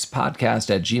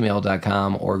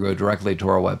rabbittroopsuckspodcast@gmail.com or go directly to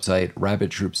our website,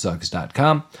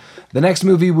 rabbittroopsucks.com. The next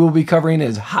movie we'll be covering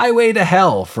is Highway to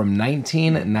Hell from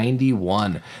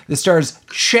 1991. This stars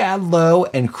Chad Lowe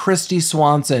and Christy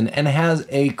Swanson and has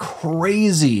a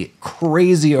crazy,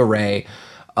 crazy array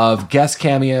of guest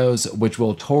cameos, which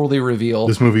will totally reveal.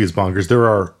 This movie is bonkers. There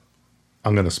are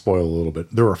I'm going to spoil a little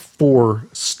bit. There are 4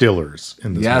 Stillers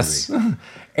in this movie.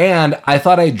 And I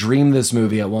thought I dreamed this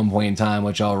movie at one point in time,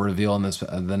 which I'll reveal in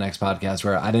the next podcast,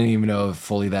 where I didn't even know if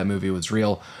fully that movie was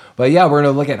real. But yeah, we're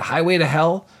going to look at Highway to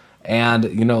Hell. And,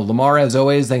 Lamar, as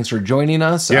always, thanks for joining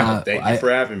us. Yeah, thank you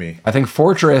for having me. I think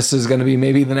Fortress is going to be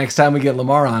maybe the next time we get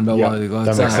Lamar on, but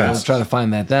let's try to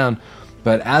find that down.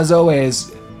 But as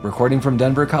always, recording from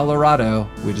Denver, Colorado,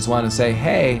 we just want to say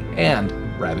hey, and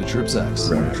Rabbit Troop sucks.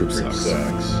 Rabbit Troop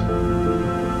sucks.